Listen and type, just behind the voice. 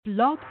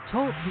Blog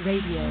Talk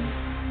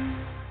Radio.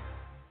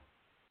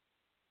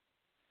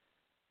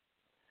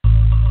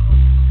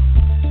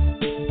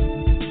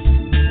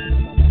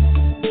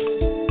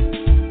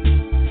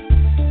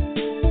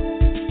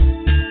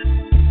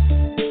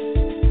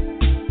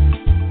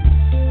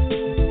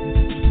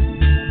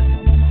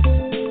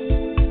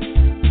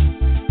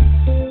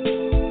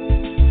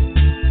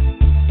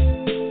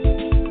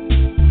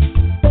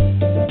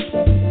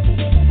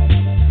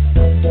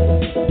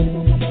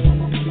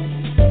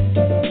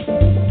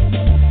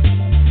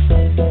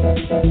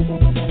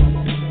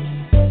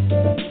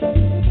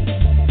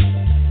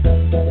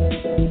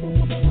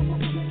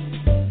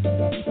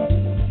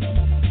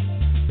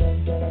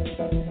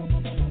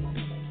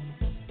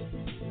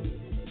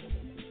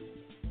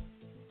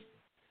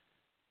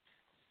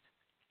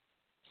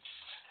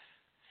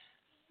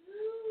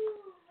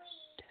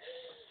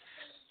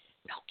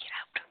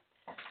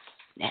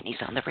 Nanny's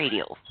on the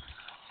radio.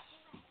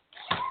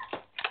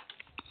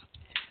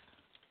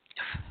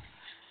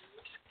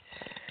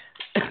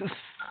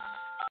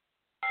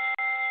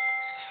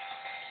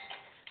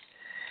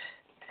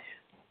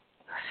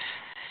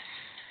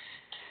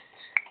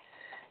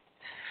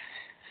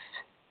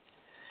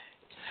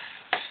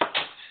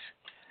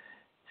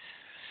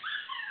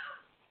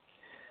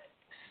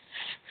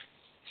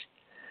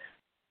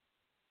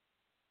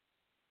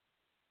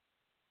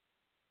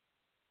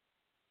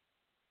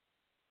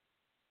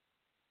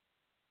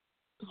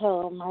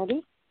 Hello,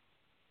 Marty.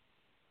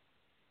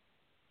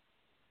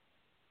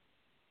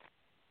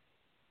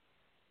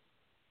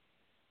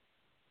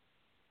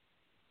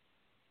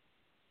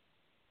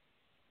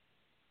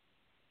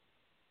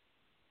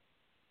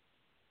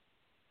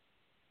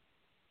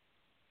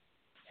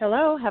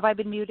 Hello, have I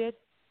been muted?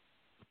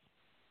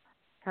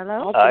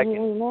 Hello? I can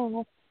hear you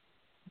now.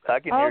 I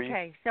can hear you.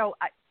 Okay,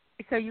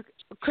 so you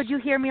could you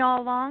hear me all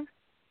along?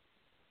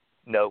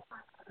 No.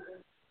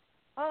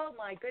 Oh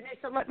my goodness!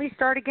 So let me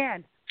start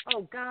again.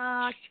 Oh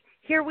gosh,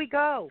 here we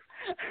go.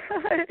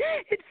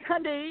 It's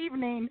Sunday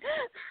evening.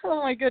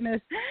 Oh my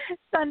goodness,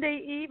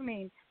 Sunday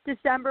evening,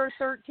 December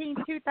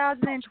 13th,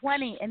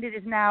 2020, and it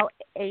is now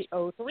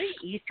 8:03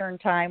 Eastern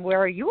Time. Where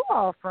are you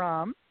all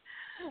from?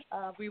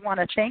 We want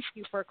to thank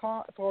you for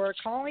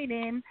calling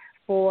in,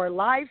 for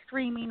live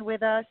streaming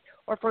with us,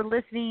 or for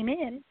listening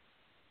in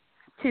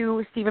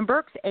to Stephen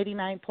Burke's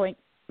 89.9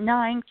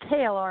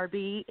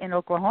 KLRB in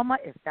Oklahoma,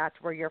 if that's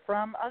where you're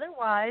from.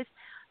 Otherwise,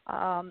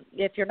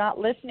 if you're not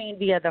listening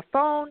via the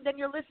phone, then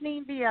you're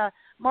listening via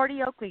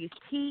Marty Oakley's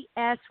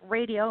TS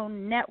Radio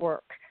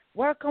Network.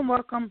 Welcome,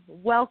 welcome,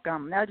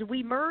 welcome. Now, as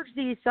we merge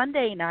these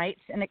Sunday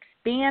nights and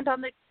expand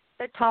on the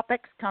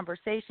topics,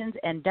 conversations,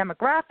 and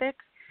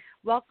demographics,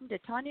 welcome to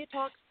Tanya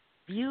Talks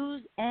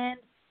Views and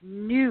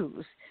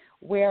News,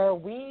 where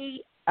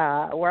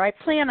I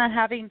plan on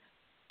having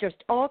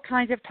just all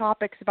kinds of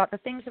topics about the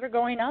things that are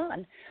going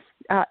on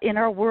in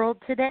our world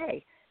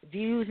today.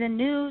 Views and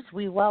news.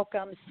 We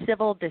welcome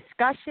civil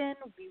discussion.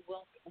 We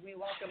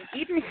welcome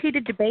even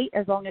heated debate,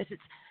 as long as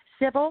it's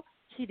civil,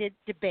 heated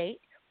debate.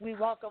 We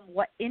welcome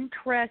what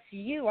interests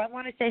you. I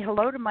want to say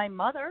hello to my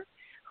mother,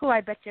 who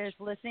I bet you is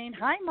listening.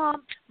 Hi,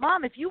 Mom.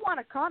 Mom, if you want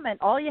to comment,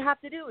 all you have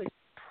to do is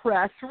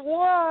press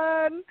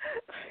 1.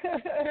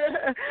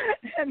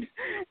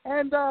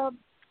 and I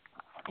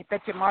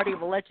bet you Marty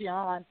will let you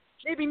on.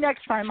 Maybe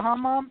next time, huh,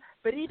 Mom?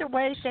 But either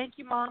way, thank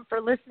you, Mom,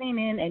 for listening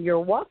in, and you're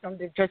welcome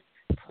to just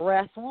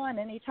press 1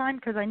 anytime,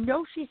 because I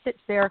know she sits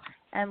there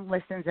and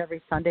listens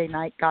every Sunday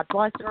night. God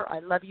bless her. I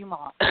love you,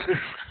 Mom.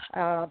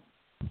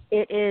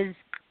 It is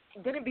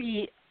going to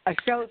be a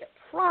show that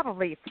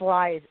probably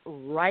flies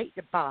right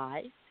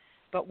by,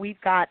 but we've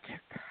got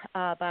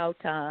about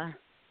an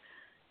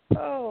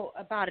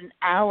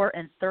hour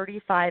and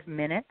 35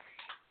 minutes,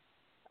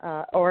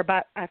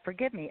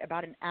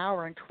 about an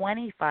hour and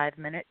 25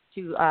 minutes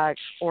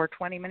or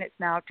 20 minutes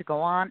now to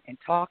go on and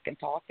talk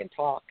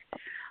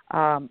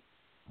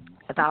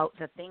about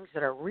the things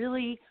that are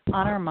really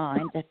on our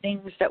mind, the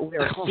things that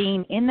we're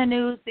seeing in the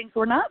news, things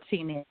we're not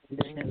seeing in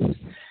the news.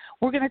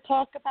 We're going to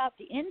talk about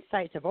the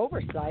insights of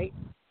oversight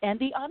and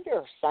the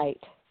undersight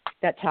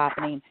that's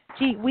happening.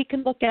 Gee, we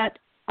can look at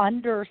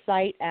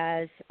undersight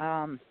as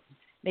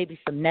maybe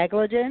some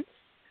negligence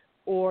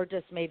or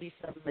just maybe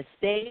some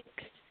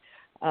mistakes.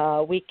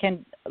 We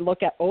can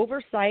look at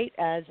oversight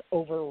as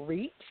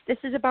overreach. This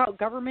is about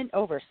government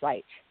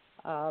oversight,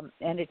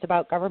 and it's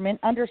about government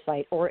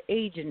undersight or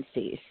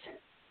agencies,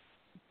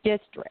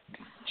 districts,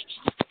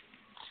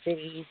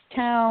 cities,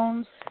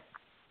 towns.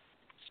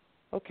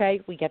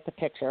 Okay, we get the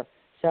picture.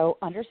 So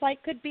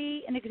undersight could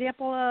be an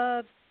example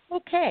of,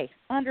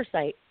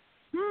 undersight.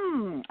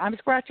 I'm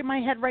scratching my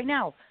head right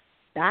now.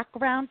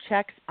 Background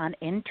checks on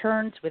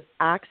interns with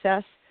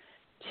access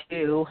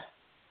to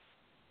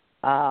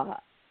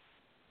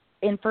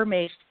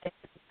information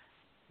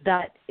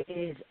that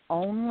is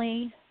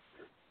only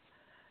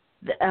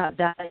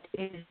that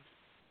is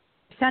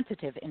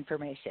sensitive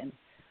information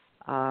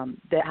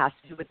that has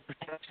to do with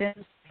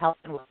protections, health,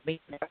 and well-being.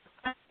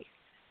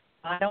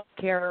 I don't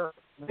care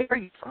where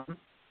you're from.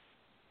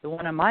 The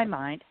one on my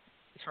mind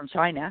is from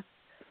China,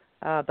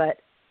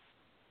 but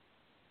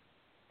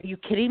Are you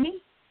kidding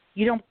me?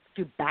 You don't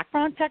do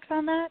background checks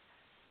on that?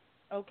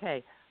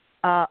 Okay.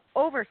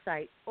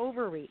 Oversight,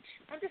 overreach.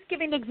 I'm just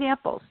giving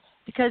examples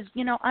because,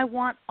 I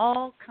want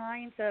all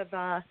kinds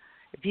of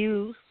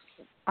views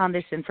on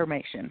this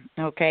information,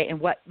 okay? And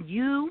what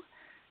you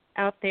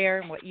out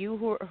there and what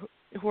you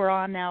who are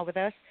on now with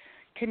us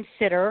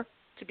consider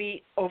to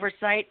be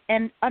oversight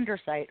and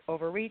undersight,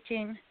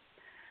 overreaching,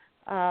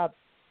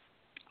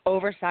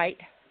 oversight.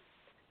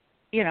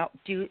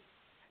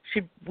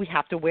 Should we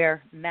have to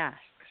wear masks?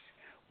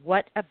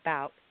 What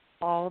about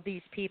all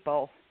these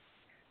people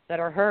that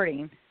are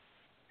hurting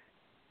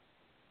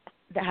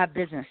that have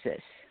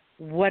businesses?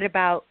 What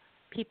about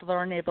people that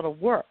aren't able to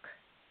work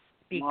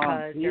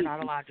because they're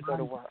not allowed to go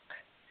to work?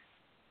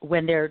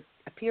 When there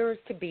appears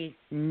to be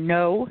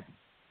no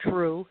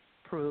true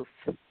proof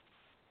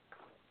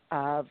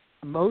of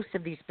most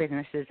of these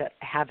businesses that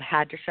have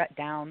had to shut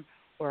down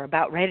or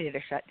about ready to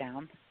shut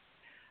down,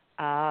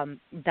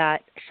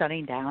 that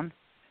shutting down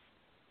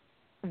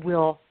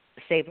will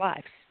save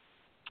lives.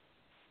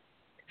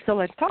 So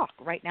let's talk.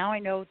 Right now I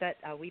know that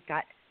we've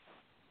got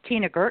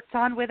Tina Gertz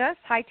on with us.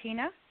 Hi,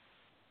 Tina.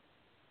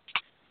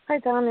 Hi,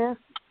 Tanya.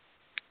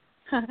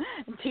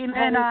 Tina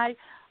and I,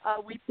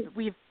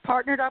 we've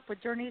partnered up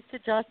with Journeys to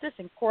Justice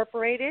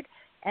Incorporated,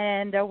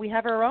 and we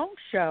have our own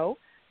show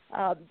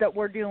that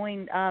we're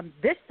doing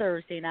this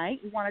Thursday night.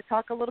 You want to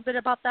talk a little bit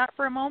about that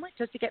for a moment,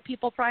 just to get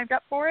people primed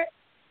up for it?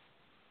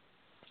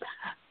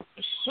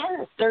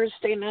 Sure.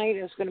 Thursday night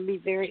is going to be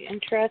very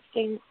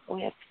interesting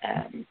with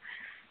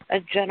a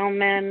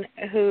gentleman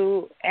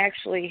who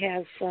actually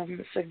has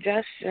some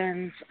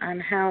suggestions on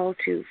how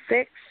to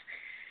fix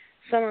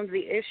some of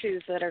the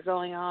issues that are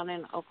going on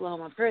in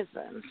Oklahoma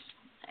prisons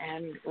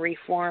and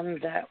reform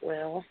that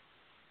will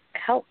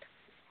help.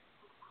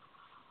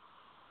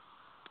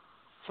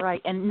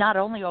 Right, and not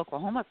only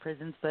Oklahoma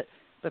prisons, but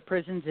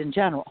prisons in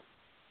general.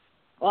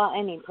 Well,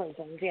 any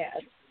prisons, yes.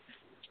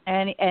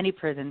 Any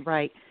prison,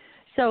 right.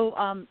 So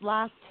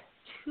last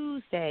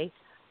Tuesday,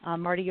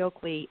 Marty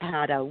Oakley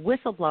had a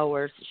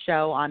whistleblowers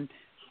show on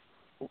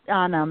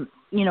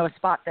a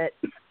spot that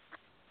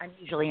I'm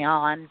usually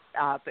on,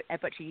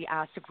 but she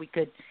asked if we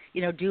could,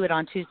 do it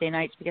on Tuesday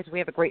nights because we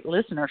have a great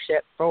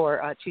listenership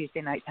for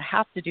Tuesday nights that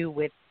have to do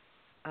with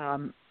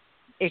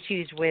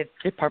issues with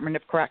Department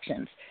of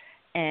Corrections.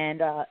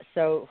 And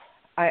so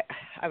I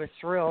was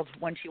thrilled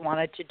when she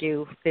wanted to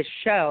do this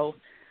show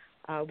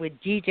with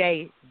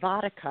DJ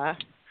Vodka,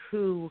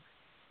 who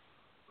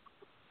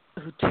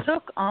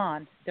took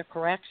on the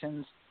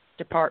corrections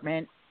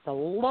department, the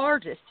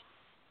largest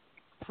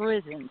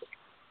prisons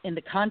in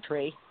the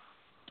country,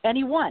 and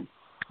he won.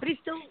 But he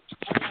still,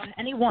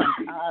 and he won.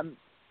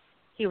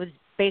 He was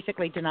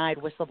basically denied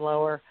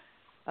whistleblower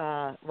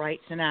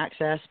rights and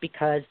access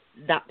because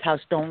that's how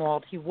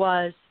stonewalled he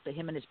was. But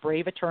him and his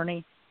brave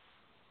attorney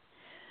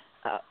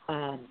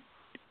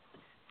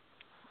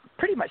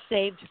pretty much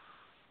saved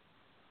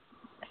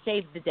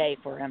the day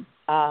for him.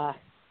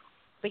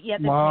 But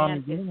yet this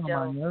man is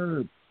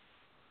still...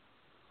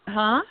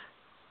 Huh?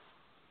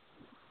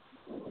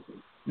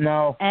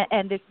 No.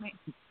 And this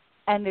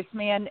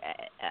man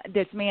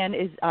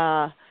is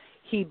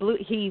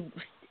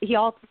he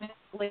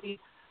ultimately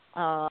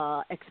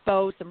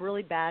exposed some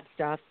really bad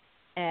stuff.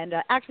 And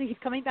actually, he's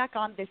coming back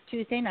on this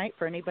Tuesday night.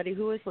 For anybody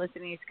who is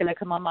listening, he's going to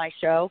come on my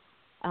show.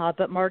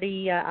 But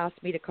Marty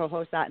asked me to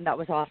co-host that, and that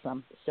was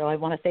awesome. So I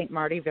want to thank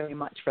Marty very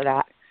much for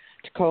that,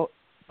 to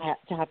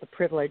have the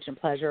privilege and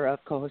pleasure of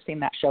co-hosting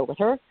that show with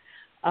her.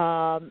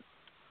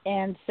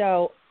 And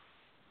so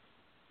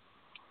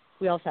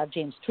we also have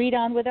James Treat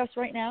on with us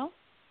right now.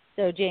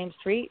 So James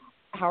Treat,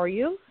 how are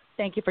you?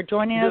 Thank you for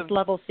joining us,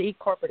 Level C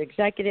corporate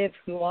executive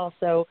who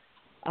also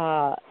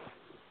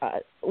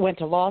went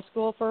to law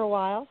school for a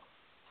while.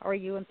 How are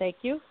you, and thank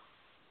you?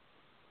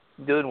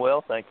 Doing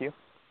well, thank you.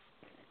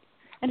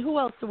 And who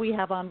else do we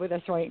have on with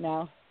us right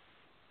now?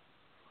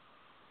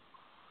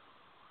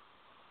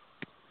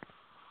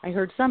 I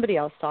heard somebody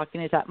else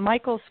talking. Is that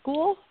Michael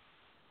School?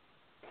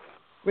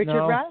 Richard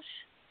No. Rush?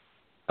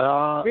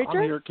 Richard?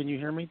 I'm here. Can you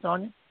hear me,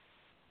 Tanya?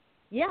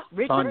 Yeah,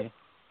 Richard. Tanya.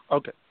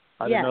 Okay.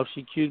 I Yeah. didn't know if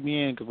she cued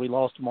me in because we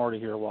lost Marty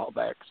here a while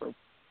back. So.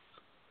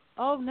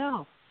 Oh,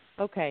 no.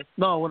 Okay.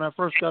 No, when I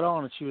first got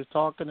on and she was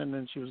talking and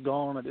then she was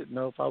gone, I didn't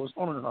know if I was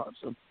on or not.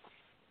 So.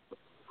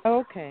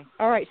 Okay.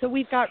 All right. So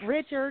we've got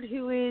Richard,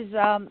 who is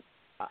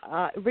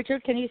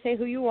Richard, can you say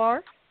who you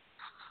are?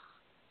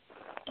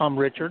 I'm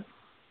Richard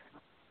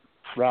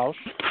Roush,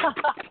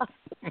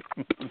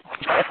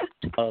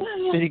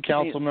 city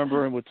council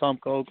member in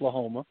Wetumpka,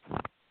 Oklahoma.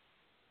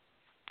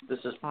 This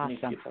is awesome.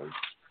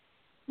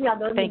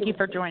 Thank you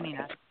for joining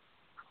us.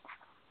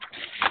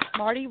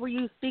 Marty, were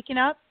you speaking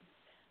up?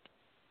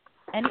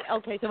 So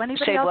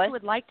anybody else who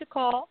would like to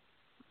call,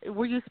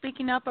 were you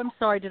speaking up? I'm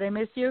sorry, did I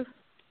miss you?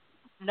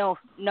 No.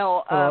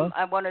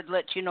 I wanted to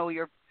let you know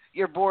your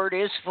board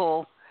is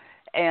full,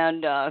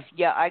 and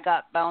I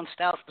got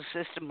bounced out. The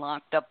system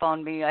locked up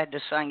on me. I had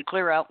to sign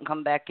clear out and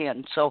come back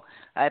in. So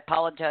I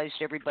apologize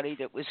to everybody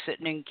that was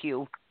sitting in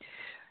queue,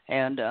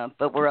 and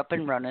but we're up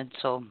and running.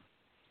 So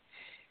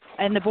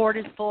And the board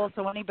is full,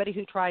 so anybody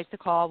who tries to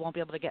call won't be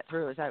able to get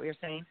through. Is that what you're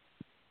saying?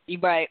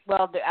 Right.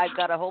 Well, I've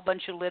got a whole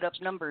bunch of lit up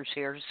numbers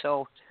here,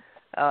 so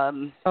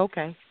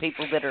okay.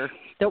 People that are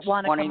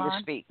wanting to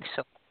speak.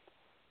 So,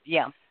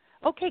 yeah.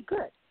 Okay,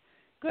 good.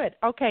 Good.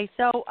 Okay,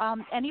 so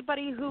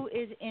anybody who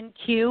is in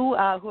queue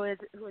who has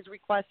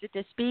requested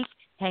to speak,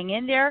 hang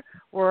in there.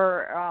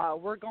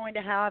 We're going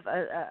to have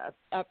a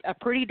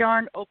pretty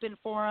darn open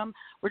forum.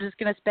 We're just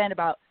going to spend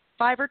about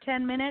 5 or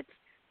 10 minutes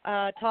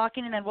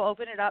talking, and then we'll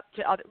open it up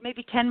to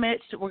maybe 10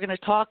 minutes. We're going to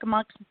talk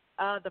amongst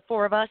the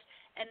four of us,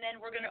 and then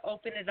we're going to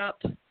open it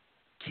up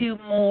to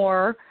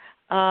more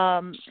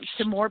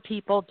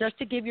people, just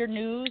to give your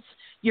news,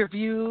 your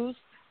views,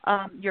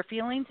 your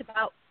feelings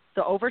about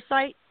the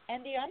oversight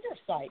and the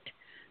undersight.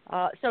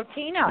 So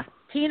Tina,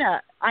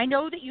 I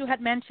know that you had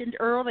mentioned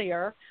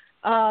earlier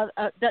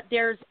that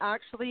there's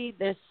actually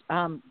there's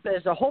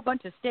a whole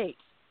bunch of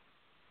states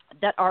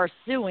that are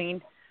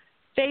suing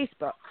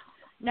Facebook.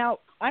 Now,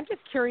 I'm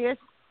just curious,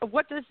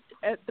 what does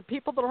the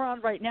people that are on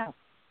right now,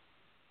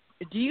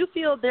 do you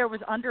feel there was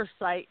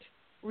undersight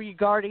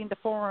regarding the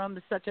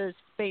forums such as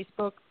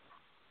Facebook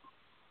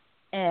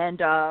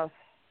and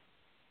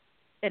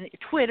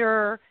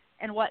Twitter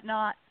and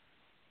whatnot?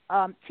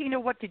 Tina,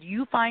 what did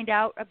you find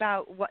out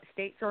about what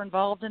states are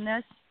involved in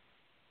this?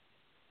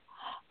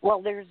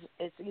 Well,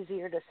 it's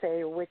easier to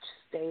say which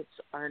states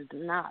are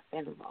not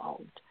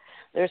involved.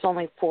 There's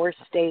only 4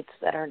 states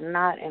that are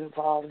not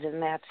involved,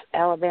 and that's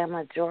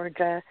Alabama,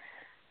 Georgia,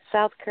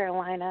 South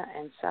Carolina,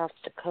 and South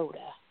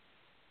Dakota.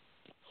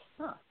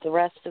 Huh. The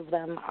rest of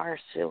them are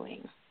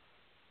suing.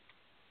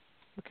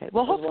 Okay.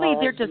 Well, hopefully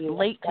they're just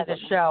late to the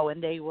show,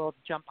 and they will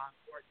jump on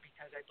board,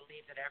 because I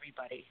believe that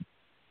everybody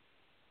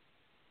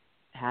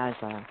has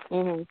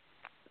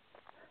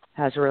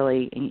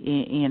really,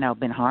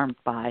 been harmed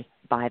by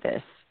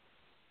this.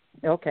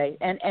 Okay.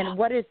 And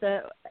what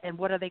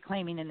are they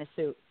claiming in the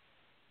suit?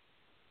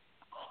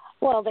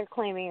 Well, they're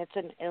claiming it's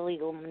an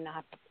illegal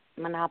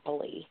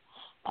monopoly.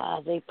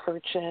 They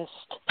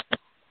purchased,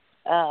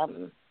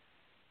 I'm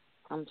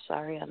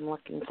sorry, I'm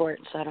looking for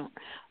it,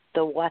 the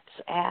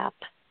WhatsApp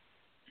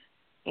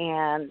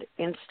and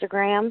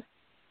Instagram.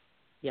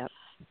 Yep.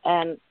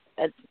 And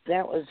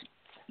that was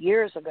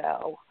years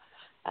ago.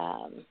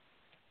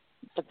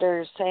 But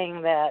they're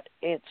saying that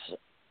it's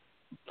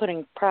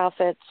putting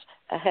profits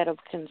ahead of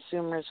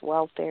consumers'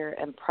 welfare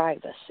and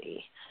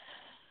privacy.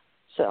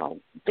 So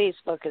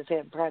Facebook has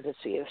had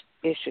privacy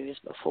issues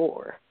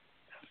before.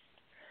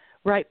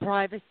 Right,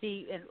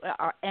 privacy and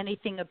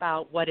anything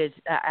about what is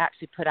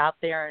actually put out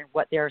there and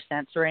what they're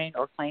censoring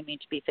or claiming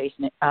to be fake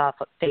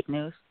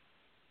news.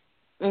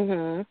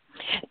 Mhm.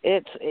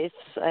 It's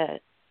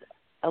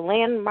a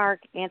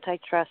landmark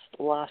antitrust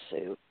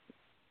lawsuit.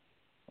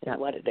 Is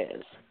what it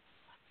is.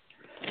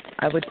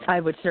 I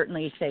would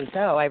certainly say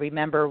so. I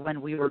remember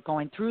when we were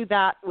going through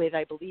that with,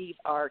 I believe,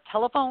 our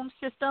telephone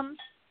systems.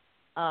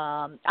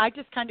 I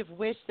just kind of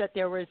wish that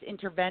there was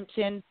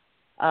intervention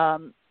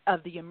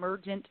of the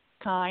emergent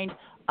kind,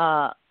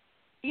 a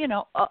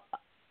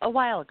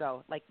while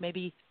ago, like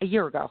maybe a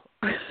year ago.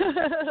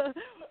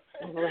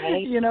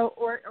 Right.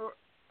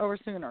 Or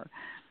sooner.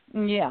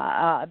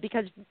 Yeah,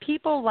 because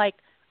people like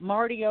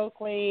Marty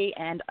Oakley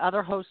and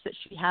other hosts that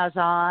she has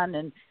on,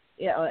 and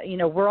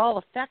we're all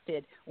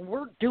affected.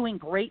 We're doing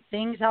great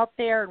things out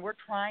there, and we're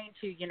trying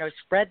to,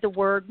 spread the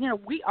word.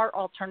 We are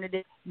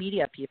alternative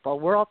media people.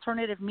 We're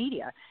alternative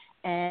media,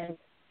 and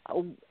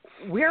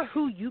we're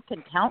who you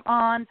can count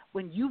on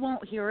when you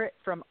won't hear it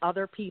from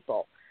other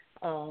people.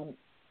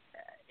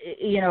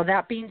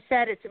 That being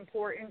said, it's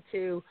important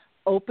to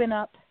open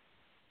up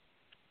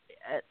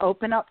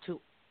to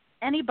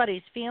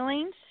anybody's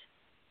feelings,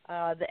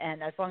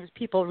 and as long as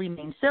people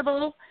remain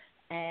civil,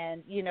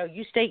 and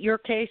you state your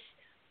case.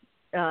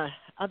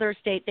 Others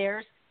state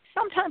theirs.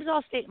 Sometimes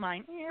I'll state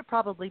mine,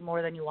 probably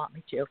more than you want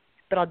me to,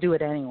 but I'll do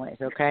it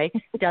anyways, okay?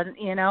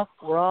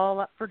 We're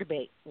all up for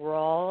debate. We're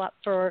all up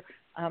for,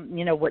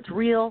 what's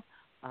real,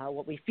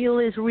 what we feel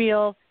is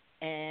real,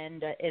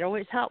 and it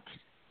always helps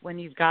when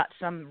you've got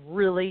some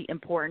really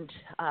important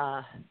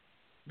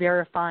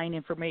verifying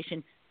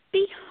information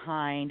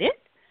behind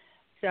it.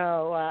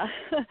 So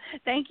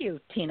thank you,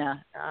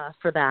 Tina,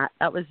 for that.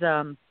 That was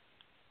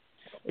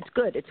It's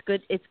good.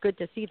 It's good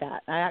to see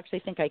that. I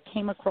actually think I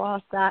came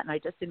across that, and I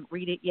just didn't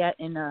read it yet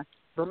in a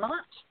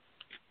Vermont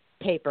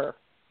paper.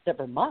 The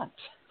Vermont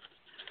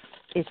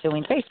is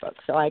suing Facebook,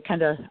 so I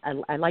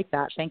like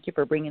that. Thank you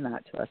for bringing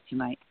that to us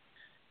tonight.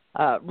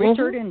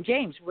 Richard and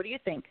James, what do you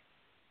think?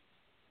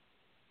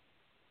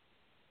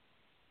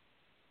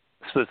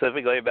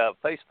 Specifically about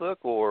Facebook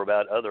or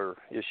about other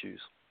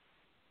issues?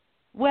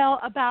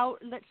 Well,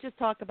 let's just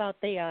talk about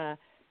the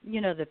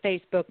the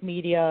Facebook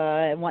media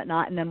and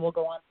whatnot, and then we'll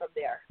go on from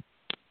there.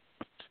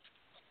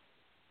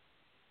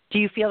 Do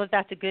you feel that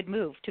that's a good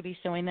move to be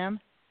suing them?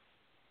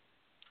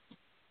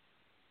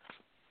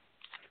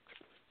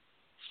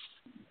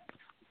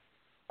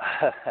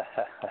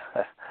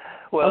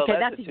 Well, okay,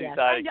 that's a yes.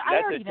 I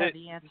already know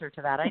the answer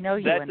to that. I know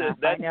you enough.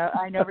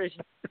 I know.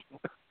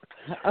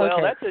 Well,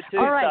 Okay. that's a two-sided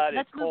All right,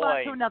 let's move on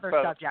to coin another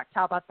from- subject.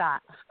 How about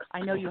that?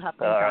 I know you have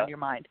things right. on your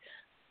mind.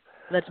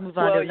 Let's move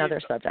on to another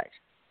subject.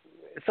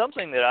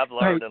 Something that I've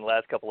learned in the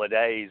last couple of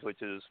days,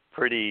 which is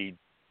pretty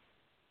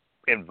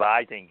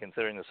inviting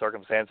considering the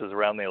circumstances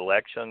around the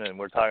election, and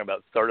we're talking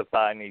about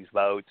certifying these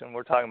votes, and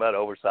we're talking about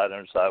oversight,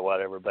 underside,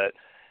 whatever, but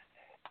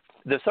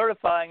the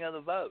certifying of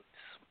the votes.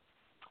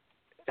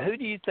 Who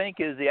do you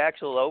think is the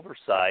actual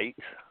oversight,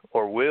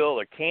 or will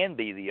or can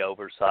be the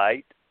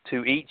oversight,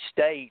 to each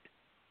state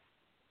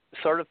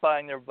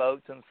certifying their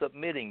votes and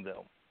submitting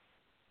them?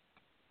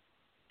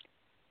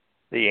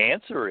 The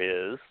answer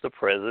is the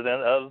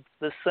President of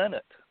the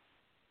Senate.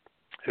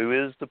 Who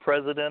is the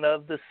President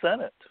of the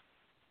Senate?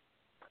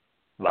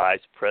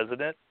 Vice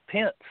President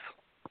Pence.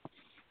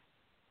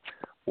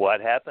 What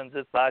happens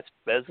if Vice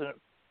President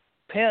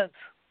Pence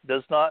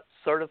does not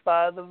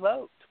certify the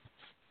vote?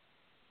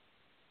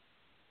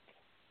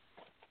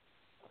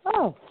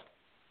 Oh.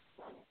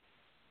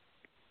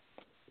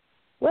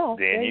 Well,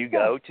 Then you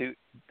go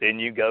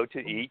to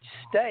each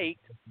state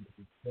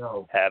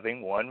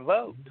having one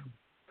vote.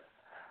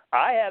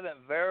 I haven't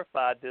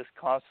verified this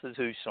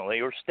constitutionally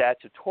or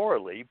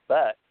statutorily,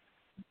 but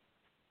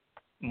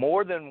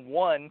more than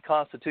one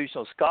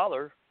constitutional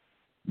scholar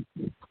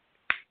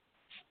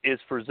is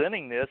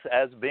presenting this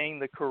as being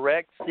the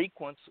correct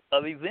sequence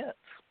of events.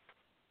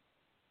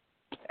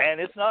 And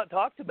it's not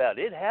talked about.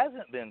 It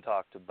hasn't been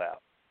talked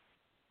about.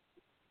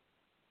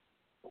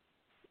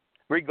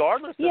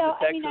 Regardless of the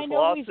Texas I know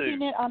lawsuit. we've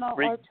seen it on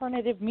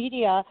alternative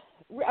media.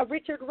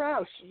 Richard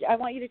Roush, I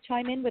want you to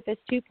chime in with this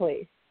too,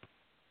 please.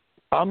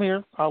 I'm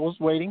here. I was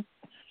waiting.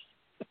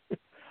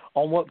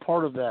 On what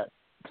part of that?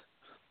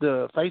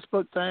 The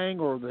Facebook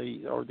thing or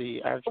the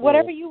actual?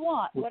 Whatever you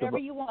want. Whatever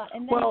you want.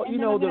 And then, I'm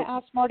going to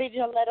ask Marty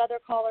to let other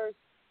callers,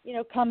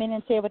 come in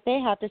and say what they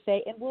have to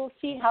say, and we'll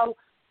see how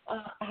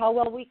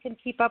well we can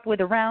keep up with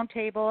the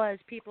roundtable as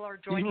people are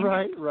joining.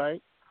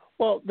 Right.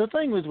 Well, the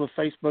thing was with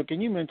Facebook,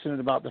 and you mentioned it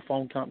about the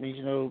phone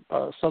companies.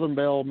 Southern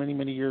Bell many,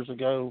 many years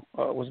ago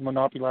was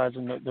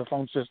monopolizing the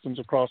phone systems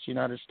across the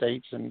United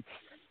States, and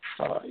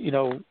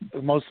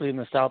mostly in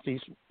the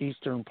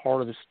southeastern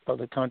part of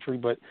the country.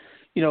 But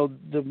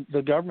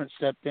the government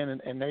stepped in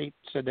and they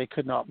said they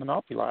could not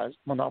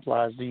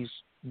monopolize these.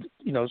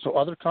 So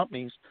other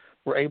companies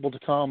were able to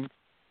come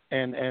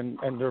and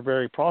they're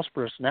very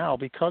prosperous now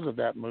because of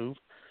that move.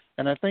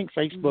 And I think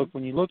Facebook,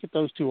 when you look at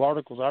those two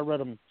articles, I read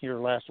them here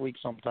last week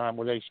sometime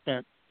where they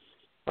spent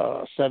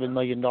 $7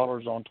 million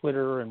on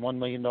Twitter and $1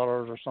 million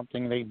or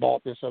something. They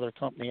bought this other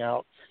company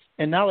out,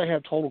 and now they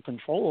have total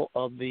control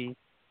of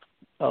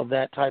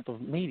that type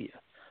of media,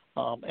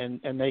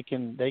 and they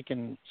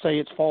can say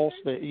it's false.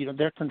 That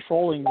they're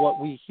controlling what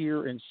we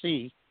hear and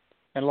see,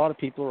 and a lot of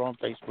people are on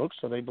Facebook,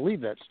 so they believe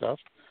that stuff.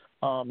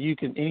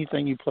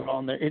 Anything you put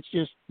on there, it's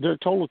just they're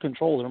total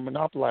control. They're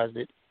monopolized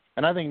it,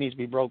 and I think it needs to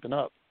be broken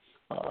up.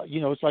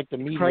 It's like the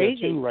media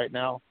too right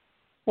now.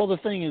 Well, the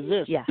thing is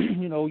this,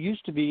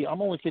 used to be,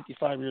 I'm only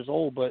 55 years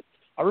old, but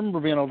I remember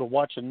being able to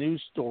watch a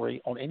news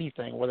story on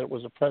anything, whether it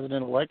was a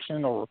president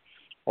election or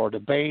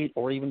debate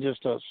or even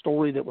just a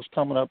story that was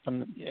coming up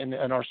in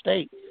our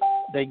state.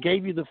 They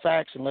gave you the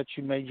facts and let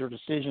you make your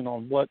decision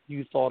on what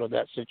you thought of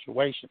that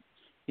situation.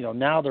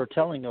 Now they're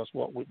telling us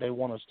what they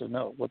want us to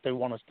know, what they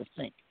want us to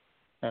think.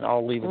 And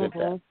I'll leave it at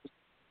that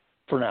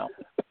for now.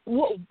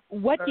 What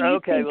do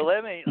you think? Well,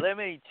 let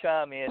me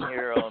chime in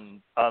here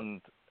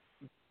on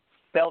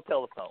cell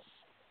telephone.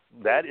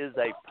 That is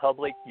a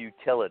public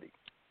utility.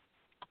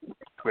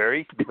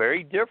 Very,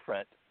 very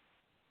different.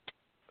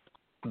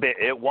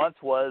 It once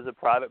was a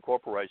private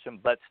corporation,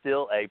 but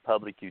still a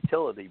public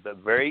utility, but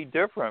very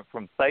different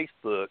from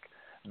Facebook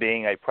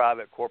being a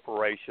private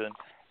corporation,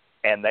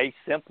 and they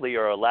simply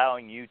are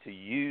allowing you to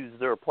use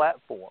their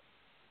platform.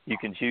 You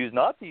can choose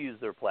not to use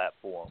their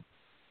platform,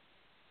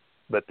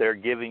 but they're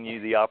giving you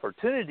the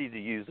opportunity to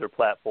use their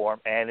platform,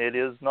 and it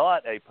is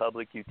not a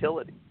public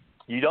utility.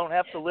 You don't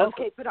have to listen.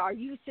 Okay, but are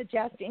you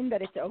suggesting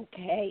that it's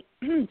okay?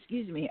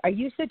 Excuse me. Are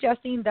you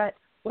suggesting that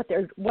what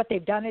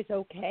they've done is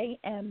okay,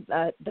 and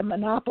the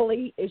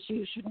monopoly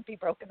issue shouldn't be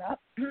broken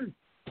up, given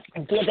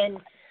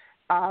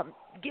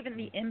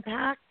the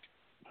impact?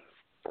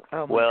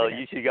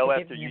 You should go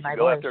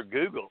after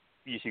Google.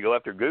 You should go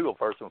after Google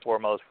first and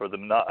foremost for the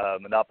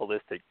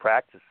monopolistic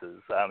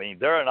practices. I mean,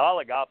 they're an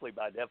oligopoly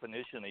by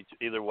definition.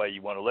 Either way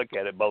you want to look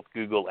at it, both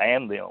Google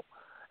and them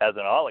as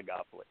an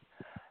oligopoly.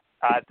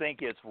 I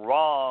think it's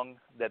wrong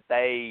that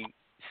they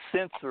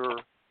censor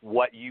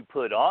what you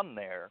put on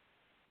there.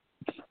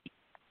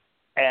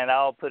 And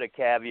I'll put a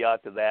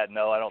caveat to that.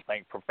 No, I don't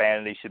think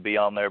profanity should be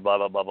on there, blah,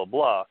 blah, blah, blah,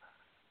 blah.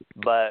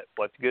 But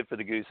what's good for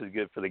the goose is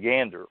good for the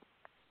gander.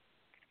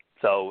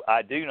 So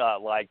I do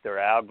not like their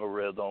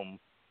algorithm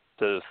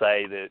to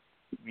say that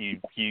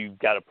you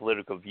got a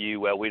political view.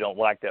 Well, we don't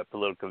like that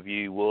political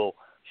view. We'll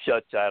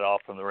shut that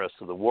off from the rest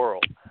of the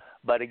world.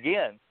 But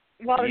again,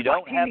 you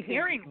don't have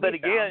to.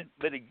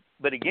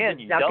 But again,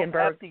 you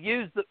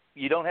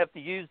don't have to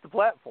use the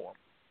platform.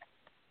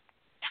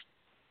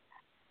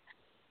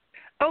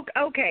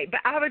 Okay, but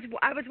I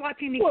was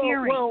watching the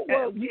hearing.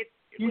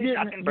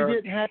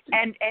 Zuckerberg.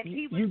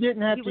 You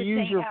didn't have to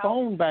use your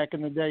phone back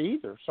in the day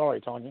either.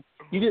 Sorry, Tanya.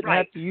 You didn't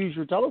have to use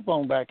your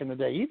telephone back in the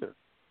day either.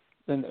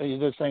 Then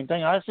the same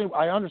thing. I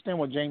understand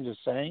what James is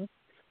saying,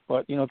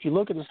 but if you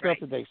look at the stuff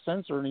that they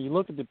censor and you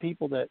look at the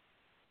people that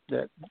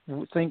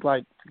think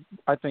like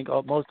I think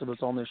most of us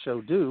on this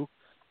show do,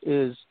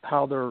 is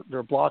how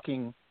they're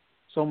blocking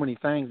so many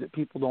things that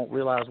people don't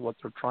realize what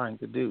they're trying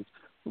to do.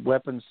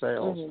 Weapon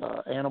sales,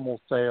 animal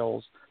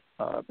sales,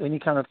 any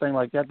kind of thing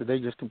like that they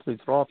just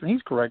completely throw off. And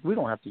he's correct. We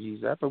don't have to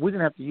use that, but we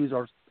didn't have to use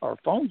our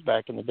phones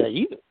back in the day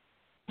either.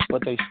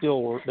 But they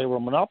were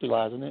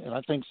monopolizing it, and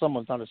I think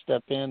someone's going to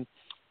step in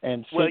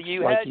and fix,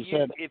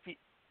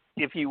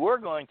 if you were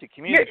going to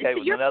communicate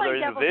with another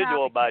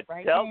individual by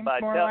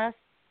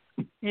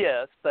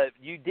yes, but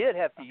you did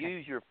have to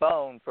use your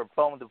phone for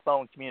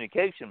phone-to-phone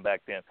communication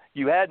back then.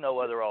 You had no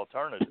other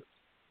alternatives.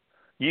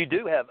 You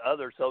do have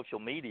other social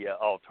media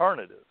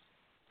alternatives.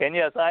 And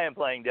yes, I am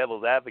playing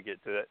devil's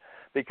advocate to it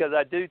because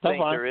I do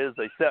think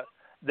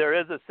there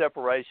is a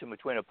separation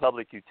between a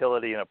public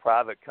utility and a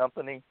private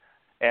company,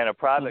 and a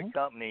private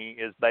company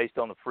is based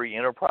on the free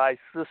enterprise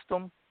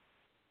system,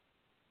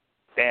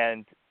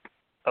 and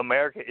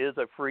America is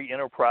a free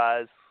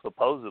enterprise,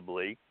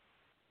 supposedly,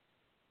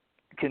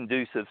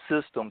 conducive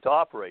system to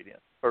operate in,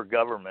 or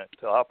government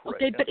to operate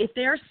in. Okay, but if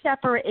they're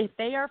separate, if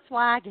they are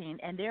flagging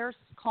and they're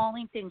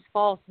calling things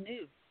false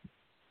news,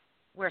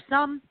 where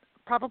some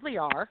probably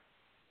are,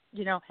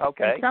 and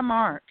some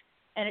aren't,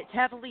 and it's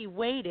heavily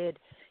weighted,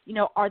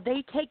 are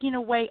they taking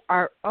away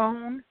our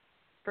own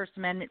First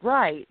Amendment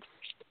rights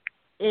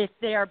if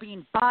they are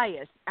being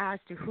biased as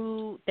to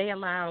who they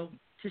allow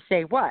to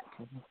say what?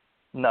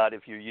 Not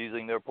if you're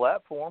using their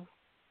platform.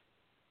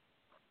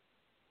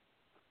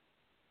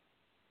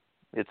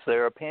 It's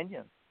their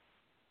opinion.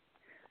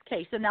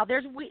 Okay, so now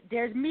there's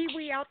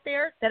MeWe out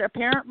there that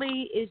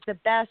apparently is the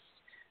best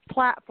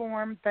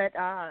platform that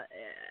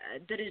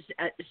is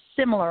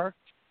similar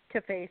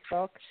to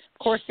Facebook. Of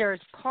course,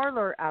 there's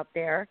Parler out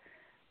there,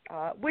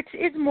 which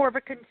is more of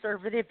a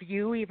conservative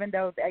view, even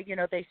though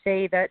they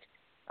say that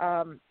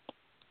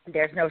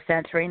there's no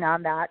censoring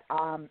on that.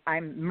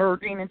 I'm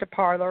merging into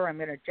Parler. I'm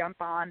going to jump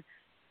on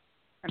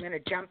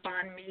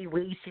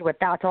MeWe, see what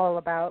that's all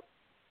about.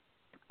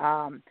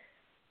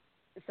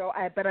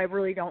 But I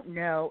really don't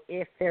know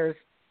if there's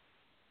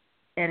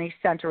any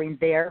censoring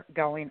there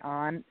going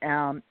on.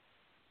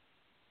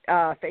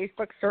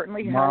 Facebook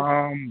certainly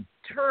has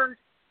turned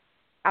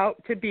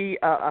out to be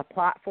a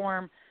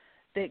platform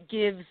that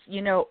gives,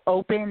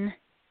 open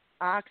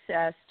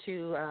access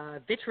to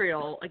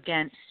vitriol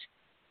against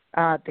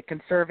the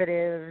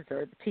conservatives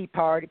or the Tea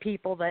Party,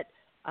 people that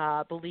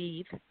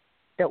believe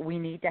that we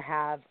need to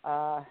have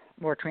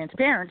more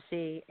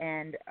transparency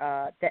and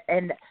that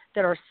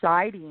are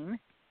siding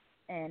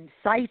and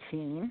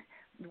citing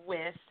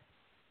with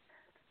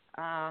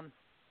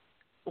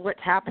what's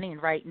happening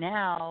right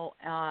now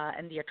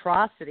and the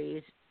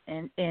atrocities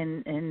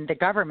in the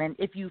government.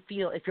 If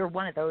you're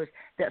one of those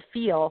that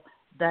feel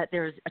that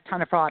there's a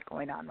ton of fraud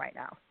going on right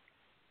now.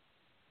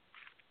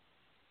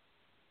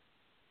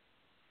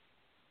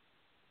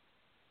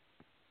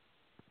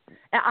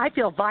 I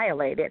feel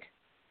violated.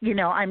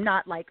 I'm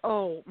not like,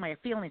 oh, my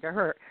feelings are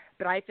hurt,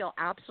 but I feel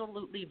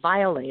absolutely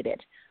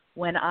violated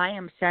when I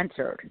am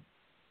censored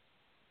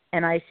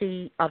and I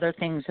see other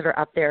things that are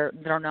up there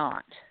that are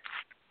not.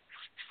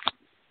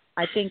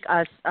 I think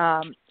us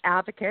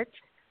advocates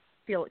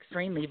feel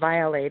extremely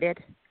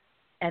violated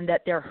and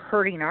that they're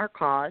hurting our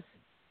cause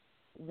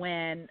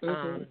when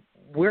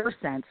we're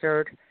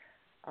censored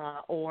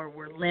or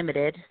we're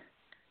limited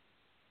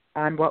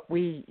on what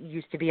we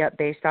used to be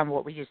based on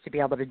what we used to be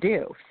able to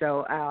do.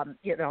 So,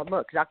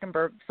 look,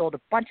 Zuckerberg sold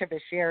a bunch of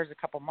his shares a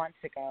couple months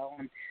ago,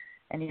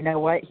 and you know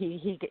what?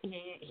 He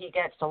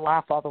gets to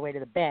laugh all the way to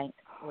the bank,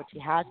 which he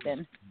has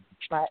been.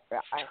 But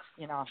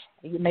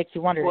it makes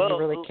you wonder: do you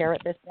really care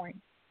at this point?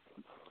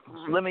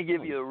 Let me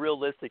give you a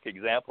realistic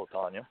example,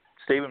 Tanya.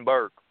 Stephen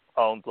Burke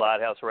owns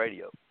Lighthouse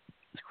Radio.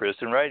 It's a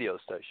Christian radio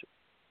station.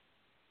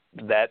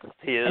 That's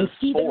his and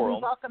Stephen, forum.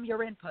 We welcome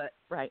your input,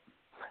 right?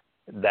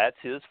 That's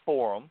his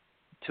forum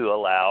to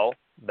allow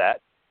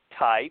that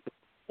type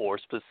or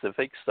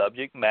specific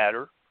subject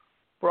matter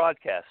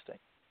broadcasting.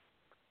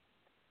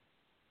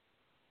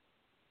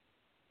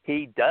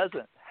 He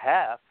doesn't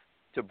have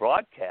to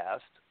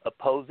broadcast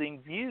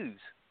opposing views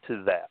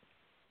to that.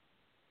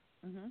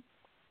 Mm-hmm.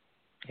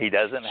 He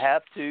doesn't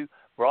have to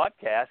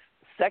broadcast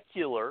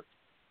secular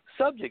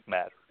subject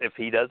matter if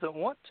he doesn't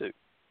want to.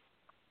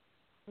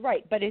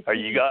 Right, but if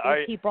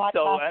he broadcasts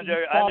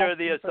under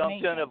the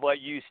assumption of what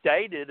you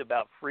stated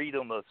about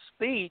freedom of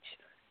speech,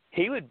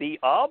 he would be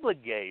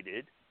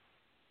obligated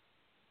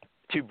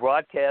to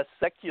broadcast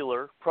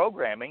secular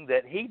programming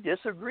that he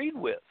disagreed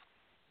with.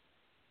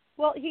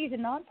 Well, he's a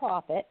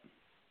nonprofit,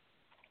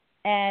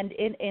 and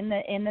in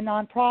the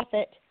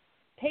nonprofit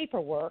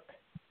paperwork,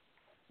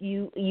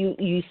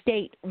 you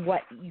state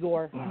what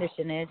your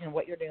mission is and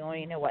what you're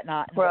doing and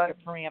whatnot, and what your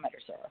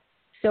parameters are.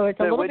 So it's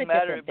a little bit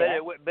different. But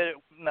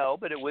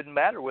it wouldn't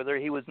matter whether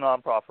he was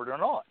nonprofit or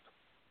not.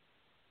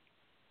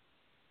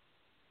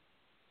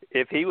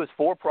 if he was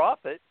for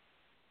profit,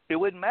 it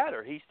wouldn't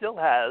matter. He still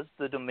has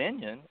the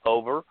dominion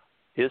over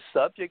his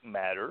subject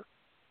matter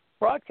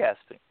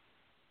broadcasting.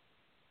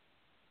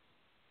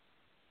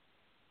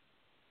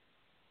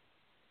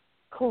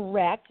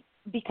 Correct,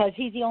 because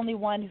he's the only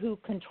one who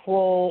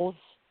controls,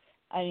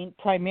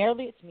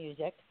 primarily it's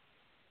music,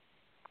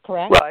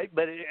 correct? Right,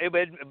 but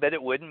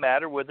it wouldn't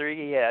matter whether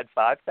he had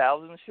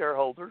 5,000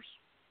 shareholders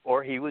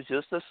or he was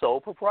just a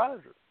sole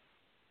proprietor.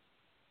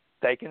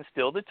 They can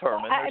still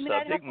determine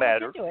their subject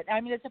matter.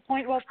 It's a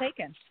point well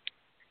taken.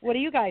 What do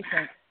you guys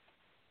think?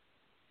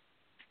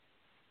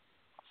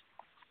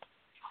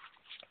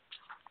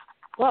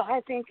 Well,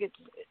 I think it's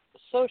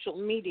social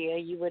media.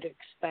 You would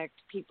expect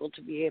people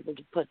to be able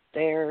to put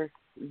their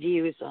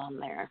views on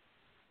there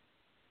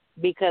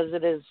because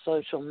it is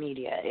social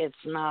media. It's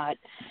not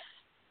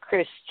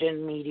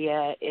Christian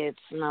media. It's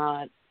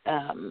not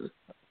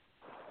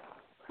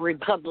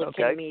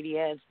Republican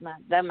media. It's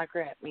not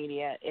Democrat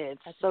media.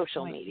 It's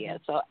social media.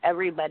 So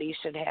everybody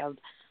should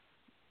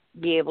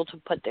be able to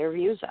put their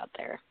views out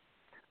there.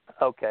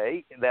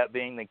 Okay, that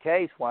being the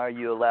case, why are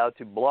you allowed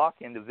to block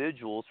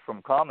individuals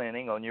from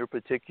commenting on your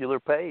particular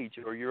page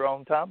or your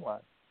own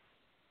timeline?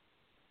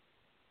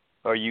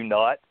 Are you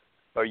not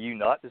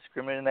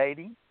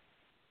discriminating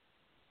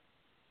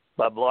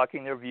by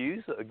blocking their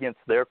views against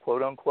their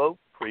quote unquote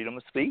freedom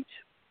of speech?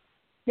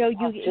 No,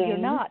 you're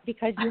not,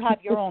 because you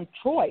have your own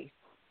choice.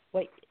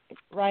 Wait,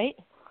 right?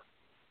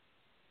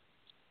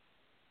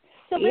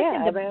 So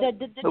listen,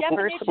 the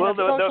definition of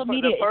social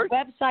media is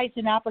websites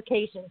and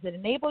applications that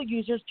enable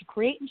users to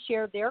create and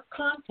share their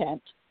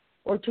content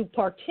or to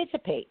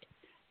participate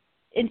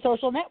in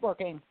social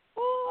networking.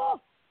 Oh,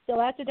 so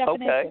that's a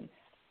definition. Okay.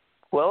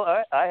 Well,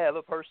 I have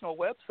a personal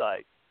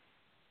website.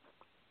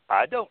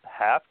 I don't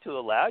have to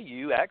allow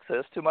you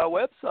access to my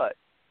website.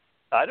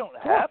 I don't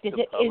have to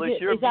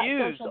publish your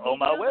views on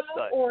my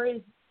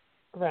website.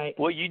 Right.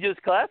 Well, you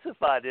just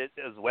classified it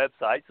as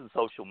websites and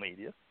social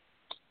media.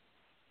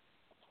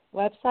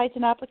 Websites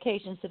and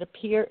applications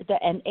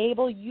that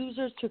enable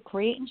users to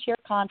create and share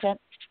content.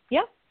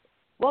 Yeah.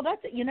 Well,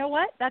 you know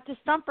what? That's a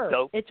stumper.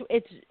 So,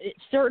 it's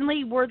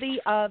certainly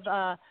worthy of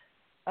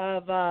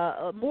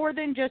more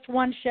than just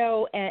one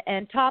show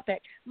and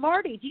topic.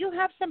 Marty, do you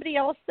have somebody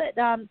else that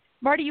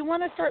Marty, you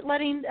want to start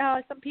letting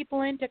some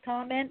people in to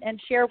comment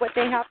and share what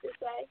they have to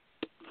say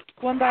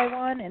one by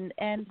one,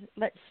 and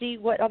let's see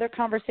what other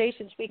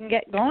conversations we can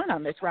get going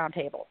on this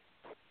roundtable.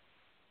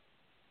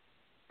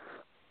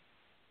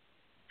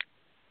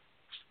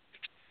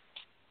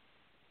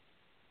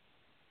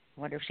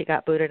 Wonder if she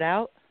got booted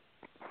out.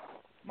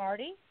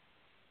 Marty?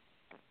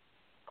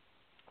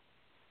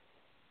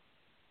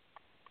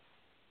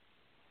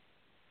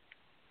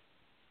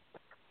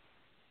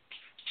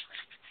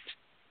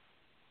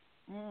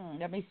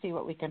 Let me see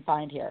what we can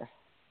find here.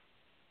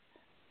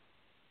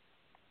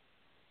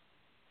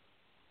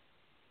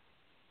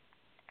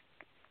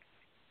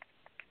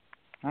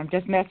 I'm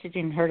just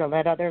messaging her to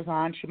let others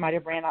on. She might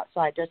have ran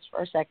outside just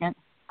for a second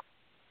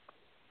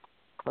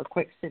for a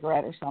quick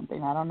cigarette or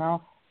something. I don't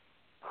know.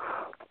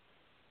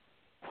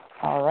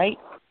 All right.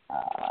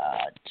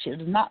 She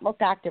does not look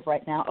active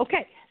right now.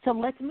 Okay, so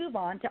let's move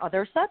on to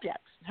other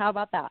subjects. How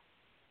about that?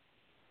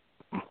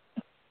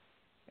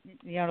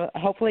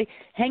 Hopefully,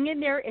 hang in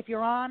there if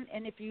you're on,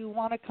 and if you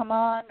want to come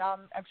on,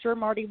 I'm sure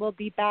Marty will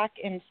be back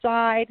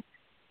inside.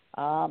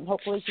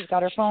 Hopefully, she's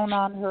got her phone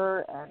on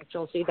her, and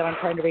she'll see that I'm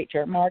trying to reach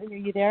her. Marty, are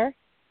you there?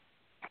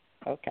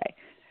 Okay.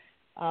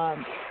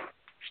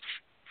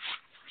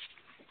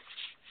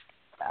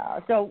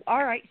 So,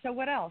 all right. So,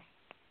 what else?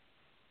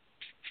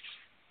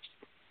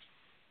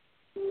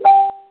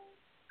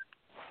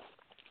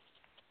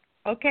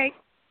 Okay.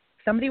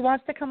 Somebody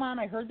wants to come on.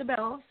 I heard the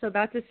bell, so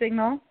that's a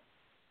signal.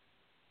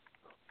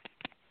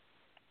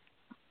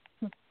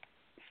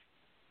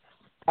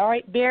 All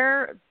right,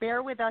 bear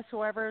with us,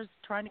 whoever's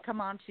trying to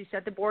come on. She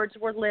said the boards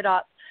were lit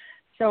up,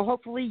 so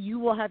hopefully you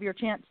will have your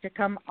chance to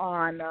come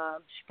on.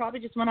 She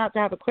probably just went out to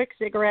have a quick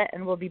cigarette,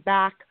 and we'll be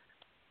back.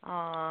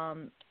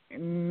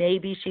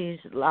 Maybe she's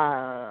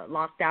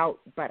locked out,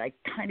 but I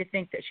kind of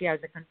think that she has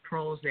the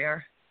controls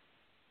there.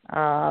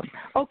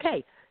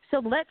 Okay, so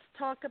let's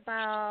talk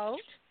about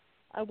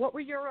what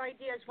were your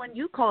ideas when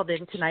you called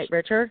in tonight,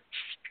 Richard?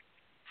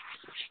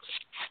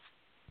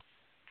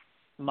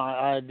 My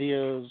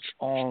ideas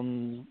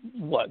on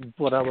what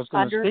I was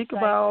going to speak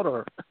about,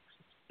 or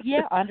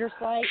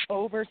undersight,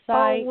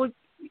 oversight.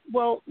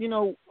 Well,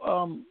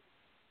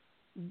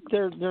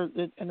 there,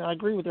 and I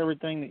agree with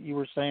everything that you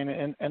were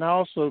saying, and I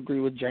also agree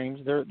with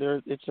James.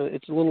 It's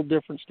a little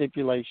different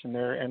stipulation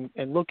there,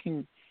 and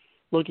looking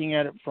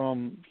at it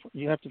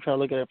you have to try to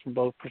look at it from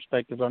both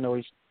perspectives. I know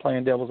he's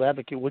playing devil's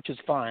advocate, which is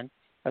fine.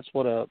 That's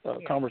what a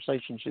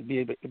conversation should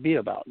be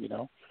about,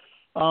 the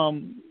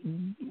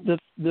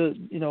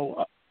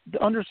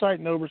undersight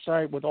and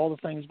oversight with all the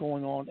things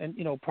going on, and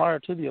prior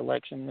to the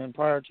election and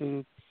prior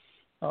to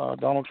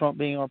Donald Trump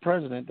being our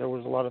president, there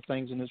was a lot of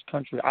things in this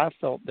country I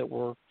felt that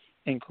were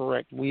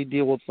incorrect. We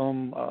deal with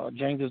them.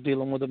 James is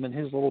dealing with them in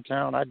his little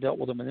town. I dealt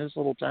with them in his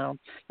little town,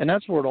 and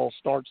that's where it all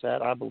starts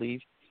at, I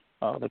believe.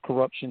 the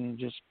corruption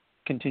just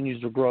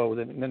continues to grow.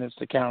 Then it's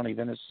the county,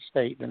 then it's the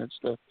state, then it's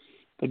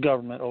the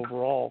government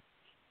overall.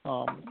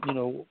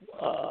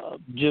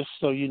 Just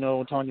so you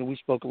know, Tanya, we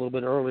spoke a little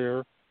bit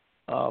earlier.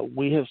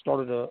 We have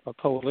started a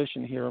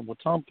coalition here in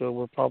Wetumpka.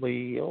 We're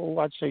probably,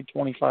 I'd say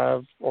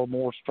 25 or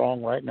more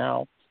strong right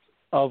now,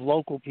 of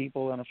local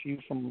people and a few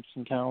from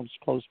some towns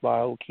close by,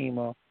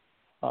 Okemah,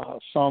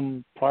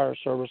 some prior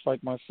service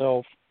like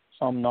myself,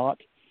 some not,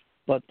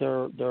 but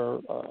they're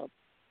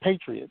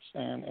patriots.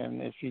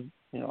 And if you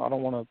I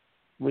don't want to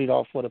read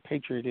off what a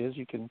patriot is.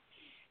 You can,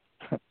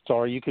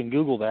 you can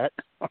Google that.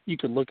 You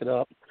can look it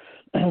up,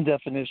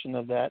 definition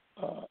of that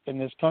in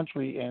this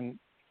country, and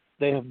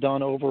they have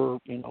done over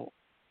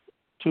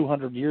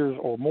 200 years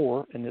or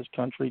more in this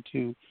country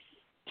to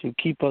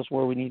keep us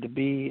where we need to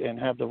be and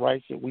have the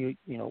rights that we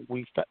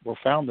were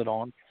founded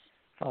on.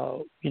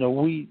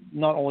 We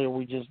not only are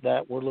we just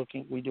that,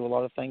 we do a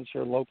lot of things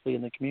here locally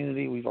in the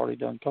community. We've already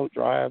done coat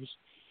drives,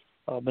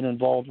 been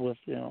involved with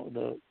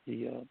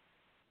the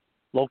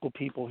local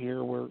people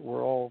here.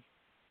 We're all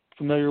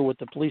familiar with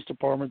the police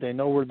department. They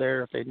know we're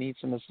there if they need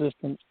some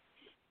assistance.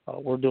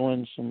 We're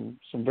doing some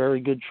very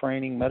good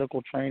training,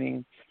 medical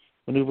training,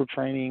 maneuver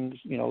training.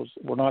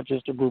 We're not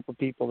just a group of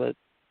people that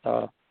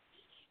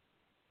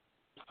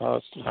how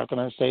can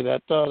I say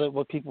that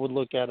what people would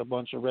look at, a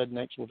bunch of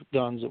rednecks with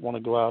guns that want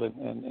to go out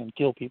and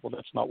kill people.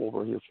 That's not what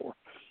we're here for.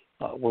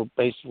 We're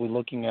basically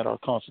looking at our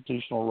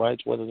constitutional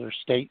rights, whether they're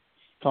state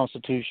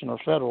constitution or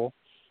federal,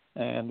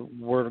 and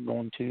we're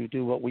going to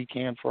do what we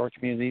can for our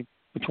community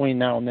between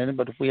now and then.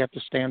 But if we have to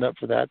stand up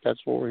for that, that's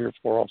what we're here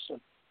for also.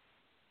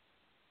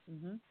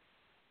 Mm-hmm.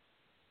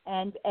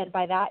 And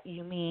by that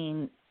you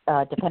mean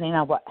depending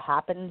on what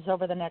happens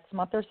over the next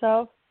month or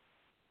so?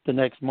 The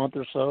next month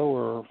or so,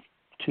 or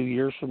 2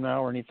 years from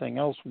now, or anything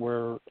else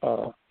where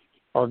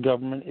our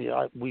government,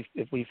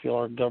 if we feel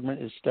our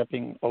government is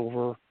stepping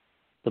over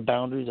the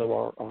boundaries of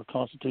our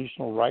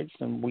constitutional rights,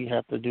 then we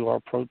have to do our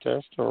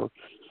protest or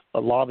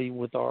lobby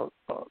with our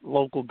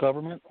local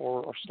government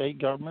or our state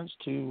governments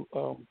to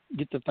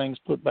get the things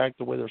put back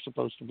the way they're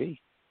supposed to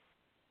be.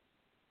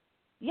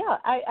 Yeah,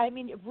 I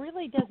mean, it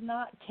really does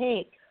not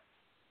take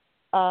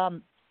a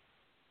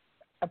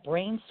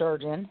brain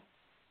surgeon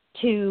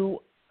to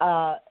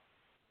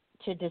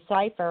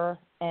decipher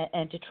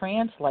and to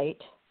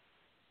translate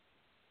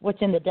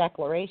what's in the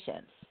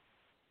declarations.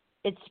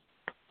 It's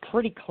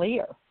pretty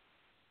clear.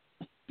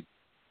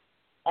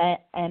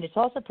 And it's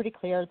also pretty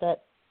clear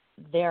that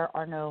there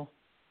are no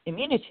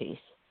immunities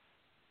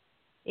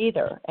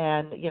either.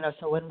 And,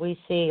 so when we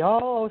see,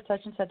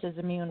 such and such is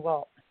immune,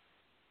 well,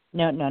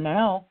 no.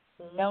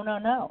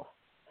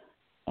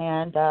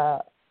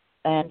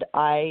 And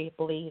I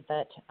believe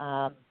that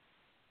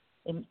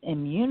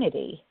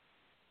immunity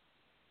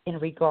in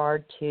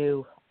regard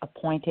to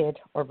appointed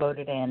or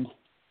voted in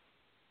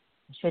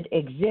should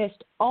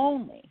exist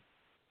only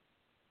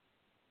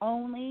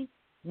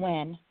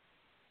when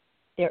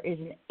there is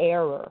an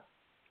error,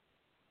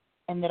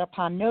 and that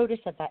upon notice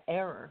of that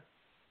error,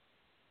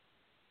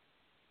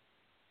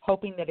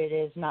 hoping that it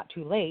is not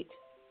too late,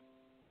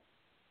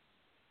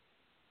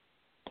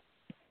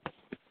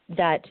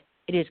 that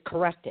it is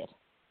corrected.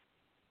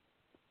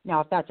 Now,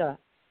 if that's a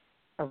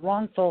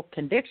wrongful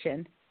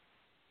conviction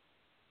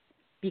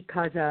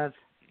because of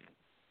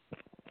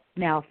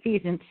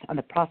malfeasance on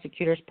the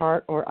prosecutor's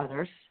part or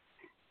others,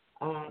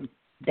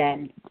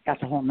 then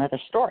that's a whole nother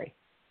story,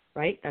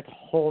 right? That's a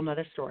whole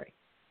nother story.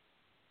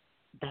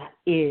 That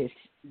is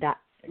that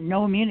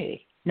no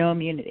immunity.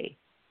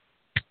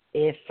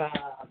 If,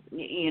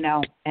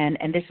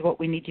 and this is what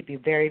we need to be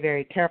very,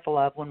 very careful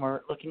of when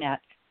we're looking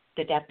at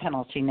the death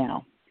penalty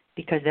now,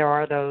 because there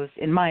are those,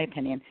 in my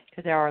opinion,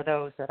 that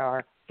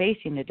are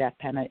facing the death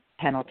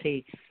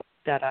penalty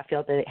that I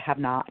feel that they have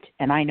not,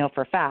 and I know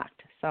for a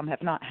fact, some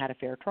have not had a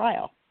fair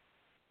trial,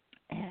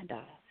 and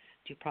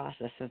due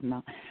process has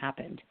not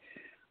happened.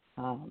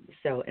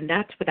 And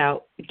that's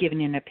without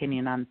giving an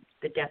opinion on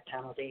the death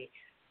penalty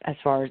as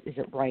far as is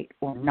it right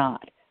or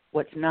not.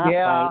 What's not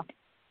right.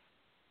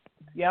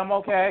 Yeah, I'm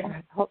okay.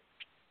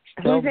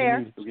 Who's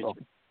there?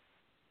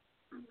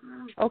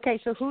 Okay,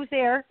 so who's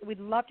there? We'd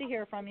love to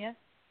hear from you.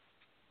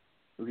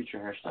 Go get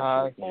your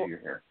hairstyle. Do your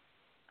hair.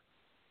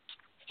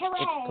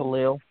 It's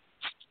Khalil.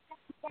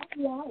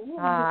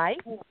 Hi.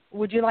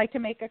 Would you like to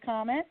make a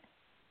comment?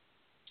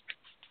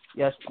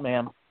 Yes,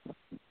 ma'am.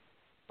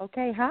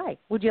 Okay, hi.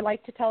 Would you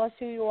like to tell us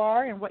who you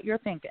are and what you're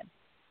thinking?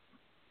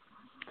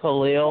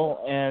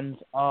 Khalil, and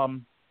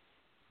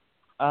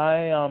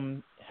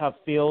I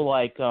feel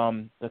like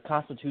the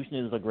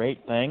Constitution is a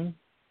great thing,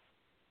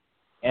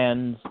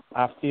 and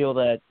I feel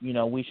that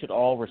we should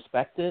all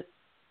respect it.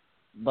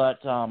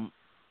 But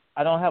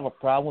I don't have a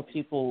problem with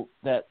people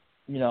that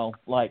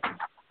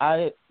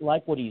I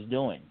like what he's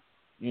doing.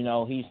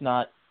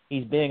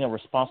 He's being a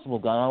responsible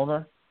gun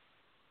owner.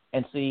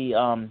 And see,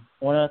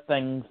 one of the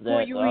things that... Who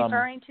are you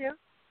referring to?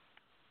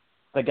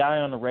 The guy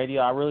on the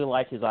radio, I really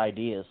like his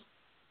ideas.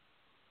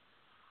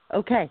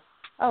 Okay.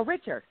 Oh,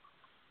 Richard.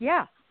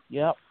 Yeah.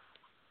 Yep.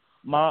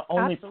 My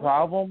only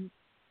problem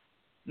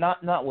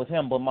not with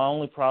him, but my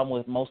only problem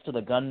with most of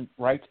the gun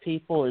rights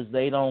people is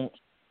a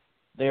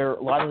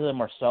lot of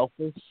them are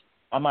selfish.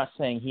 I'm not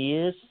saying he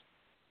is,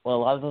 but a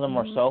lot of them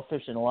are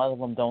selfish, and a lot of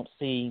them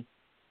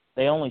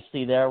they only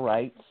see their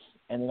rights,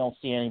 and they don't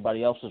see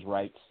anybody else's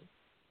rights,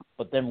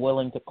 but then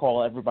willing to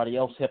call everybody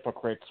else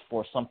hypocrites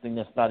for something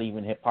that's not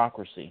even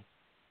hypocrisy.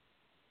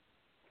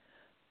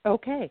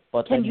 Okay.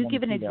 But can you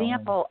give an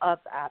example of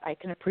that? I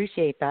can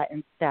appreciate that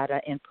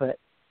input.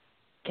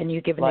 Can you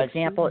give an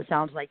example? It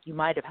sounds like you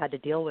might have had to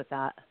deal with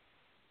that.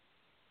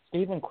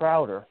 Steven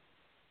Crowder,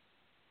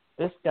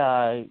 this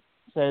guy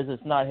says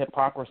it's not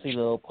hypocrisy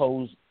to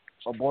oppose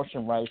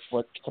abortion rights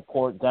but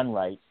support gun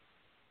rights,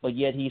 but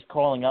yet he's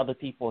calling other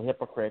people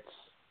hypocrites.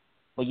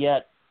 But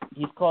yet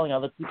he's calling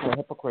other people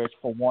hypocrites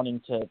for wanting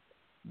to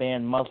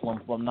ban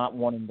Muslims but not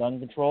wanting gun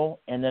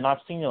control. And then I've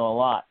seen it a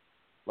lot.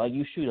 Like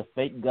you shoot a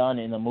fake gun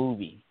in a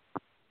movie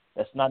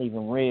that's not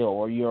even real,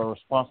 or you're a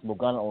responsible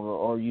gun owner,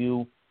 or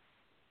you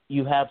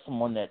have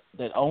someone that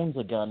owns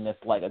a gun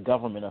that's like a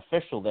government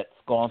official that's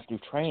gone through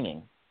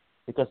training,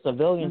 because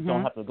civilians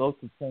don't have to go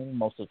through training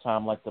most of the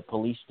time like the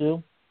police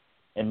do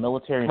in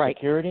military and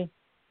security.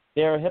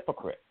 They're a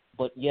hypocrite,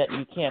 but yet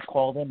you can't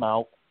call them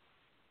out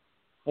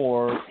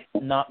for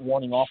not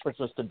wanting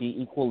officers to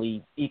be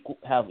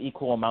have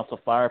equal amounts of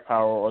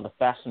firepower, or the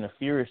Fast and the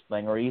Furious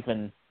thing, or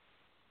even,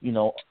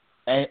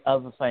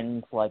 other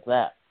things like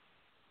that.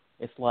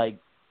 It's like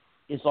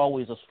it's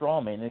always a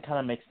straw man. It kind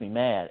of makes me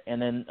mad.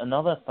 And then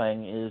another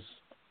thing is,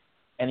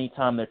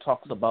 anytime there's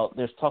talk about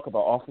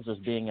officers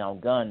being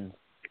outgunned,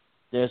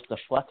 there's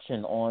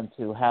deflection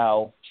onto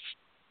how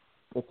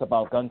it's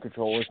about gun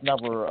control. It's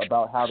never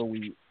about how do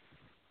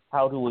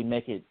we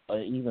make it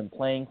an even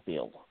playing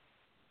field.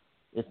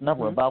 It's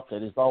never about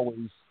that. It's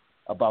always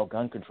about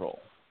gun control.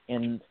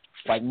 In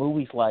like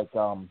movies like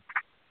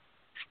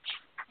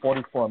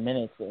 44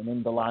 Minutes and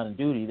In the Line of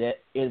Duty, that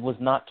it was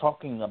not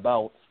talking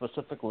about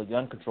specifically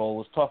gun control. It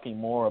was talking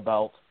more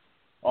about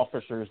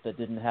officers that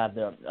didn't have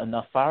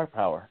enough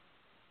firepower.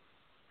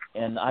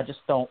 And I just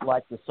don't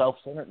like the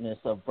self-centeredness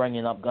of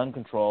bringing up gun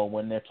control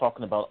when they're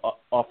talking about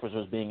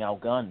officers being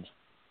outgunned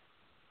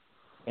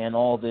and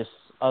all this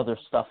other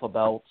stuff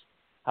about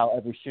how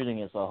every shooting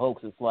is a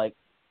hoax. It's like,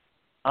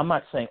 I'm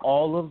not saying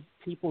all of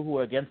people who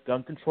are against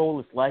gun control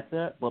is like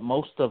that, but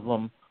most of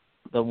them,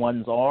 the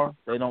ones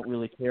they don't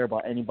really care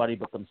about anybody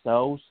but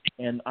themselves.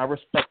 And I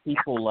respect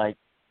people like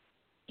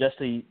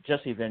Jesse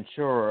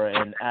Ventura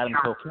and Adam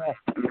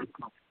Kilpatrick,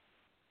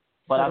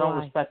 but I don't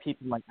respect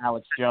people like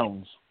Alex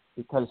Jones,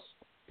 because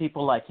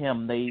people like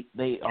him,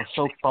 they are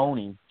so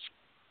phony,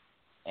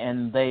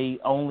 and they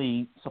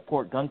only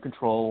support gun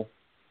control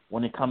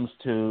when it comes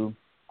to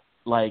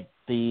like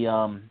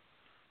the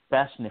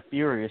Fast and the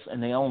Furious,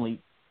 and they only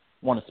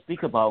want to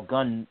speak about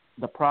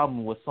the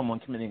problem with someone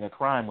committing a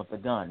crime with a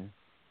gun,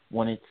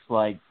 when it's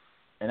like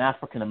an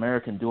African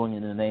American doing it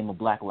in the name of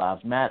Black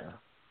Lives Matter.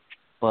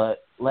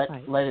 But let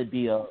it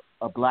be a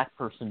black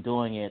person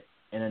doing it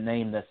in a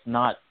name that's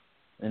not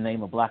in the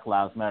name of Black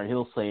Lives Matter.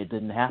 He'll say it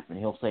didn't happen.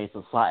 He'll say it's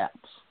a psyops.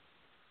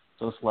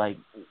 So it's like,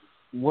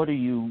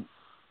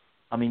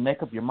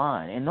 make up your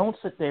mind. And don't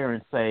sit there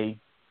and say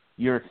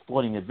you're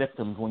exploiting the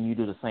victims when you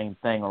do the same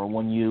thing, or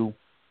when you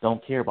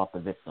don't care about the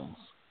victims.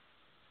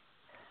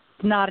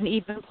 It's not an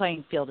even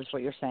playing field is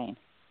what you're saying.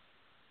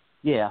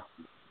 Yeah.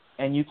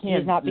 And you can't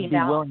He's not being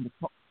balanced.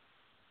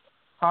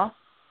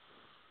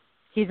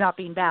 He's not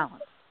being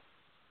balanced.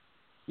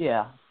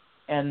 Yeah.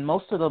 And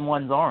most of the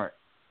ones aren't.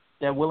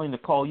 They're willing to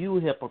call you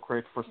a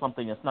hypocrite for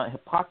something that's not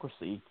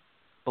hypocrisy,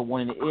 but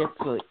when it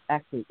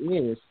actually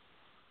is,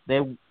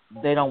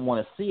 they don't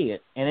want to see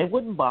it. And it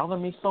wouldn't bother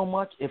me so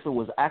much if it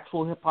was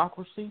actual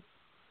hypocrisy,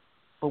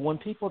 but when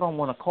people don't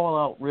want to call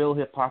out real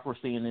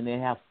hypocrisy and then they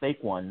have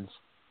fake ones,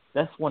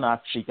 that's when I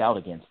speak out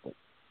against it.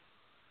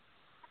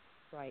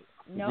 Right.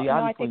 No,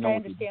 I think I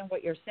understand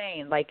what you're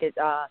saying. Like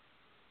a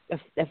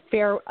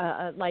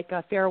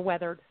fair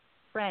weathered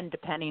friend,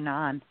 depending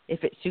on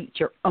if it suits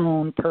your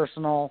own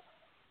personal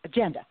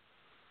agenda.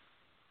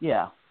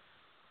 Yeah.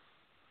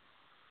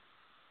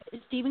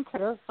 Steven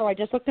Crowder. So I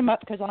just looked him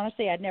up because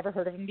honestly I'd never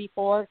heard of him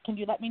before. Can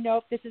you let me know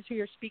if this is who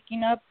you're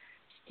speaking of?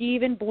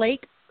 Stephen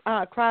Blake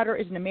Crowder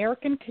is an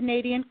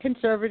American-Canadian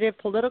conservative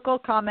political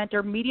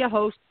commenter, media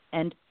host,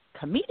 and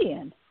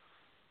comedian.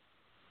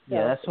 So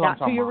yeah, that's who I'm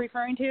talking who you're about.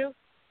 referring to?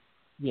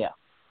 Yeah.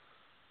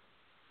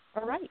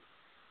 All right.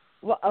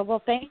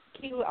 Well, thank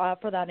you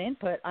for that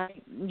input.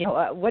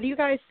 What do you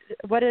guys?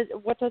 What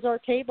does our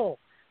table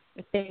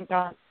think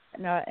on?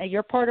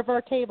 You're part of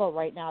our table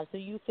right now, so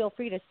you feel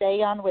free to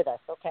stay on with us.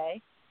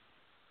 Okay.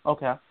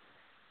 Okay.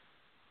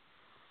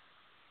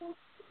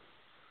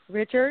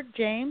 Richard,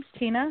 James,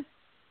 Tina.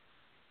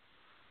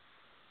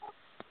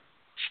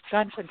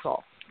 Gun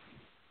control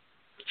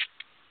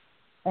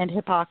and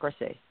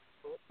hypocrisy.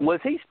 Was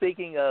he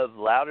speaking of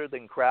Louder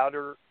Than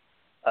Crowder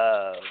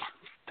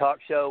talk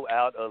show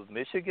out of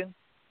Michigan?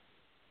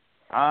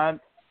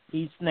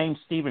 He's named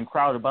Steven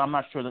Crowder, but I'm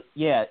not sure that.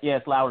 Yeah,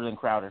 it's Louder Than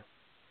Crowder.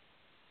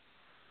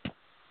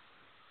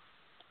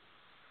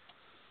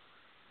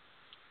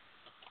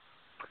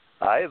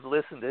 I have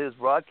listened to his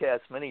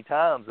broadcast many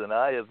times, and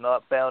I have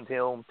not found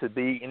him to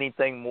be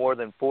anything more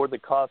than for the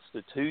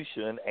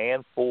Constitution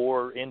and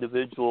for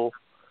individual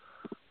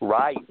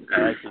rights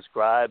as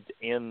described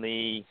in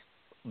the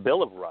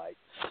Bill of Rights.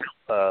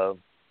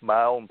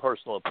 My own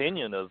personal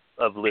opinion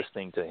of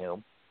listening to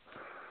him.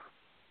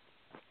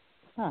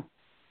 Huh.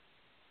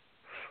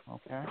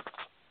 Okay.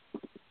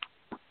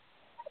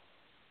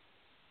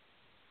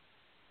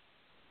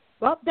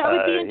 Well, that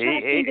would be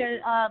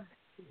interesting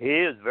he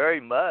is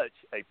very much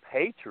a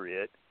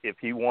patriot if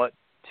you want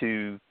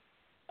to,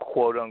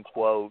 quote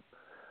unquote,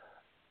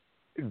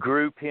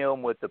 group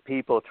him with the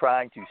people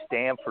trying to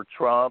stand for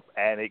Trump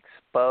and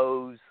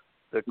expose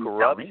the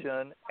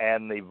corruption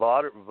and the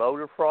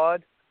voter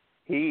fraud.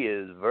 He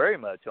is very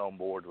much on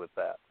board with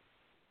that,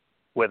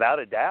 without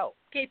a doubt.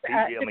 Okay,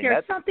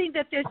 there's something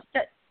that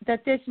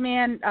this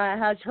man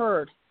has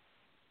heard.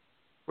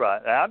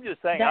 Right. And I'm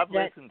just saying, I've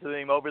listened to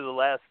him over the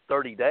last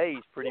 30 days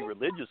pretty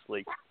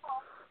religiously.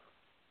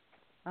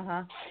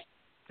 Uh-huh.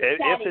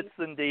 If it's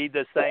indeed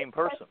the same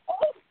person.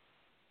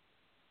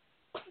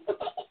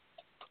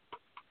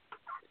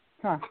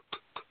 Huh.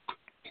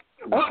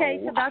 Okay,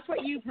 so that's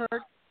what you've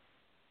heard.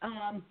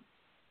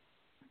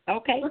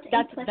 Okay,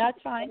 that's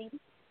fine.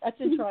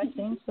 That's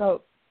interesting.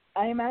 So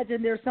I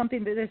imagine there's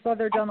something that this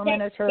other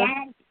gentleman has heard.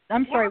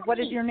 I'm sorry, what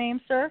is your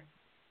name, sir?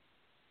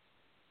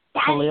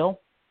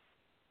 Khalil.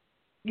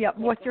 Yep,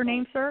 what's your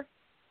name, sir?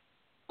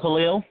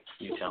 Khalil.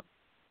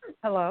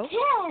 Hello?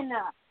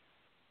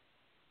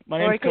 My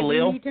name's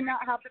Khalil. You need to not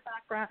have the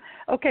background.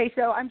 Okay,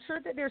 so I'm sure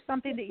that there's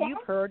something that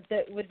you've heard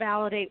that would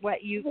validate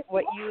what you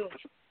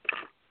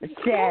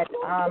said.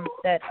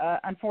 That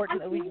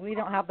unfortunately we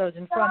don't have those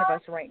in front of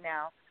us right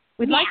now.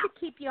 We'd like to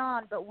keep you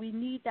on, but we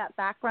need that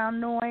background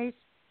noise.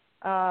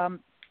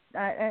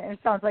 It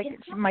sounds like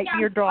it might be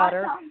your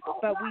daughter,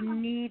 but we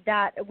need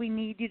that. We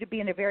need you to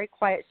be in a very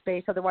quiet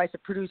space, otherwise the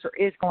producer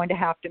is going to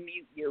have to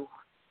mute you.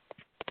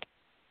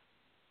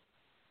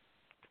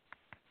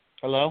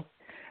 Hello?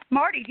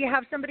 Marty, do you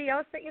have somebody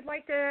else that you'd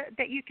like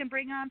that you can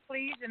bring on,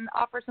 please, and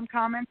offer some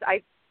comments?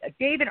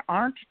 David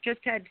Arndt just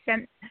had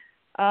sent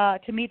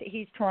to me that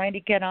he's trying to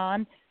get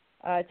on.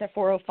 It's a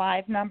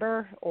 405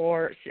 number,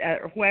 or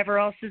whoever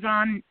else is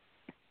on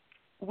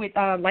with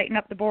Lighten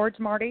Up the Boards,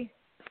 Marty.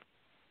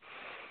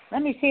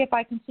 Let me see if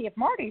I can see if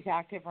Marty's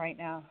active right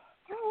now.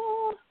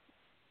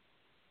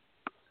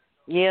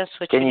 Yes.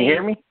 Can you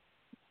hear me?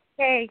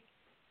 Hey.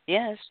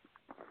 Yes.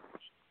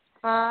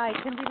 Hi.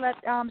 Can we let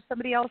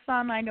somebody else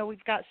on? I know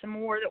we've got some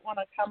more that want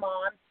to come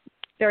on.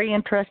 Very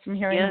interested in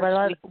hearing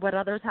what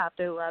others have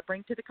to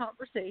bring to the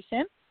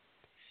conversation.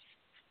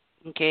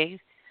 Okay.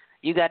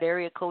 You got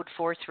area code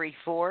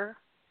 434.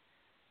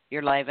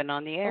 You're live and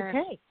on the air.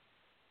 Okay.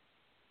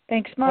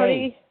 Thanks,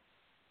 Marty.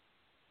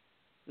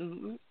 Hey.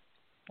 Mm-hmm.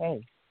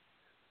 Hey.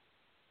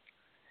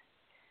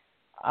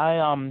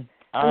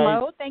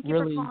 Hello. Thank you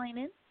for calling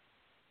in.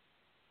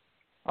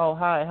 Oh,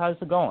 hi. How's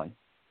it going?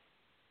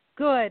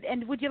 Good.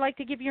 And would you like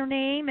to give your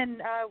name?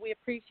 And we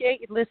appreciate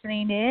you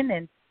listening in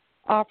and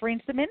offering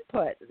some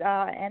input.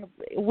 And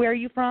where are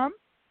you from?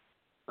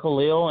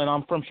 Khalil, and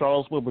I'm from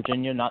Charlottesville,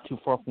 Virginia, not too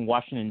far from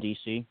Washington,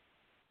 D.C.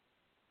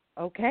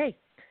 Okay.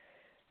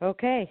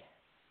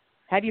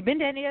 Have you been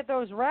to any of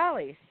those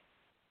rallies?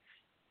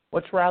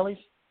 Which rallies?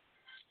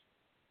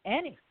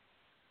 Any.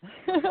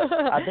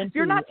 I've been to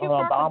You're not too an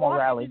far Obama from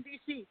rally.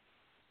 D.C.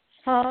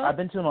 Huh? I've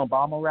been to an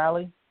Obama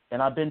rally,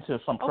 and I've been to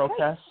some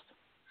protests.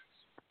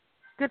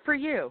 Good for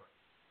you.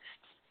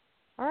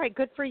 All right,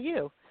 good for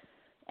you.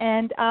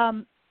 And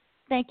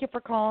thank you for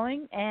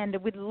calling, and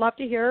we'd love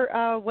to hear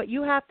what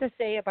you have to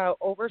say about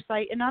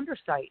oversight and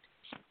undersight.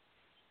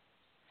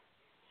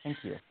 Thank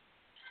you.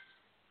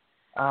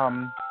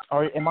 Am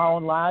I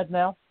on live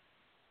now?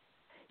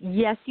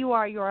 Yes, you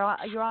are. You're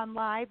on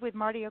live with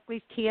Marty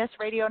Oakley's TS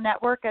Radio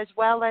Network, as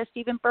well as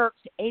Stephen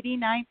Burke's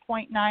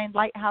 89.9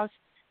 Lighthouse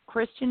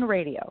Christian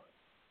Radio.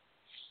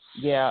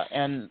 Yeah,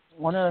 and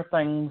one of the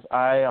things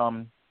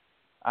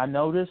I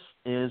noticed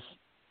is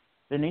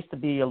there needs to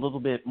be a little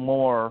bit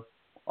more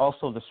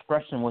also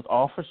discretion with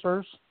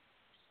officers,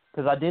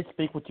 because I did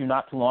speak with you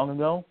not too long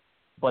ago,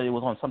 but it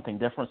was on something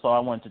different, so I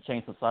wanted to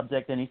change the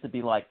subject. There needs to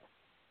be like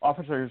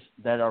officers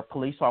that are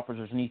police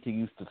officers need to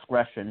use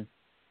discretion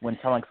when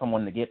telling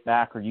someone to get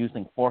back or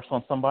using force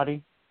on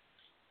somebody.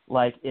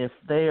 Like if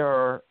they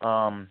are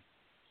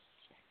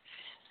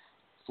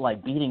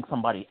like beating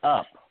somebody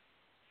up,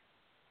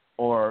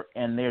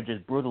 and they're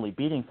just brutally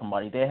beating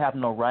somebody, they have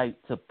no right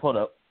to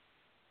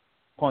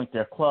point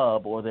their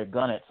club or their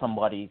gun at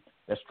somebody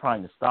that's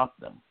trying to stop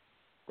them.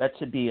 That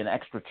should be an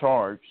extra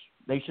charge.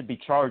 They should be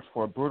charged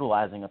for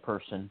brutalizing a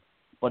person,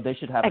 but they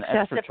should have an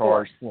extra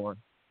charge for,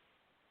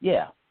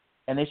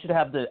 and they should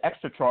have the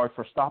extra charge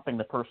for stopping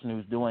the person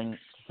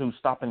who's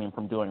stopping them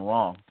from doing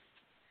wrong.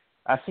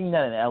 I've seen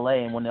that in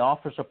L.A., and when the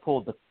officer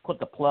put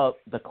the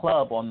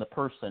club on the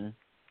person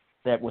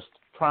that was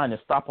trying to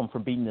stop him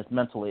from beating this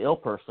mentally ill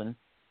person,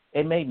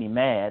 it made me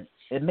mad.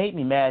 It made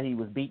me mad he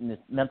was beating this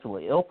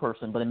mentally ill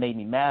person, but it made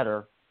me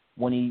madder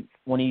when he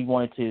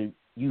wanted to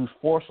use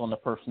force on the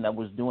person that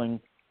was doing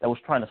that was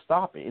trying to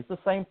stop it. It's the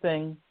same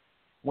thing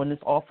when this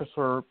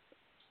officer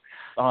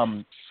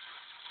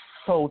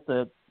told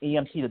the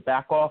EMT to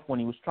back off when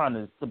he was trying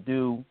to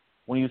subdue,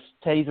 when he was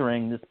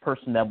tasering this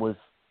person that was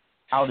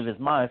out of his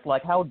mind. It's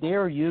like, how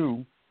dare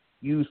you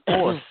use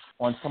force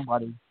on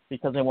somebody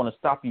because they want to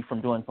stop you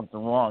from doing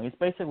something wrong? It's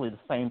basically the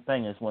same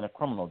thing as when a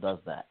criminal does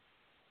that.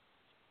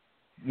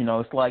 You know,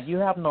 it's like you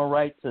have no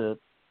right to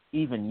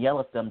even yell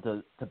at them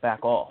to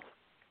back off.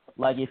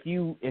 Like if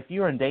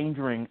you're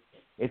endangering,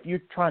 if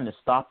you're trying to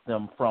stop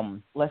them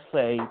from, let's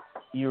say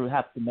you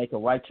have to make a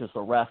righteous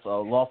arrest or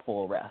a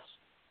lawful arrest,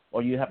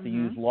 or you have to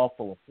use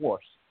lawful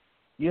force,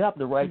 you have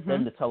the right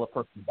then to tell a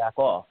person to back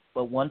off.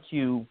 But once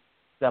you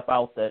step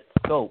out that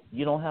scope,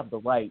 you don't have the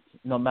right,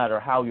 no matter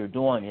how you're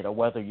doing it or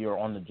whether you're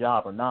on the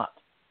job or not,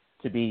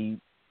 to be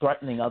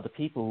threatening other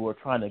people who are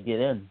trying to get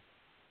in,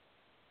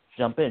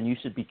 jump in. You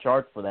should be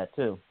charged for that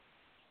too.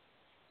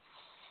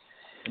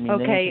 I mean,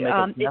 okay,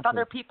 if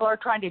other people are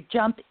trying to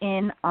jump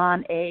in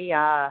on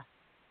a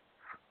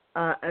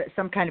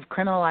some kind of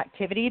criminal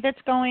activity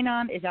that's going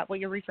on, is that what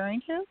you're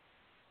referring to?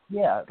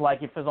 Yeah,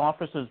 like if an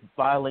officer's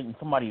violating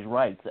somebody's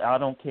rights, I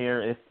don't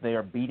care if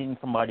they're beating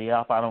somebody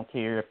up. I don't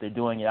care if they're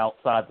doing it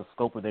outside the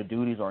scope of their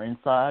duties or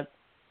inside.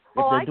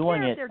 If I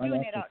care if they're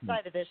doing it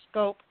outside of the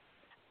scope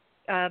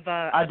of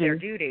their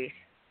duties.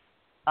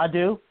 I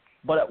do,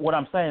 but what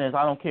I'm saying is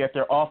I don't care if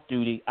they're off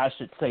duty. I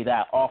should say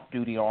that, off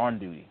duty or on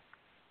duty.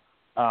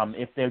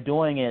 If they're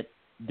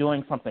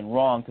doing something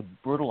wrong to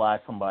brutalize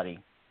somebody,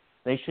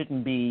 they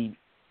shouldn't be,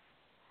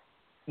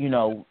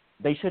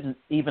 they shouldn't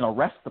even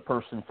arrest the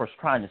person for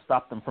trying to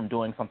stop them from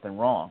doing something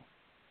wrong.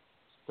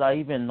 So I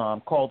even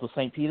called the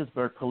St.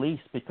 Petersburg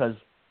police because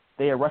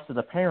they arrested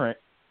a parent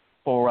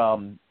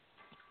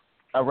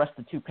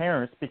arrested two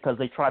parents because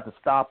they tried to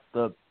stop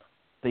the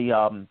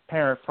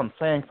parent from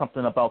saying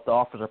something about the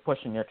officer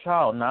pushing their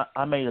child. And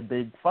I made a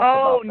big fuss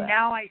about that. Oh,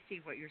 now I see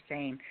what you're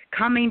saying.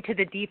 Coming to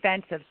the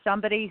defense of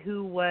somebody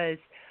who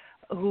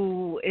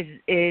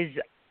is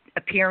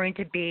appearing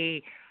to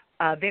be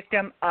a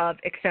victim of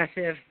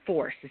excessive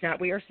force. Is that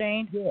what you're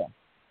saying? Yeah.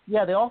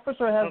 Yeah, the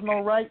officer has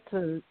no right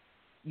to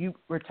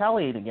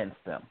retaliate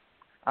against them.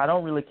 I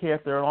don't really care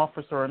if they're an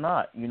officer or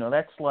not.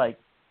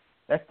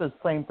 That's the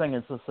same thing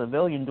as a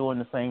civilian doing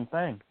the same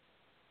thing.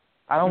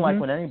 I don't like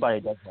when anybody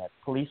does that,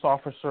 police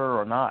officer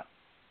or not.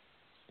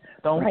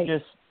 Don't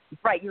just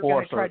you're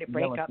going to try to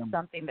break up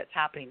something that's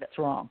happening that's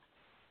wrong.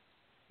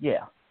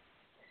 Yeah.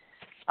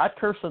 I'd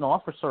curse an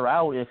officer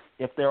out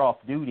if they're off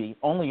duty,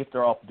 only if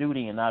they're off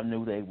duty and I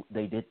knew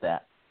they did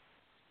that.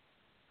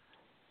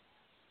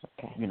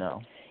 Okay.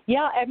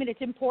 Yeah, I mean,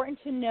 it's important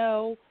to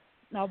know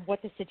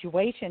what the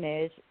situation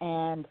is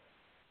and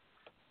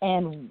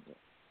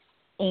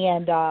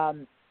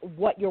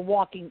what you're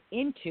walking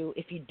into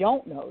if you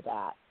don't know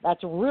that.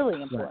 That's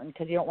really important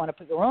because you don't want to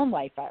put your own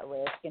life at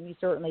risk, and you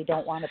certainly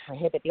don't want to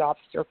prohibit the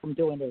officer from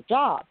doing their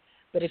job.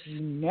 But if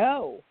you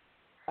know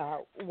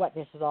what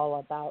this is all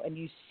about and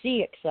you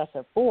see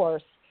excessive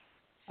force,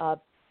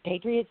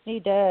 patriots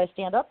need to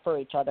stand up for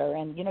each other.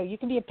 And, you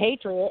can be a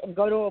patriot and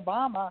go to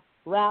Obama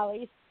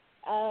rallies.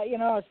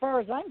 As far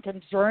as I'm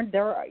concerned,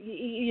 there are,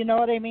 you know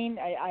what I mean?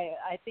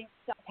 I think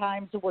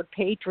sometimes the word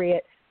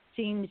patriot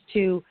seems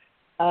to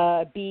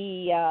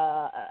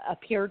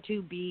appear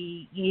to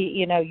be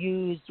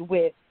used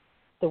with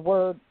the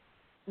word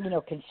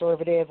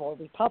conservative or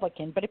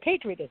Republican, but a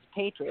patriot is a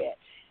patriot,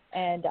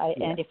 and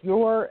if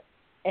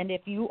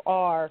you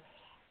are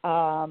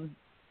a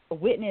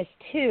witness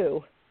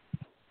to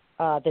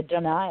the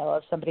denial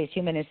of somebody's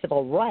human and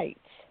civil rights,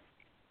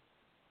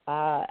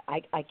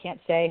 I can't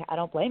say I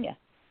don't blame you.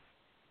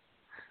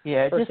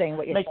 Yeah, it for just saying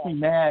what you're makes saying.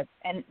 me mad,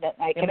 and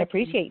I can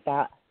appreciate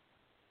that.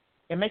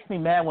 It makes me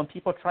mad when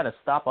people try to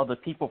stop other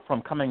people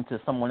from coming to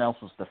someone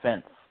else's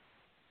defense.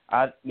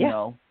 That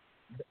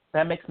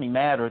makes me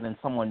madder than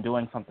someone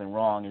doing something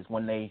wrong is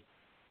when they,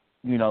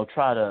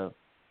 try to,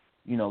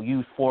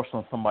 use force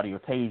on somebody or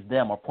tase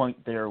them or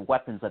point their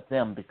weapons at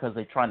them because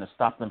they're trying to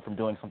stop them from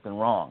doing something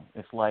wrong.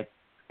 It's like,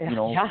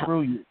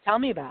 screw you. Tell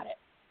me about it.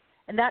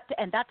 And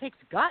that takes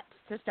guts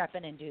to step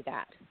in and do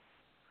that.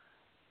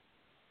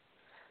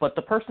 But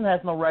the person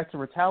has no right to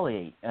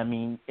retaliate. I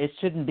mean, it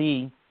shouldn't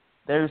be.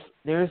 There's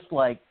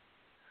like,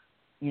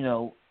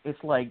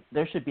 it's like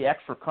there should be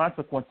extra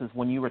consequences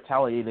when you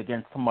retaliate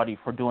against somebody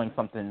for doing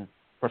something,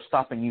 for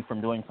stopping you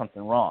from doing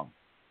something wrong.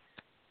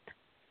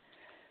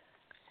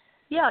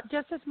 Yeah,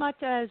 just as much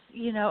as,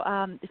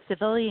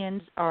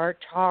 civilians are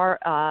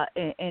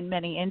in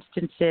many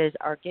instances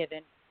are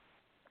given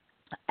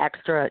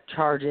extra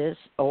charges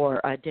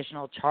or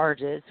additional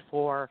charges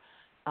for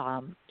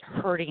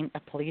hurting a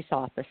police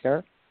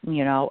officer,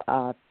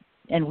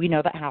 and we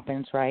know that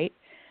happens, right?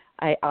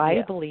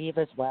 I believe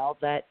as well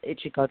that it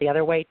should go the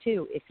other way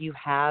too. If you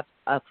have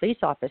a police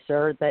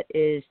officer that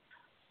is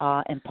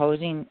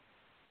imposing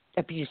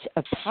abuse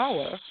of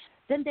power,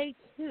 then they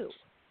too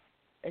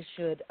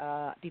should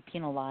be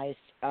penalized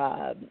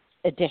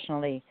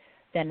additionally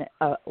than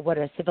what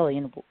a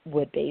civilian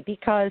would be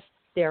because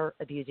they're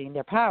abusing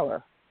their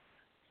power.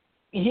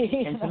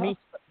 To me,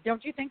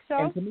 don't you think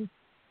so?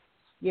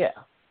 Yeah.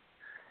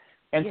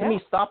 And to me,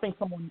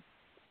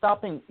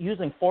 stopping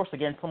using force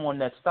against someone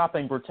that's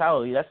stopping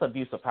brutality, that's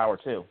abuse of power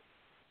too.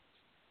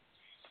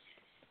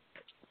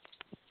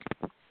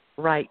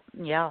 Right.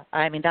 Yeah.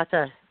 I mean, that's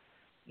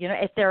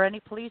if there are any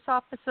police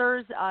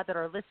officers that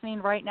are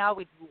listening right now,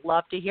 we'd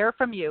love to hear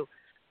from you.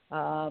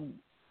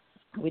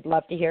 We'd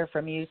love to hear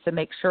from you. So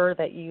make sure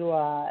that you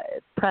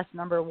press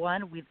number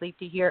 1. We'd love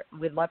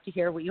to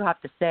hear what you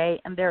have to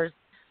say. And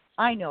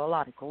I know a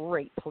lot of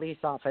great police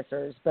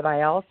officers, but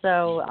I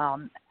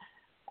also,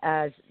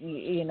 as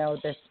you know,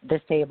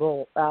 this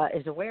table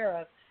is aware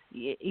of,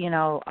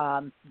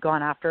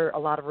 gone after a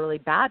lot of really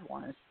bad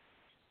ones.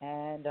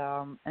 And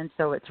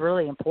so it's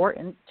really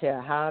important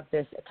to have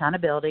this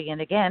accountability and,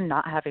 again,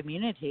 not have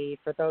immunity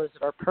for those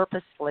that are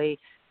purposefully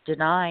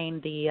denying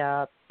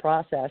the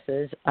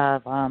processes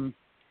of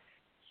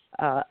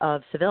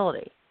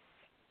civility.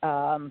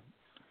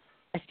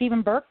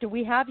 Stephen Burke, do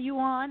we have you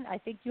on? I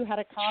think you had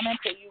a comment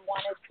that you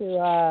wanted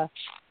to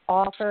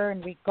offer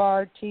in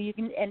regard to you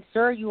can, and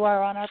sir, you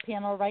are on our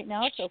panel right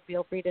now, so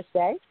feel free to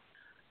stay.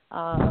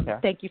 Okay.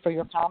 Thank you for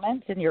your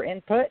comments and your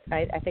input.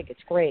 I think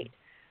it's great.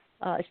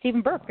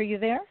 Stephen Burke, are you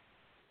there?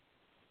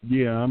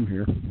 Yeah, I'm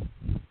here.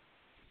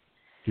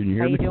 Can you hear me?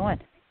 How you doing?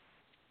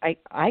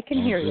 I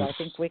can hear you. I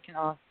think we can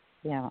all.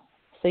 Yeah.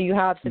 So you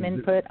have some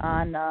input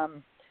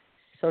on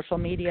social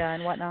media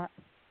and whatnot?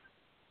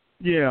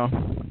 Yeah.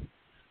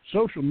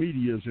 Social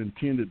media is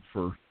intended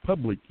for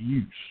public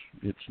use.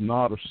 It's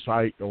not a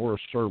site or a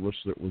service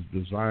that was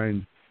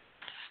designed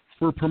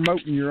for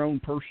promoting your own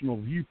personal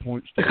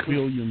viewpoints to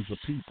billions of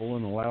people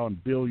and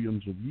allowing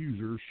billions of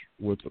users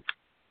with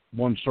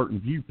one certain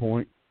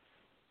viewpoint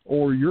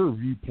or your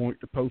viewpoint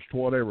to post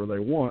whatever they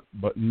want,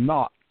 but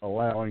not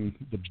allowing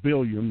the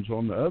billions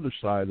on the other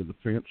side of the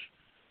fence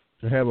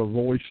to have a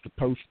voice to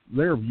post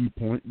their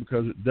viewpoint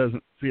because it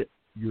doesn't fit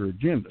your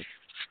agenda.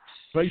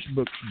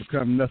 Facebook's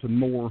become nothing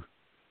more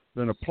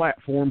than a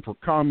platform for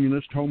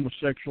communists,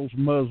 homosexuals,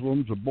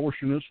 Muslims,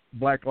 abortionists,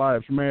 Black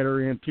Lives Matter,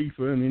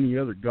 Antifa, and any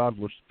other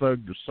godless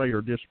thug to say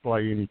or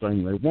display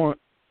anything they want.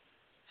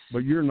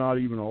 But you're not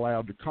even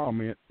allowed to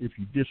comment if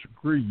you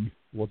disagree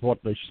with what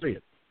they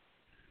said.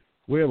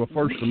 We have a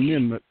First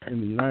Amendment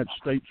in the United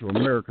States of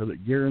America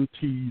that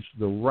guarantees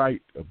the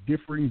right of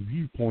differing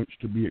viewpoints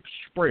to be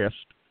expressed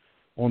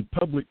on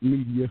public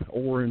media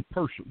or in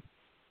person.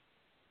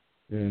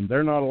 And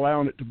they're not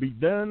allowing it to be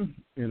done,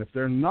 and if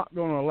they're not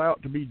going to allow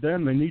it to be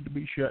done, they need to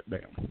be shut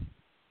down.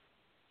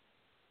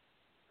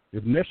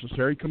 If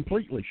necessary,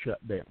 completely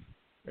shut down,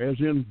 as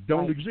in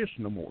don't exist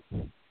no more.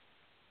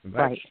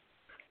 And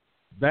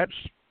that's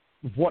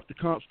what the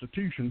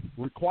Constitution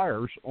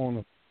requires on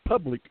a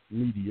public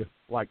media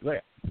like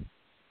that.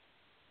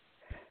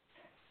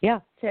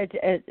 Yeah,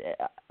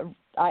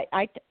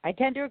 I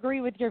tend to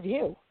agree with your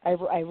view.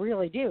 I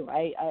really do.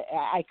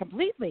 I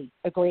completely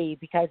agree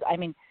because, I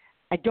mean,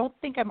 I don't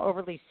think I'm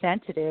overly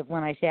sensitive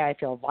when I say I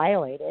feel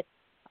violated.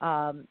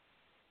 And,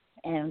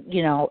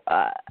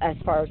 as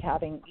far as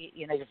having,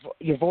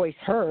 your voice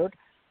heard,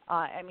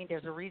 I mean,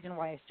 there's a reason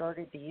why I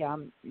started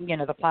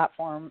the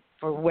platform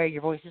for where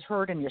your voice is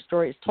heard and your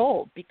story is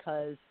told,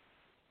 because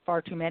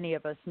far too many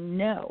of us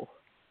know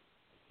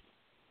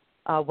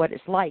what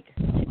it's like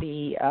to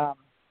be,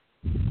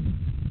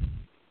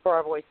 for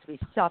our voice to be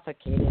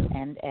suffocated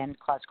and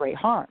cause great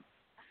harm.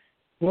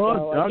 Well,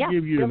 so, I'll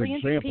give you an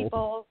example.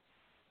 People,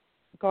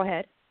 go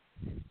ahead.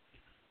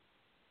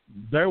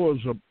 There was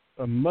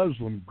a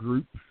Muslim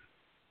group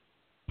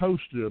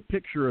posted a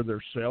picture of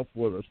themselves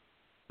with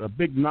a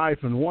big knife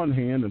in one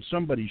hand and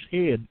somebody's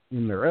head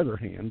in their other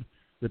hand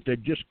that they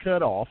just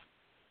cut off.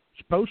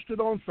 It's posted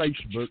on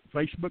Facebook.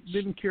 Facebook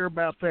didn't care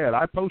about that.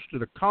 I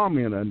posted a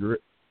comment under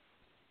it,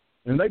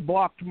 and they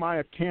blocked my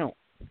account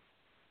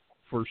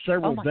for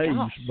several days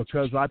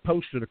because I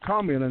posted a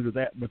comment under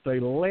that, but they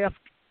left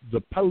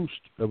the post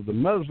of the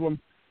Muslim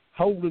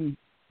holding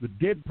the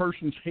dead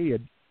person's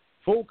head,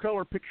 full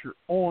color picture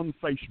on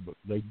Facebook.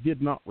 They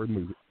did not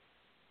remove it.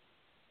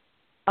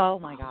 Oh,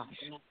 my gosh.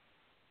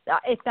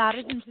 If that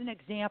isn't an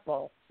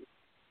example,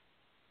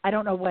 I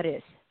don't know what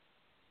is.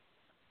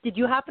 Did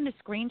you happen to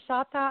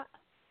screenshot that?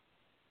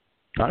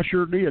 I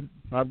sure did.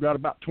 I've got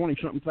about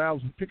 20-something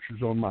thousand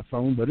pictures on my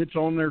phone, but it's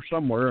on there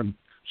somewhere, and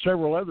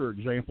several other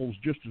examples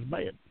just as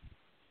bad.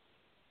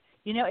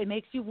 It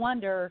makes you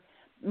wonder,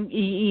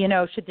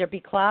 should there be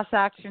class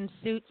action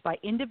suits by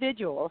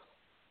individuals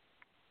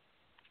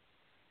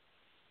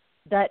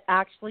that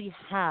actually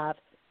have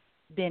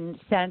been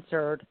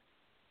censored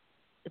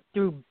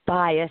through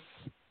bias,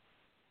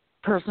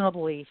 personal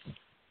beliefs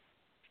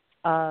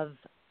of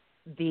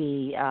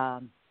the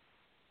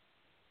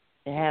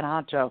head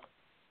honcho.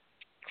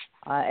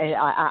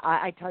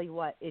 I tell you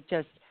what,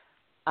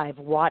 I've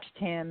watched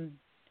him,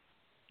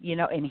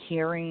 in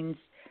hearings,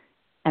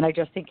 and I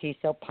just think he's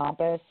so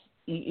pompous.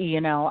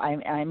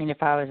 I mean,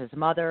 if I was his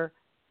mother,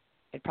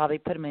 I'd probably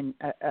put him in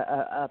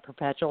a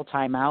perpetual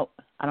timeout.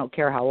 I don't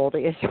care how old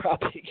he is or how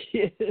big he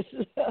is.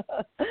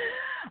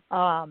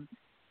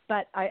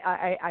 But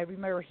I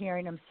remember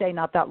hearing him say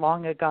not that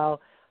long ago,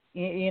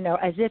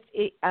 as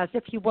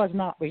if he was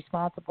not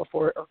responsible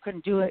for it or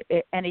couldn't do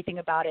anything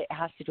about it. It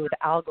has to do with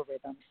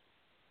algorithms.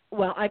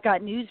 Well, I've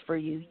got news for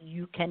you.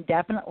 You can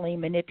definitely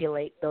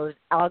manipulate those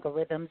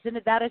algorithms, and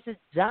that is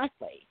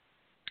exactly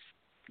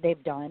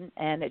they've done,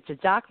 and it's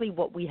exactly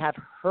what we have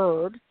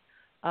heard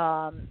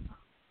them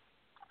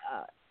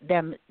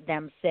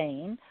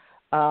saying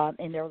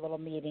in their little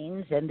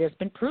meetings, and there's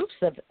been proofs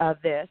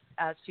of this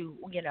as to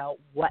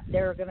what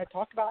they're going to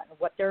talk about and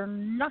what they're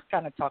not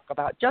going to talk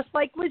about, just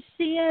like with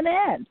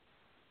CNN.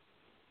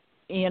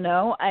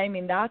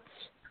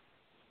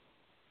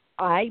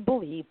 I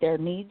believe there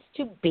needs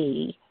to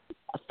be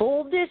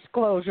full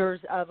disclosures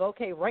of,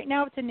 okay, right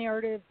now it's a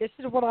narrative. This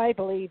is what I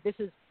believe. This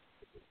is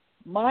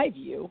my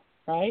view,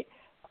 right?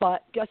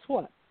 But guess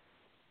what?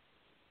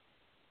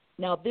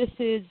 Now these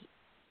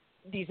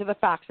are the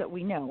facts that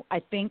we know. I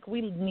think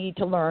we need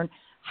to learn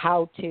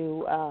how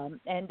to,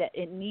 and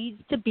it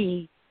needs to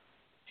be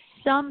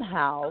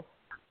somehow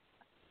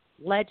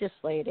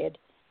legislated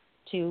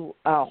to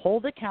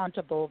hold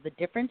accountable the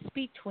difference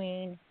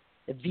between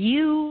the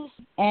views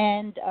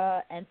and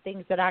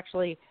things that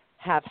actually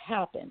have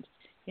happened.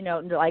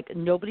 Like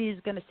nobody's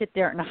going to sit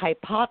there and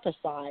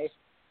hypothesize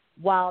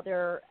while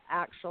they're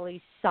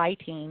actually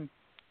citing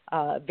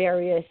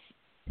various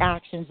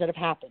actions that have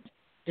happened.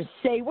 Just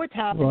say what's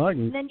happened,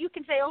 and then you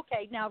can say,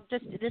 okay, now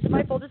this is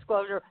my full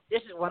disclosure.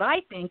 This is what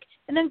I think,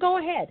 and then go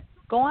ahead.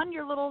 Go on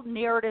your little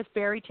narrative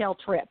fairy tale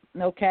trip,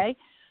 okay?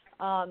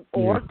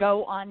 Or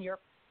go on your,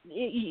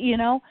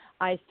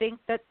 I think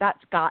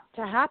that's got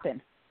to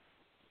happen.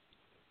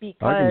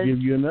 Because I can give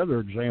you another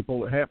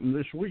example that happened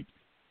this week.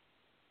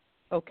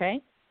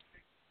 Okay.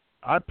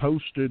 I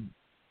posted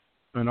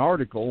an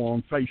article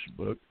on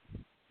Facebook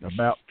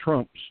about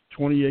Trump's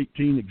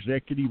 2018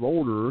 executive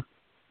order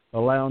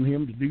allowing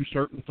him to do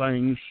certain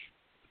things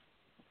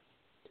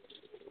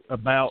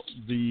about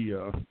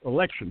the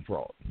election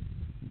fraud.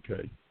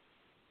 Okay.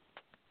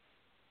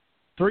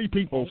 3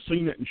 people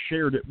seen it and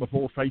shared it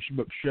before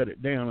Facebook shut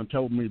it down and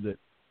told me that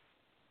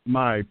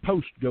my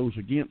post goes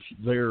against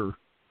their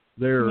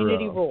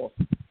community rules,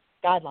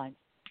 guidelines.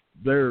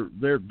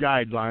 Their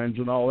guidelines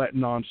and all that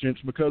nonsense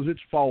because it's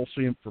false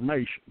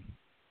information.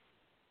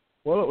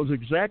 Well, it was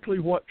exactly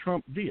what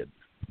Trump did.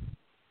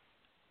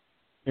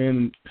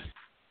 And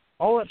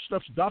all that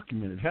stuff's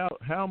documented.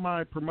 How am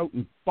I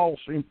promoting false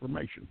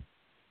information?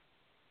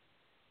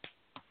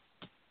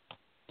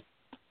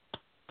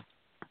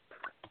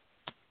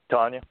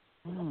 Tanya?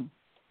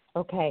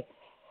 Okay.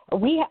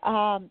 We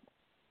all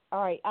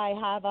right, I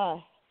have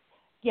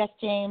yes,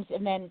 James,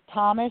 and then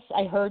Thomas,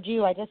 I heard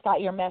you. I just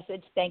got your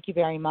message. Thank you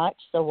very much.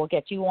 So we'll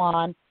get you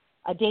on.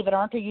 David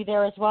Arndt, are you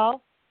there as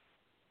well?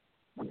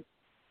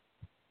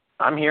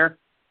 I'm here.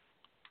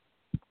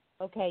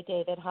 Okay,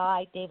 David.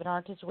 Hi. David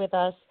Arndt is with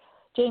us.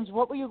 James,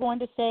 what were you going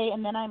to say?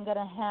 And then I'm going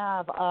to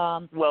have I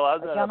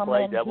was a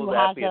gentleman who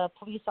has a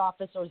police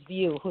officer's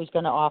view who's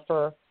going to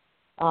offer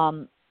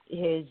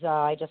his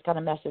I just got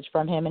a message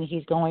from him, and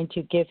he's going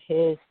to give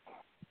his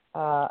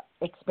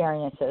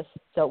experiences,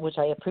 so which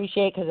I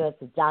appreciate because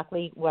that's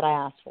exactly what I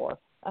asked for.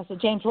 So,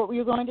 James, what were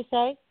you going to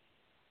say?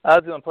 I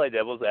was going to play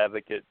devil's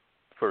advocate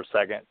for a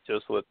second,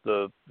 just with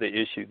the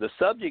issue. The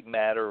subject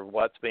matter of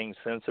what's being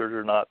censored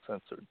or not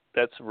censored,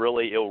 that's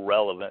really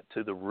irrelevant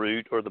to the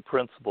root or the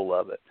principle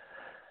of it.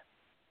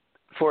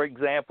 For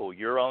example,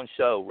 your own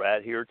show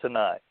right here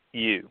tonight,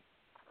 you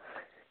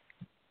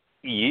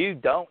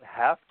don't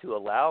have to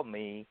allow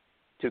me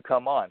to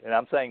come on. And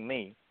I'm saying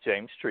me,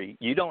 James Street.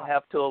 You don't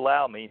have to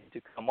allow me to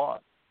come on.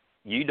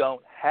 You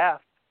don't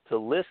have to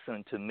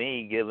listen to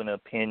me give an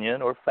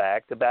opinion or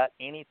fact about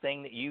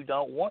anything that you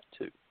don't want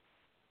to.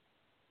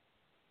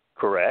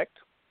 Correct?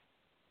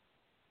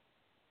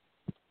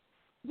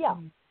 Yeah.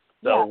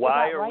 So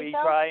why are we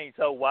trying?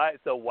 So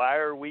why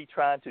are we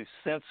trying to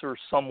censor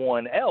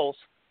someone else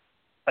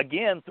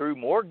again through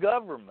more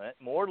government,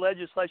 more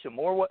legislation,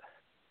 more what?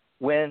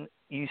 When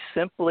you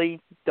simply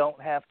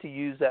don't have to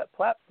use that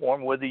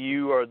platform, whether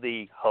you are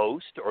the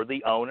host or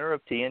the owner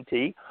of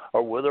TNT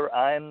or whether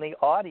I am the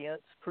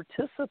audience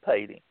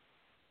participating.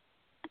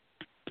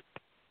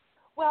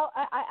 Well,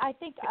 I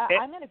think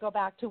I'm going to go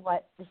back to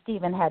what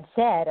Stephen had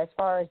said as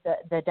far as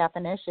the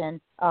definition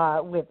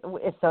with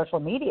social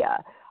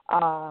media.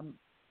 Well,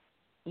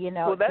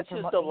 that's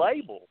just a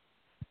label.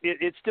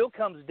 It still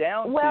comes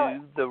down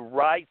to the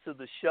rights of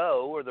the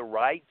show or the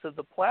rights of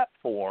the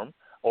platform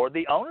or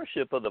the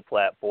ownership of the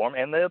platform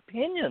and the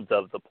opinions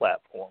of the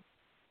platform.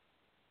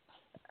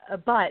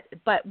 But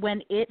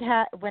when it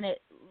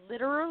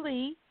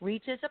literally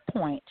reaches a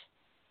point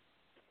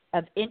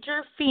of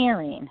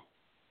interfering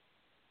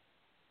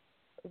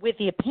with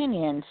the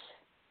opinions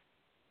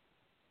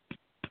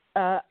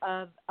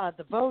of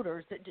the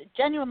voters that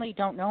genuinely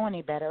don't know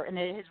any better, and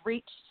it has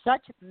reached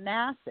such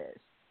masses.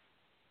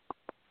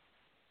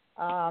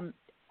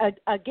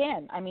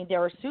 Again, I mean,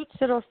 there are suits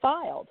that are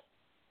filed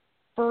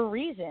for a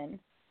reason,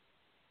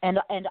 and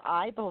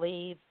I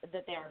believe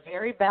that they are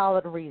very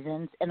valid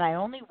reasons, and I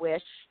only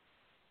wish,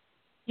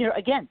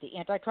 again, the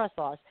antitrust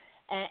laws,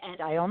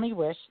 and I only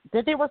wish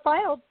that they were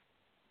filed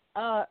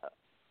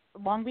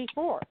long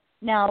before.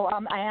 Now,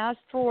 I asked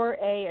for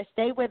a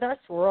stay with us.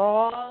 We're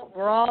all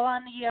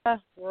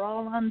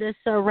on this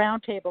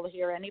round table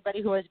here.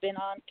 Anybody who has been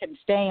on can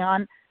stay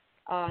on.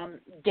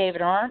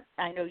 David Arndt,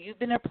 I know you've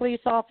been a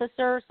police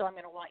officer, so I'm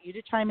going to want you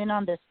to chime in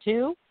on this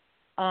too.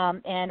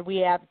 And we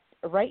have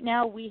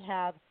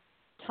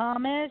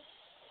Thomas.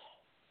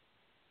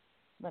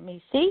 Let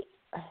me see,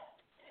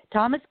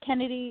 Thomas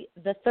Kennedy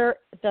the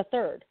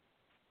third.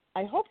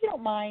 I hope you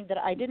don't mind that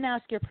I didn't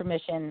ask your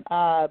permission,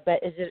 but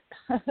is it?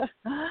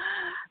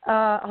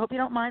 I hope you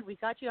don't mind. We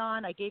got you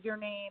on. I gave your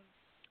name.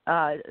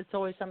 It's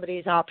always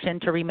somebody's option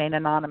to remain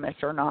anonymous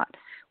or not.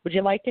 Would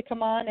you like to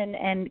come on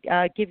and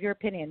give your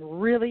opinion?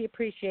 Really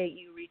appreciate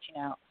you reaching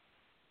out.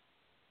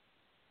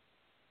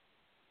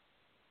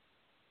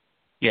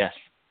 Yes.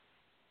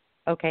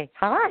 Okay.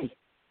 Hi.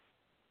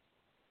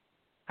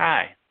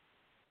 Hi.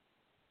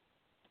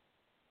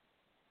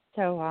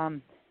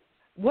 So,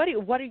 what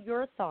are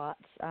your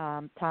thoughts,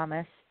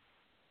 Thomas?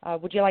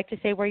 Would you like to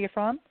say where you're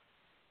from?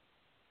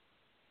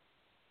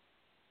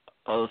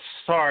 Oh,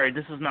 sorry,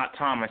 this is not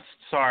Thomas.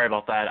 Sorry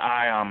about that.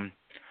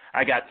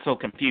 I got so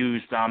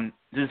confused.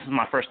 This is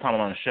my first time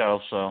on the show,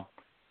 so.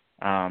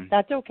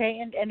 That's okay.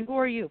 And who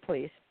are you,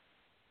 please?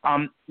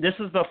 This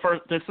is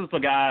the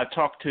guy I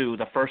talked to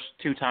the first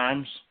 2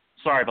 times.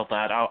 Sorry about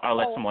that. I'll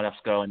let someone else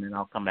go and then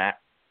I'll come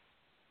back.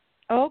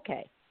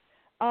 Okay.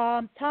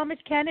 Thomas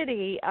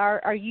Kennedy,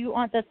 are you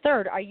on the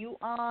third? Are you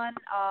on?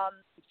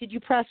 Did you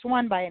press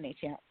 1 by any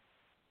chance?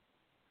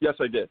 Yes,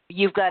 I did.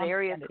 You've got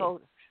area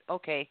code.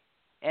 Okay.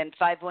 And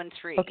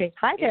 513. Okay.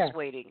 Hi there. Is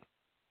waiting.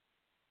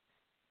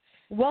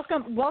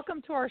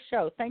 Welcome to our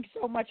show. Thanks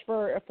so much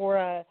for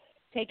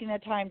taking the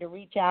time to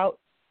reach out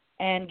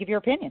and give your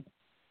opinion,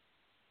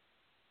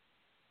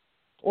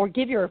 or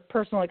give your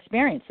personal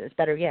experiences.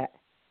 Better yet.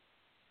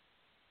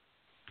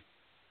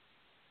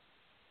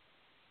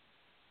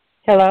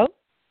 Hello.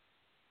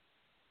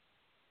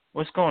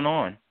 What's going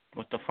on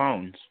with the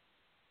phones?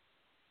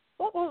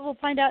 Well, we'll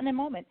find out in a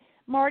moment.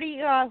 Marty,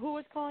 who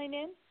was calling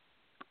in?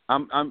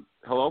 I'm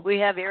hello? We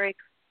have Eric.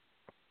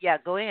 Yeah,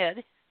 go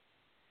ahead.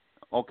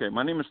 Okay,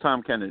 my name is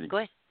Tom Kennedy. Go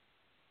ahead.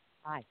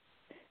 Hi.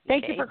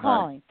 Thank you for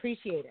calling. Hi.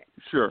 Appreciate it.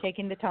 Sure.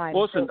 Taking the time.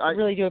 Well, listen, I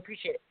really do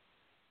appreciate it.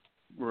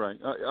 Right.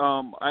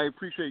 I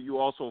appreciate you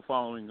also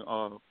following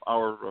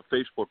our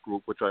Facebook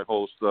group, which I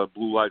host,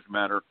 Blue Lives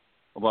Matter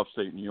of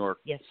Upstate New York.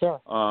 Yes, sir.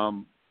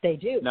 They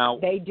do. Now,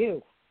 they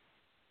do.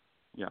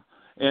 Yeah,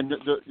 and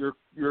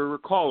your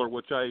caller,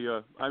 which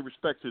I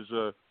respect his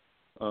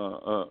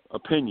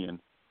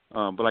opinion,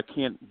 but I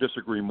can't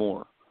disagree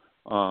more.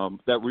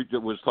 That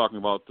was talking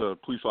about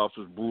police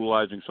officers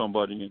brutalizing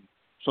somebody, and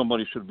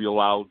somebody should be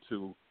allowed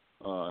to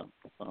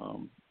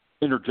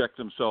interject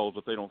themselves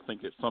if they don't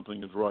think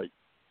something is right.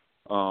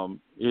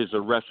 Is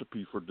a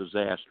recipe for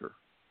disaster.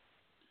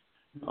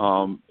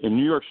 In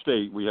New York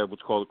State, we have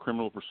what's called a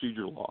criminal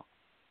procedure law.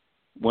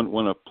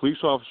 When a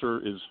police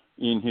officer is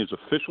in his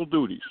official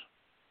duties,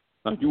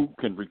 now you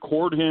can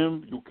record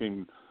him, you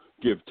can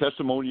give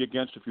testimony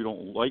against if you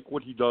don't like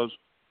what he does,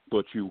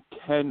 but you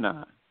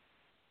cannot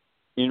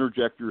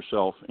interject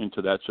yourself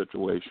into that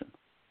situation,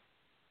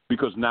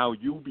 because now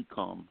you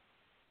become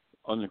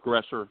an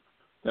aggressor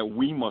that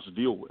we must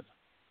deal with.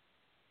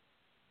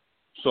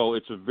 So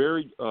it's a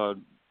very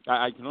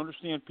I can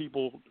understand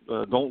people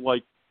don't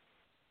like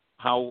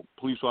how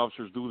police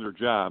officers do their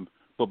job,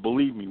 but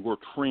believe me, we're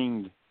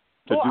trained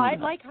to do that. I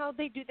like how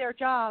they do their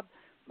job.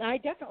 I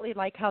definitely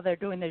like how they're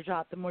doing their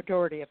job the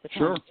majority of the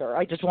time, sir.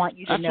 I just want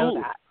you to know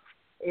that.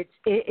 It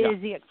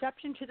is the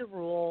exception to the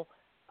rule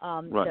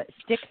that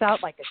sticks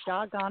out like a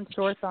doggone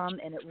sore thumb,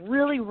 and it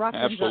really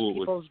roughens up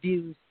people's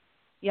views.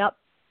 Yep.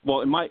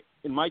 Well, in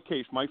my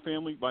case, my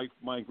family,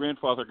 my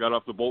grandfather got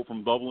off the boat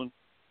from Dublin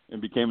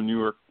and became a New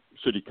York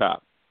City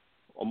cop.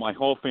 My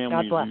whole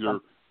family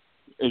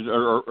is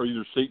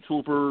either state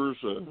troopers,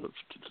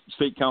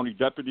 state county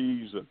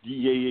deputies,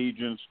 DEA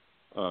agents,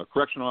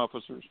 correction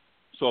officers.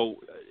 So,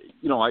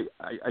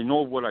 I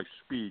know what I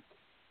speak,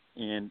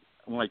 and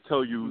when I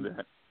tell you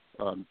that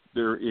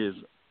there is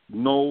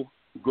no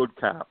good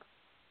cop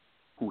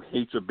who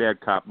hates a bad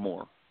cop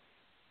more.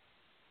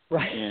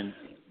 Right. And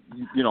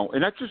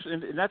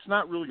and that's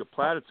not really a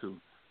platitude.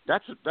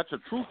 That's a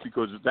truth,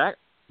 because that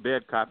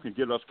bad cop can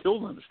get us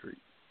killed on the street.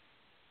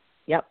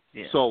 Yep.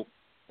 Yeah. So,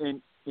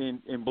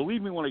 and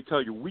believe me when I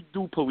tell you, we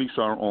do police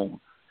our own,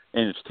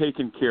 and it's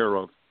taken care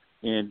of.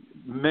 And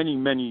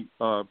many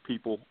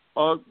people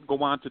go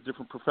on to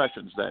different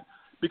professions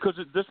because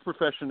this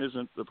profession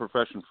isn't the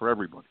profession for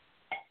everybody.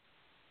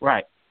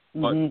 Right.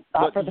 But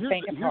for the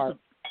faint of heart.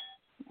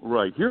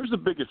 Right. Here's the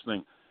biggest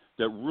thing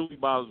that really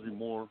bothers me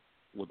more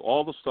with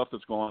all the stuff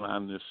that's going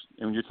on in this,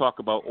 and when you talk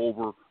about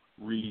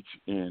overreach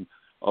and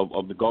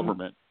of the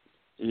government,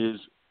 is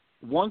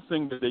one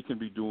thing that they can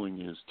be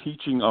doing is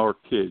teaching our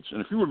kids. And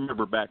if you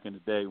remember back in the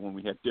day when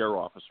we had DARE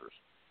officers,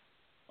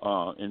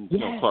 and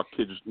taught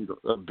kids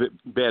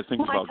bad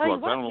things about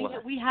drugs. I don't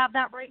know. We have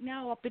that right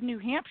now up in New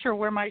Hampshire,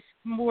 where my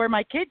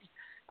kids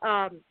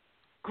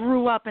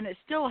grew up, and it's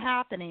still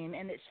happening,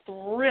 and it's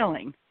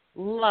thrilling.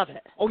 Love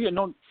it. Oh yeah,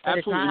 no, but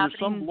absolutely. There's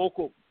some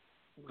local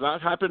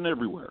that happened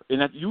everywhere, and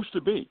that used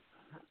to be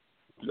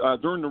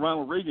during the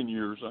Ronald Reagan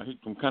years.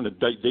 I'm kind of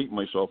dating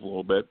myself a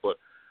little bit, but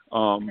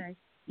okay.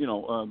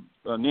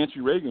 Nancy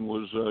Reagan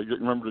was. You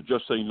remember to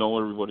just say no.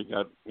 Everybody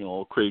got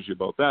crazy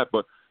about that,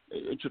 but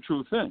it's a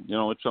true thing.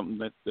 It's something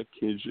that the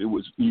kids. It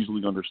was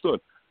easily understood.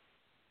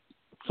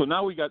 So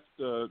now we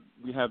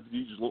have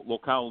these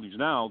localities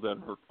now that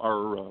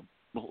are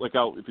like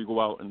out. If you go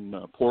out in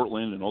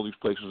Portland and all these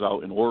places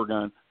out in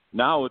Oregon,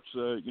 now it's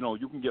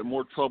you can get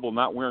more trouble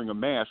not wearing a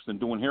mask than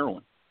doing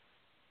heroin.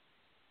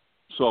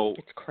 So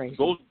it's crazy.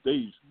 Those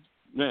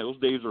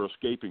days are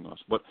escaping us.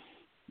 But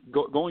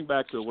going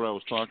back to what I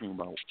was talking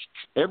about,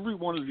 every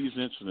one of these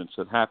incidents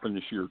that happened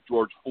this year,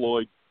 George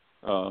Floyd,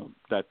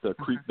 that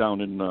creep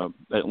down in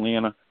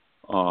Atlanta,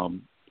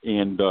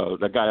 and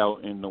that guy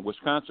out in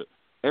Wisconsin,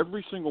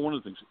 every single one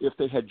of the things, if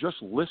they had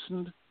just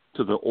listened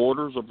to the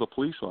orders of the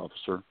police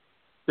officer,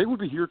 they would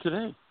be here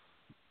today.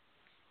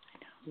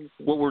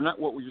 What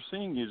you're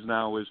seeing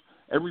now is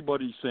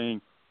everybody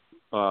saying,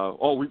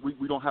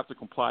 we don't have to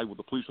comply with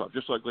the police officer,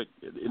 just like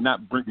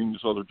not bringing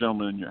this other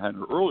gentleman in you had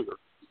earlier.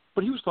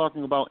 But he was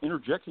talking about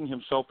interjecting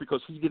himself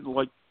because he didn't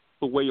like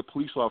the way a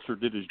police officer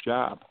did his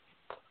job.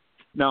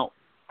 Now,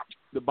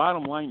 the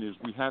bottom line is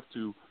we have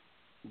to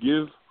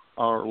give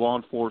our law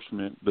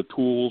enforcement the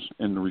tools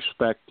and the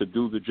respect to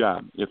do the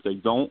job. If they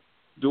don't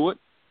do it,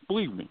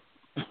 believe me,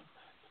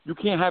 you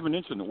can't have an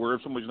incident where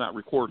somebody's not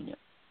recording it.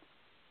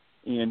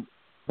 And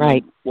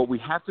right. What we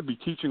have to be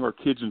teaching our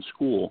kids in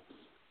school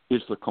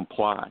is to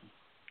comply.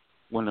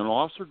 When an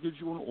officer gives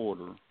you an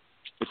order,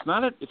 it's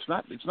not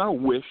a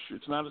wish.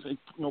 It's not a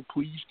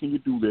please, can you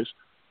do this?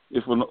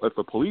 If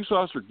a police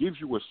officer gives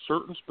you a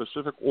certain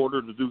specific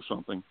order to do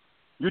something,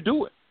 you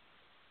do it.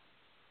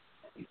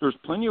 There's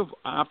plenty of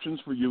options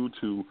for you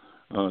to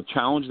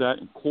challenge that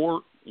in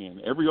court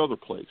and every other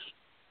place.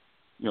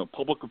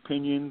 Public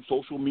opinion,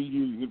 social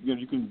media,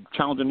 you can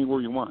challenge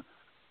anywhere you want.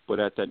 But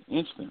at that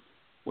instant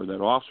where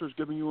that officer is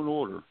giving you an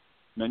order,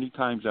 many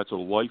times that's a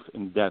life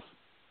and death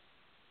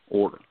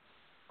order.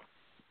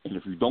 And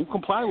if you don't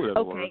comply with that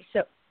order...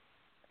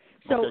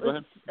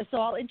 So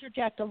I'll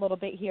interject a little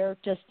bit here.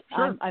 Just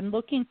sure. I'm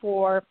looking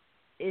for,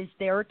 is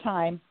there a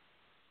time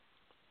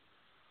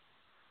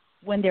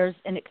when there's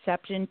an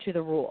exception to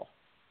the rule?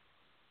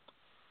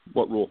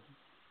 What rule?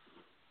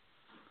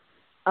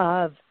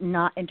 Of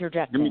not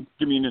interjecting.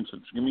 Give me an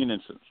instance.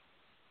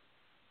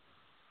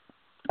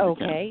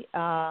 Okay.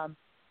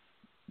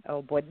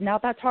 Oh boy, now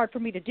that's hard for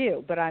me to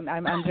do, but I'm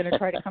going to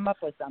try to come up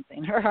with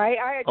something. All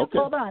right. Just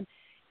hold on.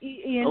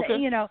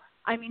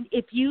 I mean,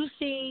 if you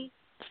see,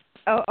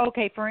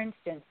 for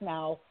instance,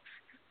 now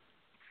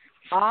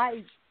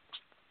I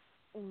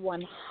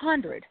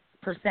 100%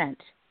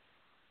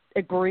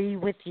 agree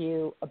with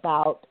you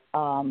about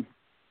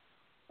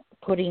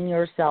putting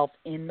yourself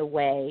in the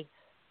way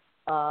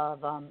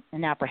of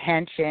an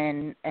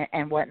apprehension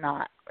and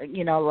whatnot.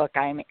 Look,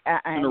 I've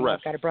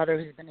got a brother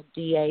who's been a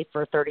DA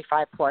for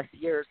 35 plus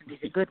years, and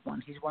he's a good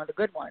one. He's one of the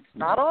good ones.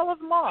 Not all of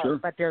them are, sure.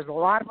 But there's a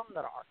lot of them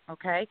that are,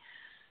 okay?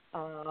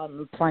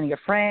 Plenty of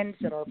friends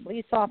that are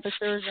police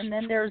officers, and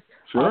then there's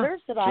others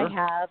that I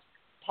have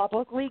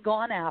publicly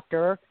gone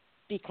after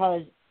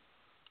because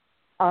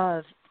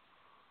of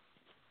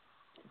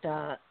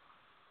the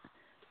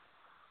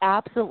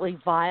absolutely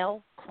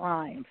vile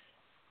crimes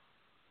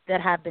that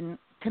have been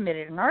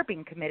committed and are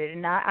being committed,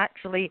 and that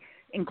actually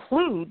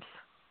includes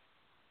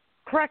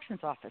corrections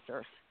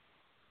officers,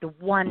 the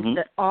ones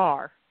that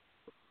are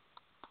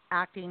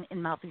acting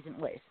in malfeasant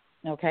ways.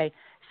 Okay,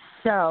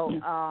 so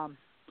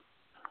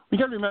you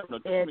got to remember.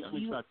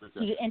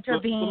 You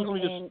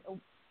intervene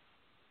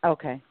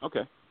Okay.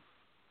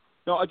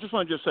 No, I just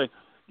want to say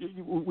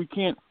we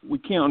can't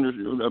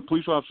under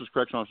police officers,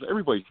 correctional officers.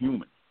 Everybody's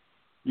human.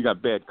 You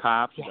got bad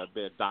cops, you got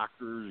bad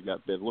doctors, you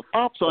got bad.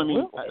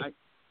 Absolutely.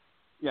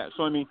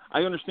 So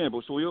I understand,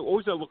 but so we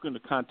always got to look into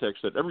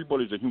context that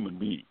everybody's a human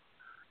being,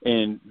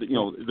 and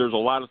there's a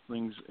lot of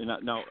things. And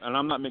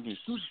I'm not making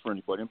excuses for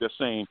anybody. I'm just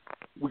saying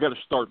we got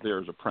to start there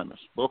as a premise.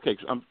 But okay,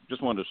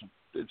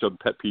 it's a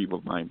pet peeve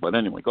of mine. But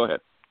anyway, go ahead.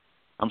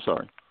 I'm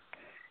sorry.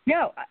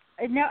 No,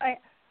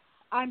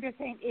 I'm just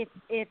saying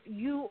if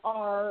you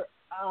are,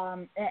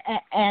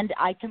 and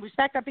I can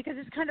respect that because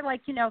it's kind of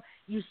like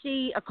you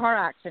see a car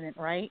accident,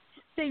 right?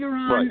 Say you're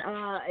on,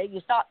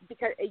 you stop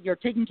because you're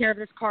taking care of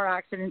this car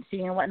accident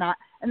scene and whatnot,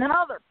 and then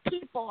other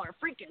people are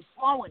freaking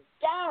slowing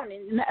down,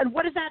 and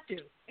what does that do?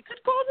 It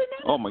could cause an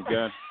Oh my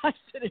God!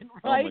 accident,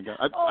 right?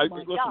 Oh my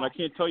God! Listen, I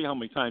can't tell you how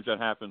many times that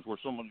happens where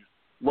someone's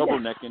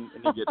rubbernecking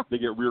and they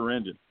get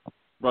rear-ended.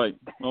 Right?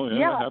 Oh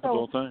yeah, that happens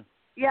all the time.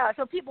 Yeah,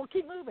 so people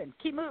keep moving,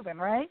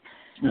 right?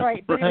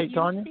 Right. But hey,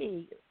 Tanya.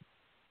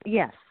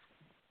 Yes.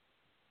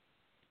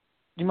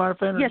 Do you mind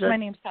if I interject? Yes, my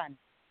name's Tanya.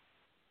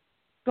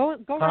 Go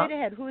right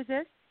ahead. Who is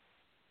this?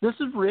 This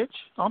is Rich.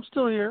 I'm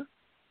still here.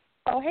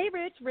 Oh, hey,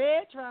 Rich.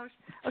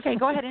 Okay,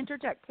 go ahead.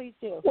 Interject, please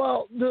do.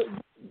 Well, the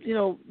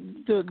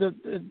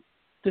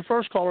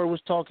first caller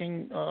was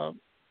talking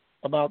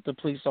about the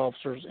police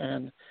officers,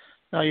 and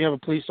Now you have a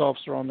police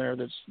officer on there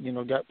that's,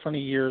 got plenty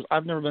of years.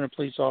 I've never been a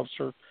police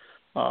officer.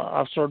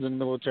 I've served in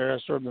the military. I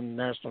served in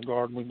the National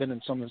Guard, and we've been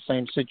in some of the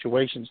same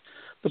situations.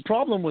 The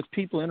problem with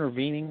people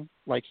intervening,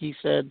 like he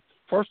said,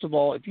 first of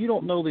all, if you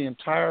don't know the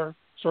entire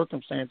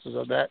circumstances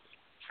of that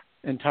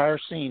entire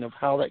scene of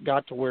how that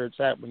got to where it's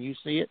at when you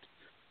see it,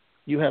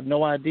 you have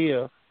no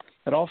idea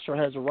that officer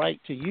has a right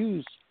to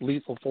use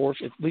lethal force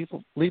if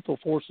lethal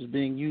force is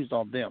being used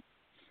on them.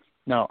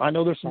 Now, I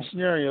know there's some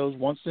scenarios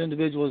once the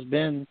individual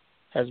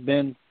has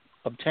been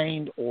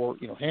obtained or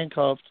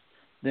handcuffed,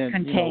 then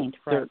contained,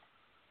 right?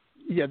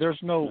 Yeah, there's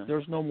no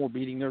more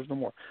beating, there's no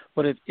more.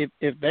 But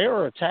if they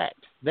are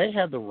attacked, they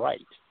have the right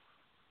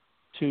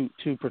to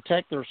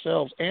protect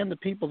themselves and the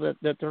people that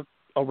they're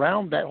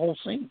around that whole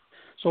scene.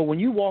 So when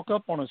you walk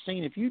up on a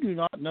scene, if you do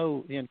not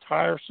know the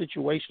entire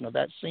situation of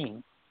that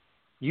scene,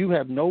 you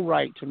have no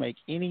right to make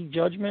any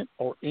judgment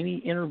or any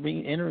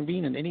intervene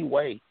in any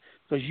way,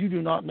 because you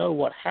do not know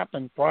what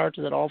happened prior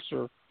to that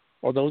officer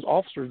or those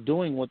officers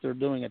doing what they're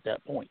doing at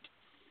that point.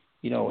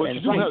 But you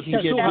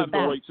still have the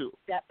right to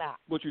step back.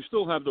 But you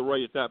still have the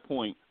right at that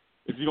point,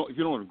 if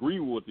you don't agree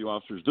with what the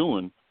officer's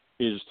doing,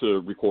 is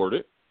to record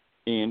it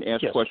and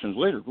ask questions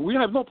later. We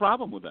have no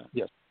problem with that.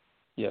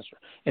 Yes, sir.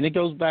 And it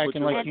goes back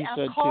and like you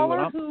said too.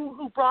 Caller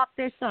who brought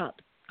this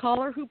up.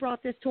 Caller who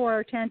brought this to our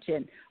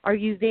attention. Are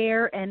you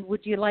there? And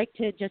would you like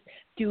to just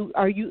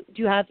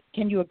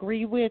can you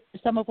agree with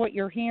some of what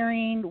you're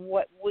hearing?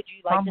 What would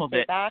you like to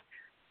say back?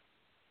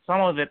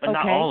 Some of it, but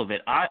not all of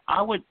it.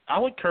 I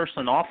would curse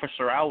an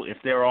officer out if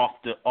they're off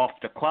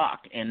the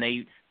clock and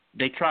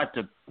they tried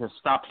to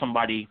stop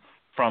somebody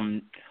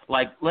from,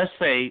 like, let's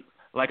say,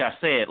 like I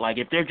said, like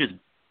if they're just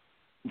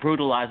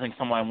brutalizing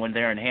someone when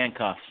they're in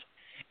handcuffs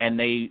and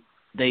they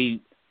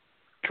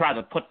try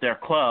to put their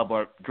club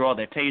or draw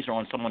their taser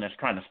on someone that's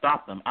trying to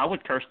stop them, I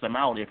would curse them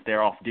out if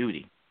they're off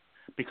duty,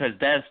 because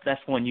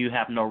that's when you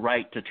have no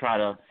right to try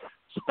to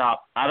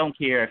stop. I don't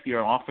care if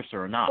you're an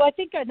officer or not. Well, I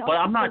think an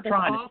officer that's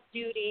off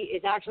duty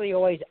is actually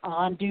always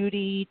on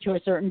duty to a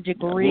certain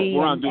degree.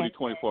 We're on duty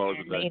 24 hours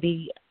a day.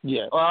 Maybe.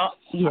 Yeah. I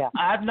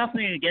have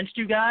nothing against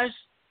you guys.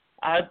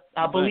 I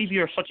believe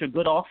you're such a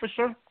good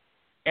officer,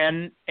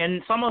 and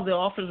some of the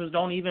officers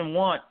don't even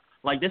want,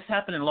 like this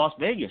happened in Las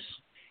Vegas,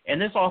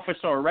 and this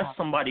officer arrested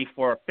somebody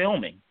for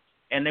filming,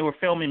 and they were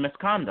filming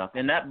misconduct,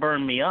 and that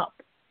burned me up.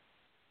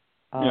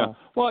 Yeah.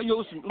 Well,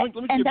 listen. Let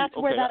me and that's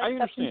where that I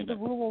exception understand to the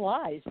rule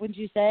lies, wouldn't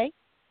you say?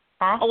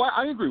 Huh? Oh,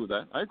 I agree with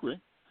that. I agree.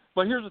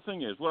 But here's the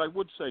thing is, what I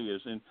would say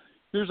is, and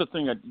here's the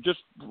thing, just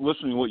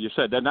listening to what you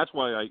said, and that's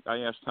why I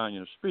asked Tanya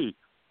to speak,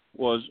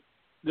 was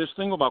this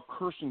thing about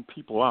cursing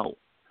people out.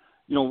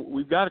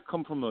 We've got to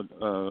come from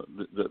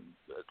the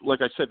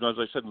like I said, as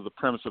I said, the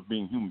premise of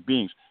being human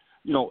beings.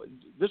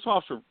 This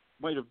officer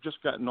might have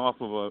just gotten off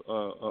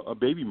of a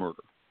baby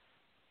murder.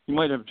 He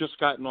might have just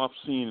gotten off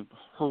seeing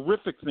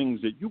horrific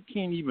things that you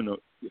can't even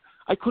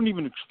I couldn't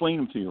even explain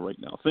them to you right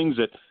now. Things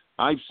that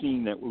I've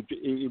seen that would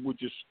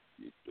just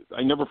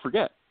I never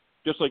forget.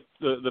 Just like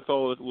the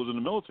fellow that was in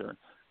the military.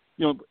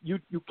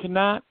 You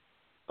cannot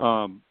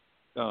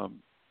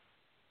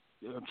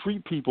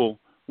treat people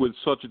with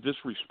such a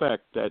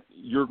disrespect that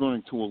you're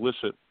going to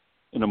elicit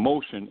an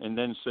emotion and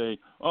then say,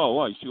 "Oh,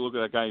 well, you see, look at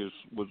that guy who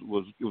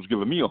was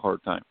giving me a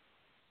hard time."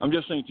 I'm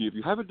just saying to you, if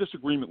you have a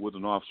disagreement with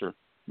an officer,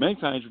 many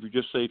times if you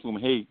just say to him,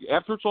 "Hey,"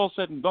 after it's all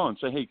said and done,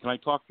 say, "Hey, can I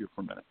talk to you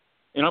for a minute?"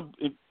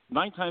 And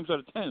 9 times out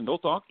of 10, they'll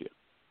talk to you.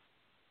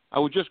 I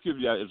would just give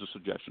you that as a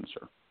suggestion,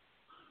 sir.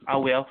 I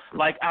will.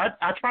 Like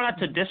I try not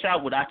to dish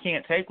out what I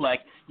can't take.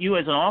 Like you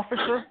as an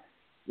officer,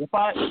 if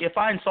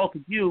I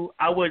insulted you,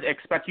 I would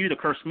expect you to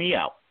curse me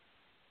out.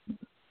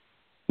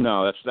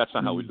 No, that's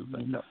not how we do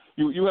things. No.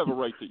 You have a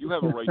right to your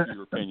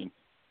opinion.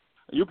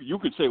 You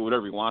could say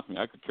whatever you want to me.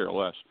 I could care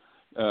less.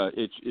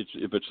 It's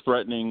if it's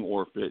threatening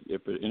or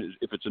if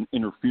it's an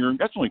interfering.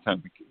 That's the only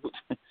time.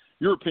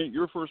 Your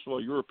opinion. First of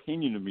all, your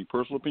opinion of me,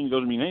 personal opinion,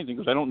 doesn't mean anything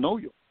because I don't know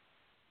you.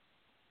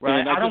 Right.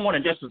 And I don't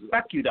want to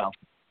disrespect you though.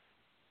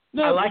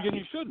 No, I like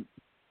you shouldn't.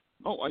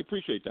 Oh, I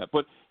appreciate that.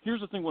 But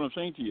here's the thing. What I'm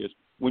saying to you is,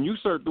 when you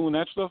start doing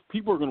that stuff,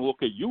 people are going to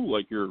look at you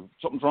like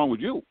something's wrong with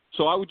you.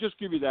 So I would just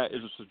give you that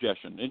as a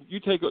suggestion, and you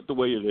take it the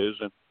way it is.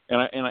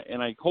 And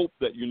I hope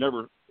that you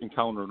never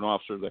encounter an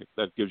officer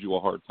that gives you a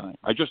hard time.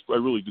 I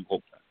really do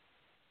hope that.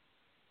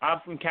 I've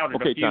encountered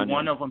a few. Tanya.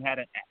 One of them had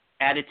an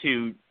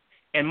attitude,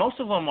 and most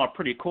of them are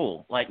pretty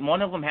cool. Like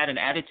one of them had an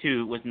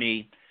attitude with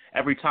me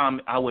every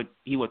time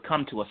he would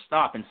come to a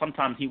stop, and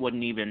sometimes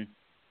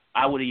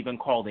I would even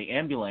call the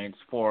ambulance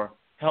for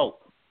help.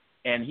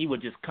 And he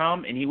would just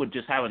come and he would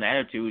just have an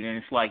attitude, and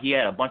it's like he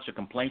had a bunch of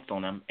complaints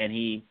on him, and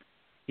he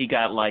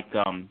got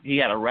he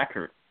had a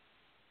record.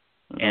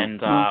 And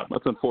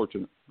that's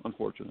unfortunate.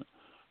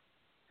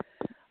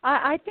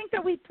 I think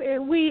that we've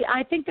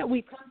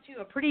come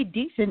to a pretty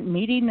decent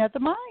meeting of the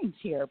minds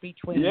here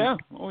between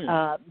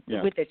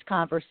with this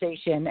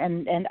conversation,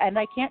 and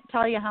I can't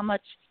tell you how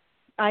much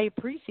I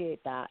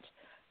appreciate that.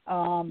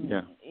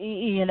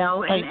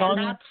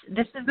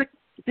 This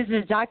is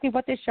exactly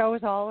what this show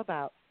is all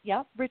about.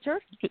 Yeah,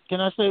 Richard.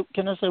 Can I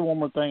say one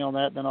more thing on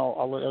that? Then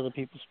I'll let other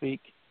people speak.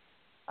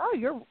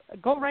 Oh,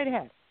 go right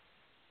ahead.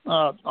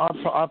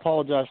 I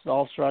apologize to the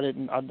officer.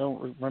 I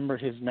don't remember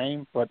his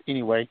name, but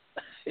anyway,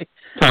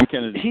 Tom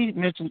Kennedy. He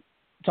mentioned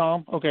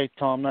Tom. Okay,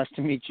 Tom. Nice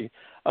to meet you.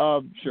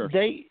 Sure.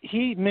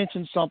 He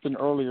mentioned something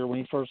earlier when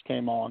he first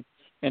came on,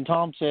 and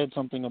Tom said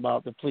something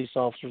about the police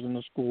officers in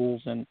the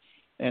schools and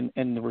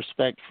the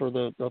respect for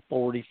the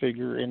authority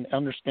figure and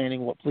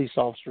understanding what police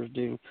officers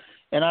do,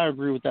 and I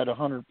agree with that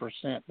 100%.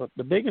 But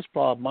the biggest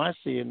problem I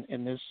see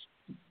in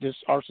this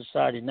our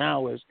society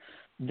now is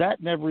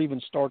that never even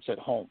starts at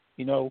home.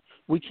 You know,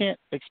 we can't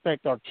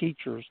expect our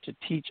teachers to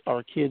teach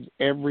our kids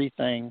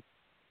everything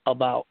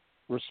about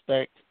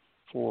respect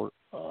for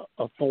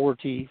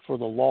authority, for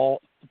the law,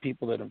 the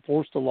people that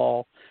enforce the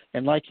law.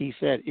 And like he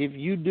said, if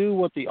you do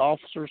what the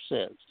officer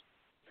says,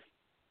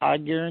 I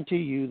guarantee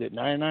you that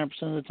 99%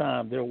 of the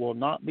time there will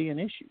not be an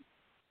issue.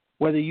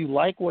 Whether you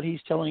like what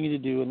he's telling you to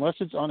do, unless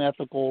it's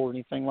unethical or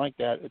anything like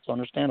that, it's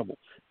understandable.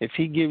 If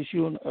he gives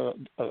you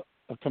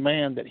a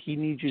command that he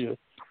needs you to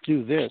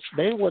do this,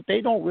 what they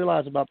don't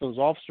realize about those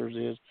officers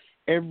is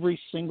every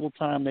single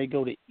time they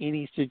go to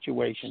any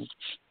situation,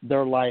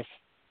 their life,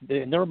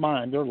 in their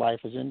mind, their life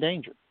is in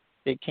danger.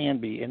 It can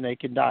be, and they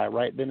can die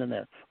right then and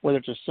there, whether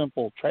it's a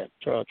simple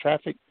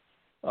traffic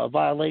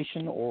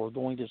violation or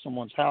going to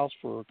someone's house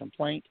for a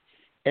complaint.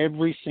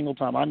 Every single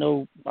time. I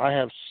know I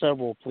have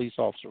several police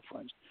officer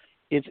friends.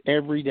 It's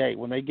every day.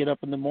 When they get up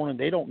in the morning,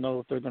 they don't know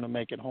if they're going to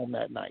make it home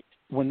that night.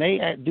 When they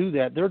do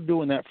that, they're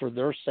doing that for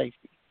their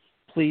safety.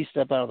 Please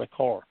step out of the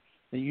car.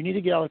 Now, you need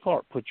to get out of the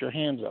car. Put your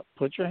hands up.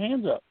 Put your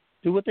hands up.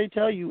 Do what they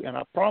tell you, and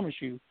I promise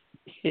you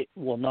it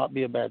will not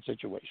be a bad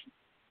situation.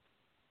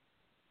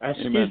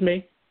 Excuse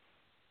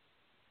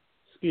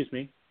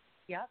me.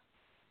 Yeah.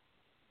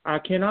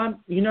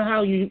 You know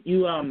how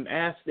you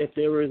asked if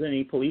there was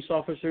any police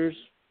officers?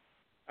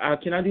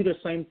 Can I do the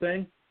same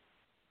thing?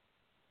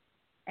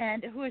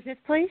 And who is this,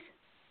 please?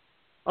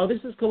 Oh,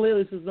 this is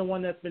Khalil. This is the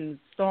one that's been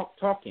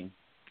talking.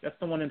 That's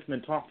the one that's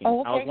been talking.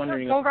 Oh, okay. I was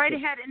wondering. Go right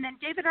ahead. And then,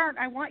 David Arndt,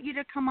 I want you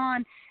to come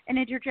on and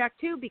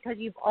interject, too, because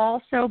you've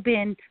also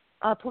been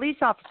a police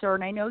officer,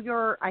 and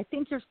I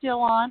think you're still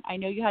on. I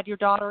know you had your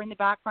daughter in the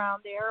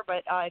background there,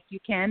 but if you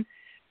can,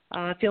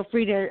 feel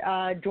free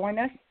to join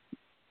us.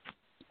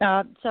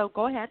 So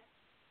go ahead.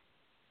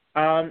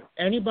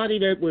 Anybody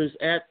that was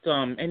at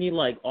any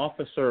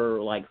officer,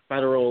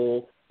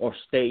 federal or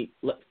state,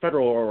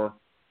 federal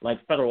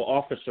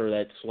officer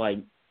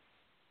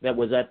that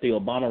was at the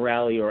Obama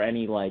rally, or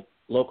any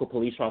local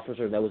police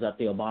officer that was at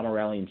the Obama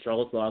rally in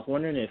Charlottesville. I was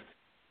wondering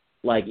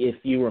if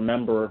you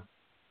remember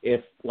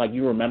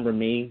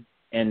me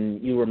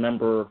and you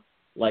remember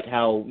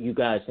how you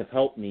guys have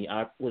helped me.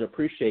 I would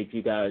appreciate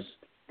you guys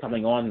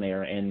coming on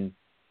there and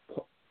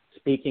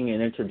speaking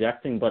and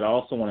interjecting, but I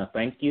also want to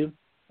thank you,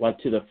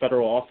 to the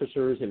federal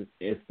officers,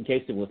 if in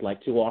case it was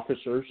 2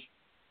 officers,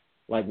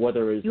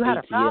 whether it's you had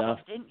ATF. A problem,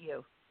 didn't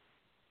you?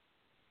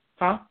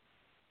 Huh?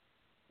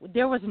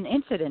 There was an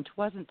incident,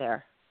 wasn't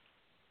there?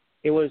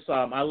 It was.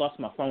 I lost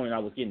my phone and I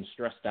was getting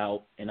stressed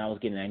out and I was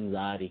getting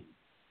anxiety.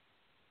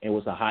 It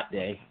was a hot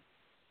day.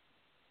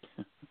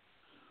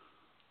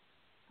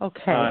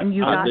 Okay, and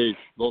you got days.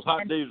 Those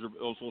hot days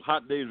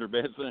are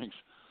bad things.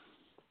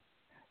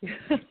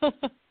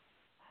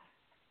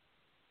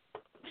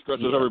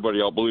 Stresses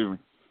everybody out, believe me.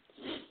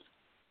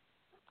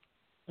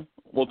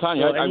 Well,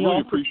 Tanya, I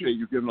really appreciate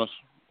you giving us.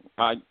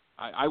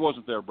 I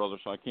wasn't there, brother,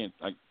 so I can't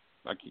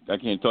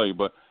tell you,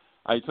 but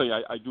I tell you,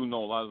 I do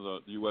know a lot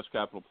of the U.S.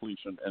 Capitol Police,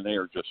 and they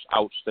are just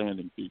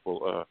outstanding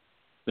people.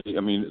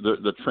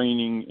 The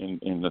training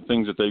and the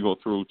things that they go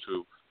through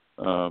to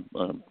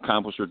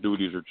accomplish their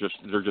duties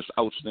they're just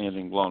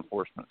outstanding law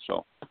enforcement.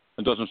 So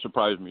it doesn't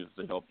surprise me that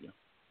they help you.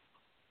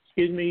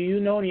 Excuse me, you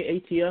know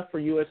any ATF or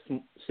U.S.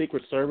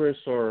 Secret Service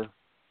or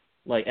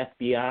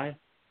FBI?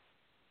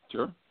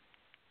 Sure,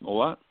 a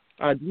lot.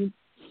 Do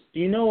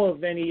you know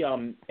of any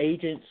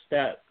agents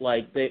that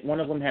one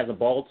of them has a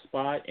bald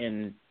spot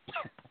and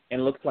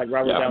looks like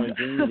Robert Downey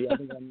Jr. The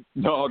other one,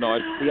 no,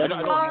 I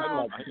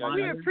don't.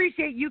 We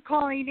appreciate you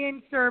calling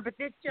in, sir, but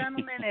this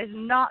gentleman is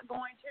not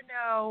going to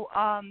know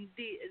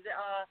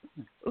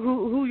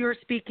who you're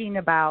speaking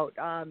about.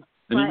 And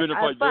even if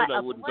I did, I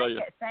wouldn't tell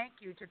you. Thank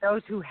you to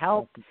those who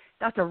helped.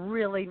 That's a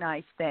really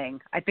nice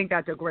thing. I think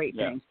that's a great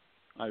thing.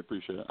 I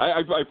appreciate it.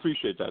 I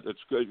appreciate that.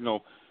 It's good.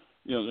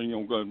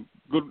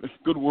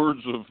 Good words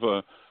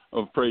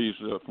of praise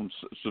from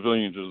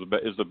civilians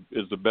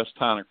is the best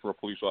tonic for a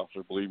police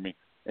officer. Believe me.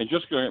 And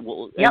just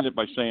we'll end it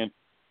by saying,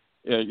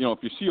 if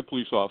you see a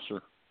police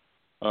officer,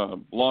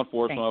 law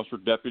enforcement officer,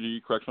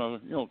 deputy, correctional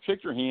officer,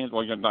 shake your hands.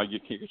 Well, you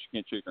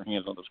can't shake your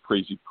hands on this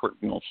crazy,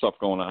 stuff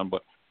going on.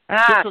 But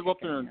just go up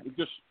there and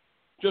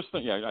just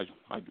think. Yeah,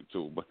 I do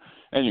too. But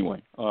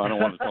anyway, I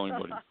don't want to tell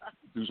anybody to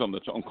do something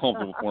that's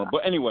uncomfortable for them.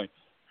 But anyway.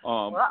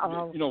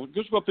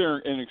 Just go up there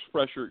and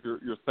express your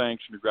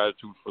thanks and your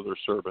gratitude for their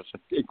service.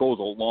 It goes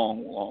a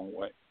long, long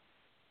way.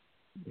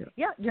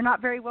 Yeah, you're not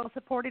very well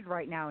supported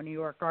right now in New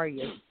York, are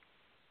you?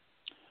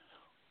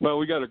 Well,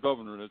 we got a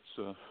governor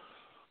that's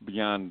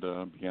beyond.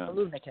 A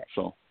lunatic.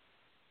 So,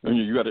 and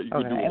you got to do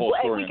a whole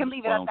story. And we can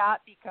leave it at that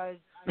because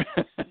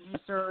you,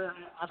 sir,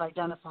 have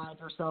identified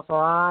yourself,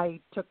 or I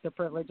took the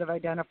privilege of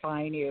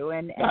identifying you.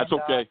 And that's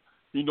okay.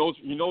 He knows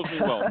me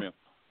well, man.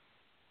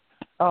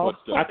 Oh,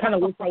 but, I kind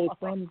of wish I was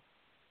from.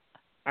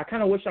 I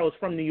kind of wish I was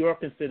from New York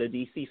instead of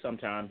D.C.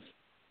 sometimes.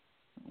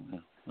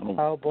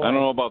 Oh boy. I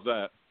don't know about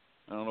that.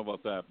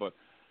 But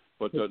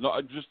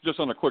no, just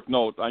on a quick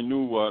note, I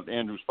knew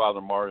Andrew's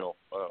father, Mario,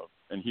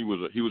 and he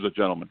was a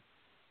gentleman.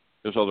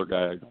 This other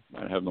guy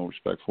I have no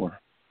respect for.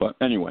 But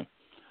anyway,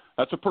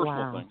 that's a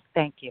personal thing.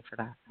 Thank you for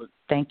that.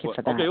 Thank you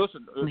for that. Okay,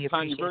 listen, we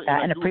Tanya, appreciate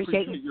that and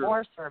appreciate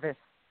your service.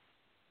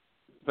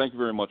 Thank you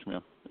very much,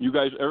 ma'am. You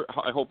guys,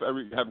 I hope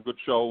you have a good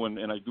show,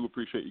 and I do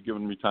appreciate you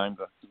giving me time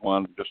to go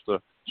on just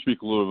to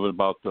speak a little bit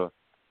about the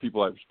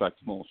people I respect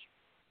the most.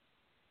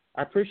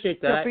 I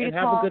appreciate that, and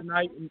have a good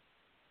night.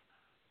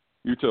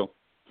 You too.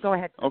 Go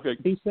ahead. Okay.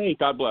 Be safe.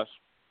 God bless.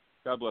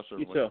 God bless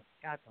everyone. You too.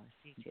 God bless.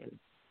 You too.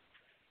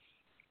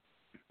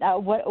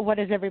 What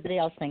does everybody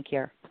else think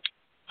here?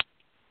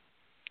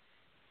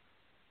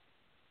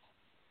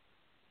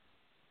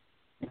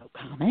 No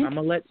comment. I'm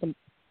gonna let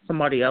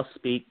somebody else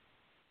speak,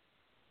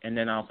 and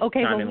then I'll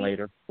chime in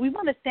later. We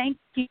want to thank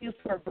you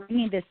for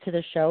bringing this to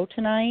the show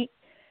tonight,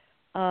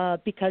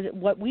 because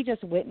what we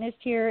just witnessed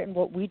here and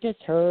what we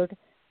just heard,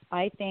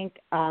 I think,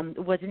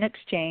 was an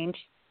exchange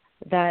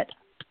that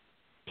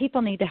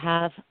people need to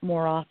have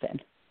more often.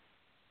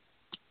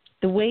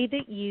 The way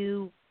that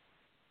you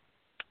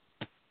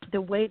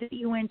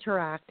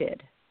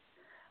interacted,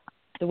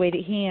 the way that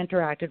he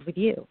interacted with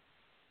you,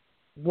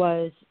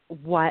 was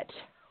what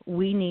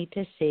we need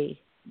to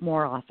see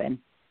more often.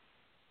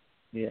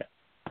 Yeah.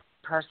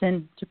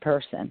 Person to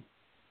person.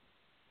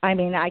 I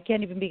mean, I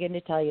can't even begin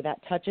to tell you,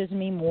 that touches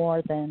me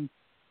more than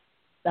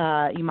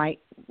you might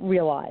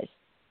realize.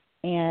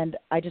 And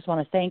I just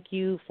want to thank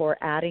you for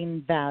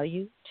adding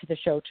value to the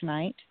show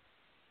tonight.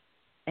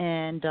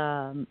 And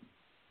God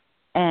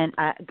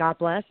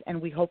bless,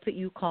 and we hope that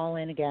you call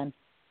in again.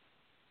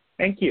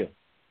 Thank you.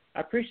 I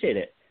appreciate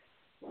it.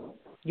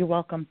 You're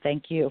welcome.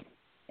 Thank you.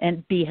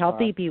 And be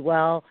healthy, be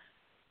well,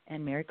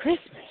 and Merry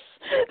Christmas.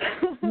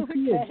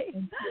 Okay.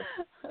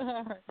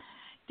 All right.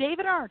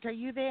 David Arndt, are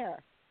you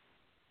there?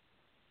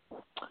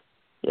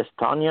 Yes,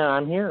 Tanya,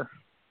 I'm here.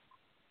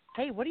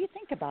 Hey, what do you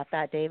think about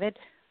that, David?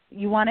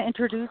 You want to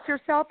introduce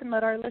yourself and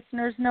let our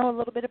listeners know a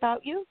little bit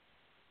about you?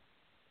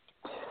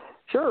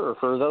 Sure.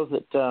 For those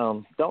that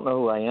don't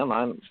know who I am,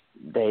 I'm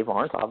Dave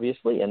Arndt,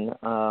 obviously, and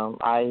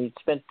I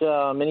spent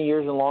many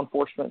years in law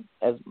enforcement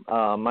as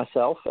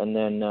myself, and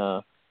then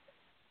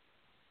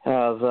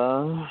have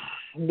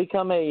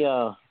become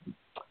a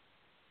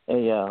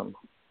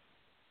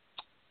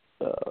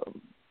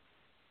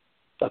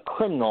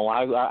criminal.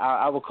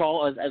 I will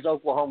call, as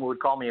Oklahoma would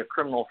call me, a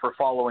criminal for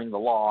following the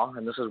law,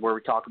 and this is where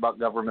we talk about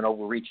government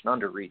overreach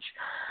and underreach.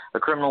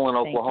 A criminal in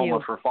Oklahoma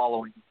for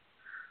following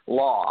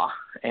law.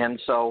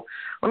 And so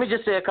let me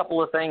just say a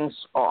couple of things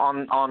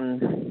on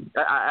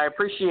I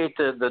appreciate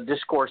the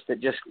discourse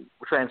that just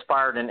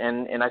transpired,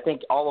 and I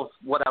think all of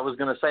what I was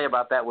going to say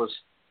about that was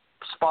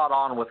spot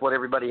on with what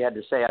everybody had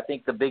to say. I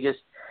think the biggest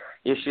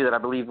issue that I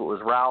believe it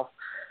was Ralph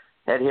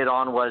had hit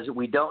on was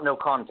we don't know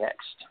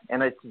context,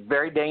 and it's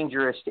very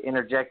dangerous to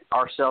interject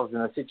ourselves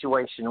in a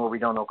situation where we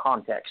don't know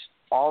context.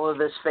 All of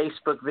this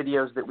Facebook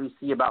videos that we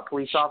see about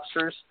police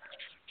officers,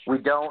 we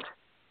don't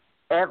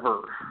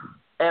ever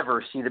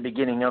see the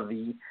beginning of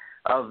the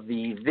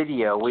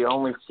video. We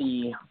only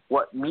see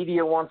what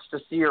media wants to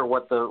see or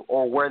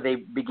where they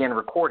begin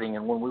recording.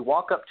 And when we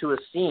walk up to a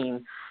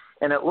scene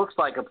and it looks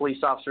like a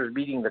police officer is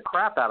beating the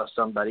crap out of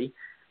somebody,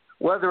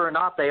 whether or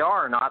not they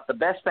are or not, the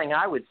best thing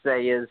I would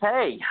say is,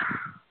 hey,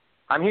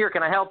 I'm here,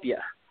 can I help you?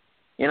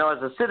 You know,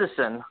 as a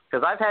citizen,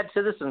 because I've had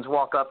citizens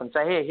walk up and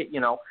say, hey, you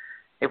know,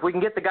 if we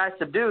can get the guy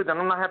subdued, then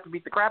I'm not have to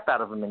beat the crap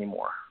out of him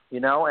anymore. You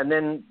know, and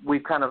then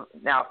we've kind of,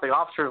 now if the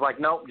officer's like,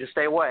 nope, just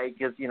stay away,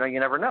 because, you know, you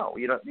never know.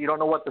 You don't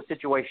know what the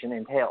situation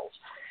entails.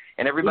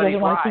 And everybody's right. He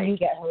doesn't want to see you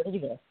get hurt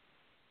either.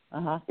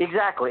 Uh-huh.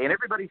 Exactly. And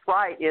everybody's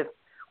right if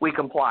we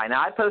comply.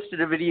 Now, I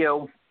posted a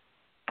video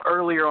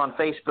earlier on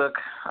Facebook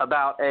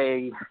about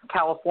a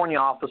California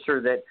officer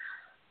that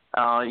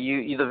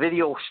the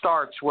video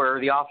starts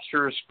where the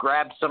officers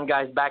grab some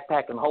guy's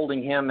backpack and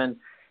holding him and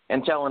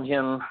telling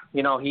him,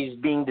 you know, he's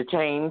being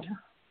detained.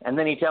 And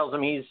then he tells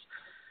him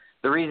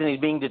the reason he's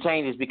being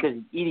detained is because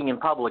he's eating in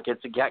public.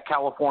 It's a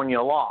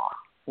California law.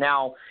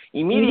 Now,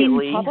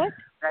 immediately, eating in public?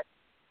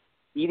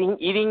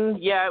 Eating,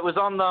 yeah, it was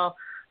on the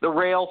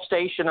rail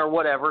station or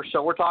whatever.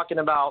 So we're talking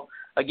about,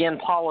 again,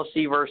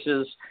 policy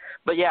versus.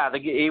 But yeah,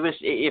 it was.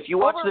 If you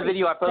watch the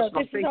video I posted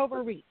on Facebook, this is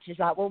overreach. Is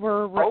that what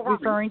we're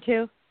referring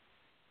to?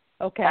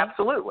 Okay.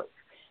 Absolutely.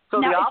 So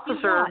now, the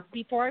officer.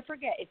 Before I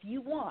forget, if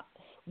you want,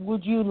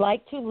 would you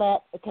like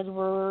to because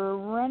we're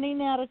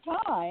running out of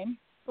time.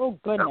 Oh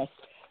goodness. No.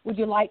 Would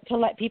you like to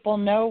let people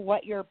know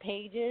what your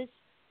page is?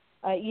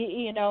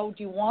 You know,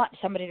 do you want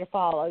somebody to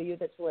follow you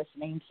that's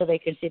listening so they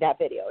can see that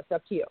video? It's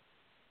up to you.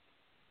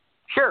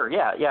 Sure,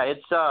 yeah.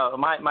 It's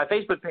my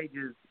Facebook page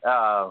is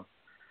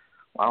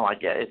well, I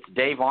guess it's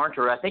Dave Arndt,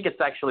 or I think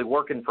it's actually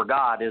Working for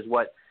God is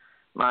what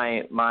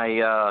my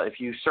if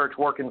you search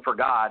Working for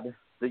God,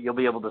 that you'll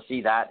be able to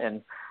see that.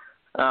 And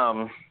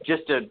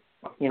just to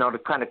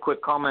kind of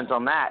quick comment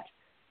on that,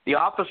 the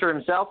officer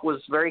himself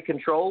was very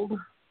controlled,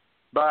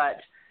 but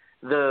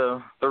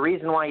the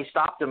reason why he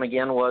stopped him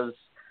again was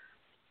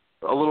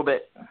a little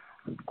bit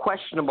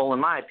questionable in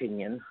my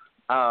opinion.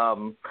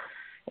 And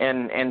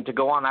to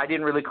go on, I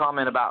didn't really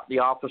comment about the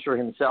officer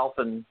himself,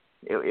 and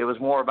it was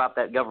more about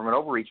that government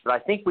overreach. But I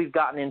think we've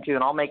gotten into,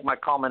 and I'll make my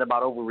comment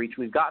about overreach,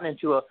 we've gotten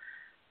into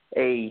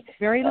a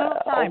very little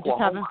time, Oklahoma.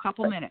 Just have a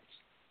couple minutes.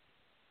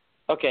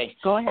 Okay.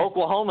 Go ahead.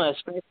 Oklahoma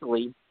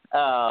especially,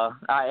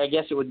 I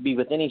guess it would be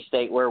with any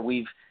state where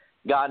we've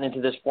gotten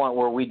into this point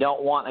where we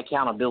don't want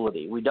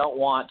accountability. We don't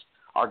want,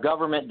 our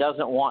government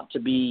doesn't want to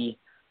be,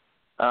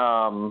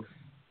 want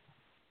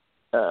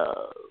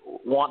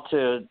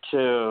to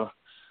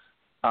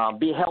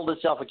be held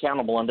itself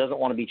accountable and doesn't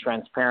want to be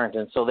transparent.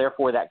 And so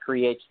therefore that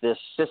creates this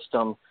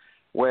system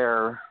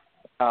where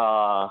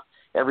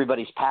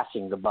everybody's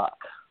passing the buck.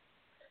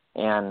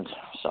 And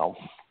so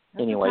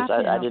anyways,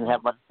 I didn't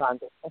have much time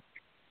to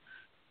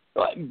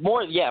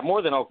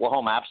more than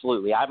Oklahoma,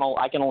 absolutely. I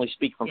can only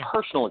speak from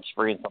personal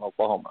experience in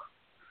Oklahoma.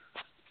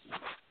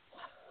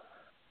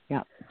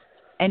 Yeah.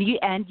 And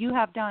you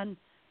have done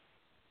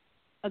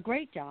a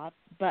great job,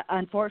 but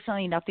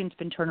unfortunately nothing's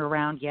been turned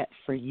around yet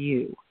for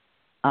you.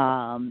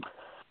 And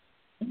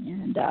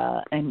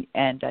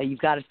you've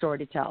got a story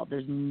to tell.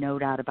 There's no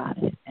doubt about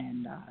it.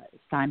 And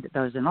it's time that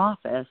those in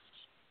office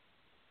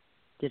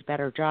did a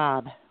better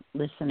job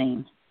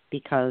listening,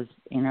 because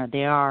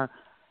they are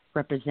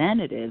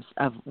representatives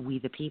of we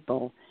the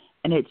people,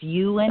 and it's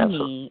you and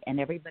me and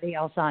everybody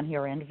else on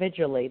here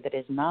individually that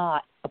is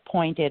not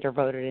appointed or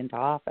voted into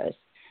office,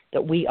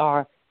 that we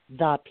are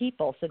the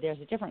people. So there's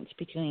a difference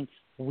between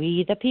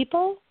we the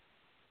people,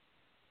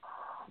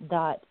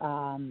 that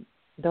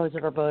those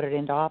that are voted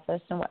into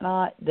office and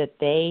whatnot, that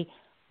they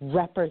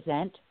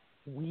represent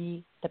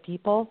we the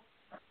people,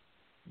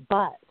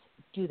 but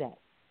do they?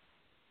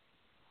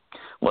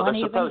 Well,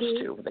 they're supposed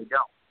to. They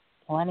don't.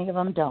 Plenty of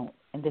them don't.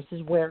 And this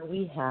is where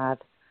we have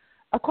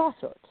a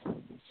crossroads.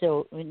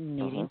 So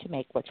needing to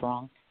make what's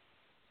wrong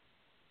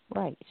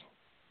right.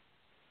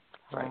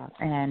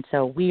 And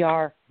so we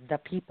are the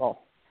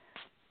people.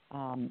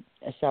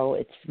 So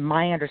it's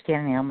my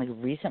understanding, I only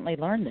recently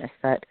learned this,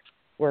 that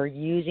we're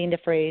using the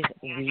phrase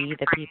we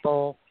the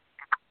people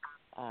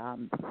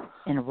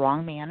in a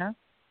wrong manner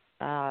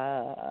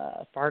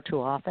far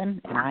too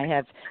often.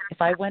 And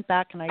if I went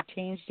back and I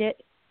changed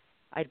it,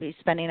 I'd be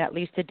spending at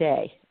least a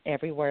day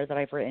everywhere that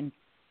I've written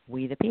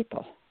we the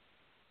people.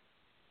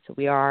 So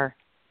we are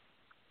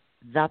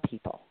the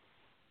people.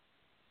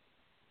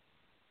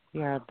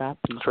 We are the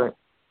people.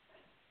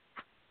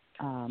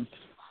 Right.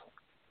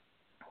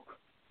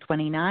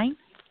 29,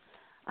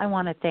 I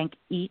want to thank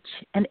each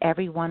and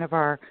every one of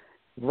our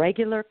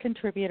regular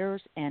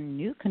contributors and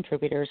new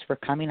contributors for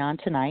coming on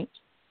tonight.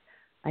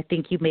 I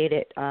think you made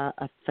it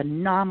a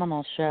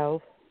phenomenal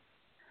show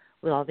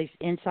with all these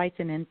insights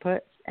and inputs,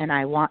 and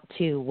I want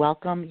to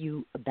welcome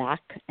you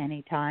back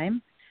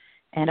anytime.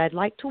 And I'd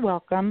like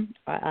to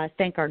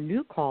thank our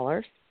new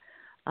callers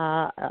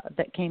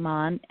that came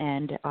on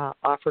and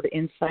offered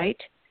insight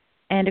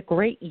and a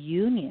great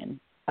union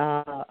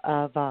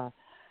of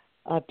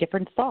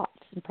different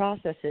thoughts and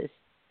processes.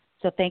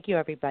 So thank you,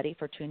 everybody,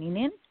 for tuning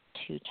in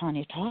to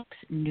Tanya Talks,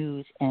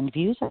 News and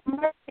Views on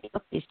the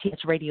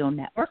TalkS Radio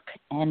Network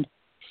and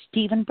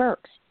Stephen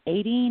Burke's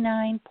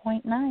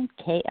 89.9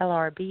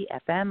 KLRB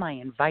FM. I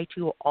invite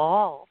you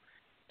all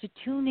to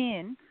tune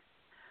in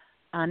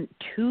on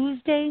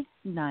Tuesday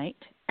night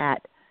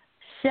at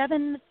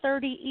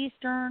 7:30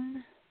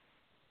 Eastern.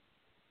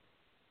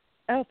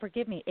 Oh,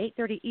 forgive me,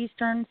 8:30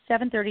 Eastern,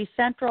 7:30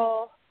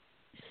 Central,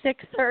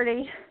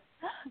 6:30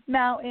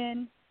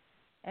 Mountain,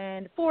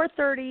 and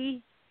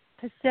 4:30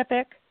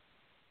 Pacific.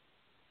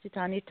 To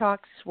Tanya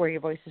Talks, where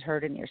your voice is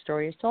heard and your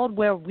story is told,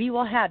 where we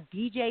will have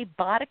BJ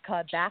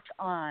Boddica back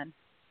on,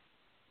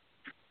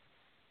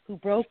 who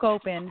broke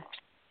open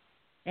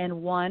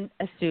and won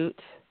a suit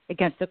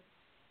against the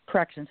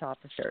corrections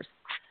officers.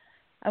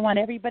 I want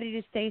everybody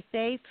to stay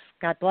safe.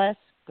 God bless.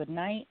 Good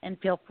night. And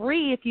feel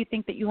free, if you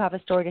think that you have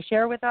a story to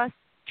share with us,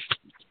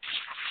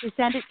 to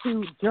send it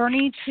to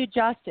Journey to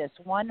Justice.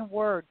 One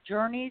word,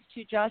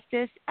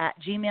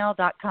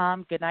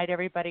 journeys2justice@gmail.com. Good night,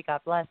 everybody.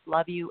 God bless.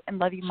 Love you. And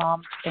love you,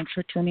 Mom. Thanks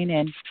for tuning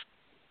in.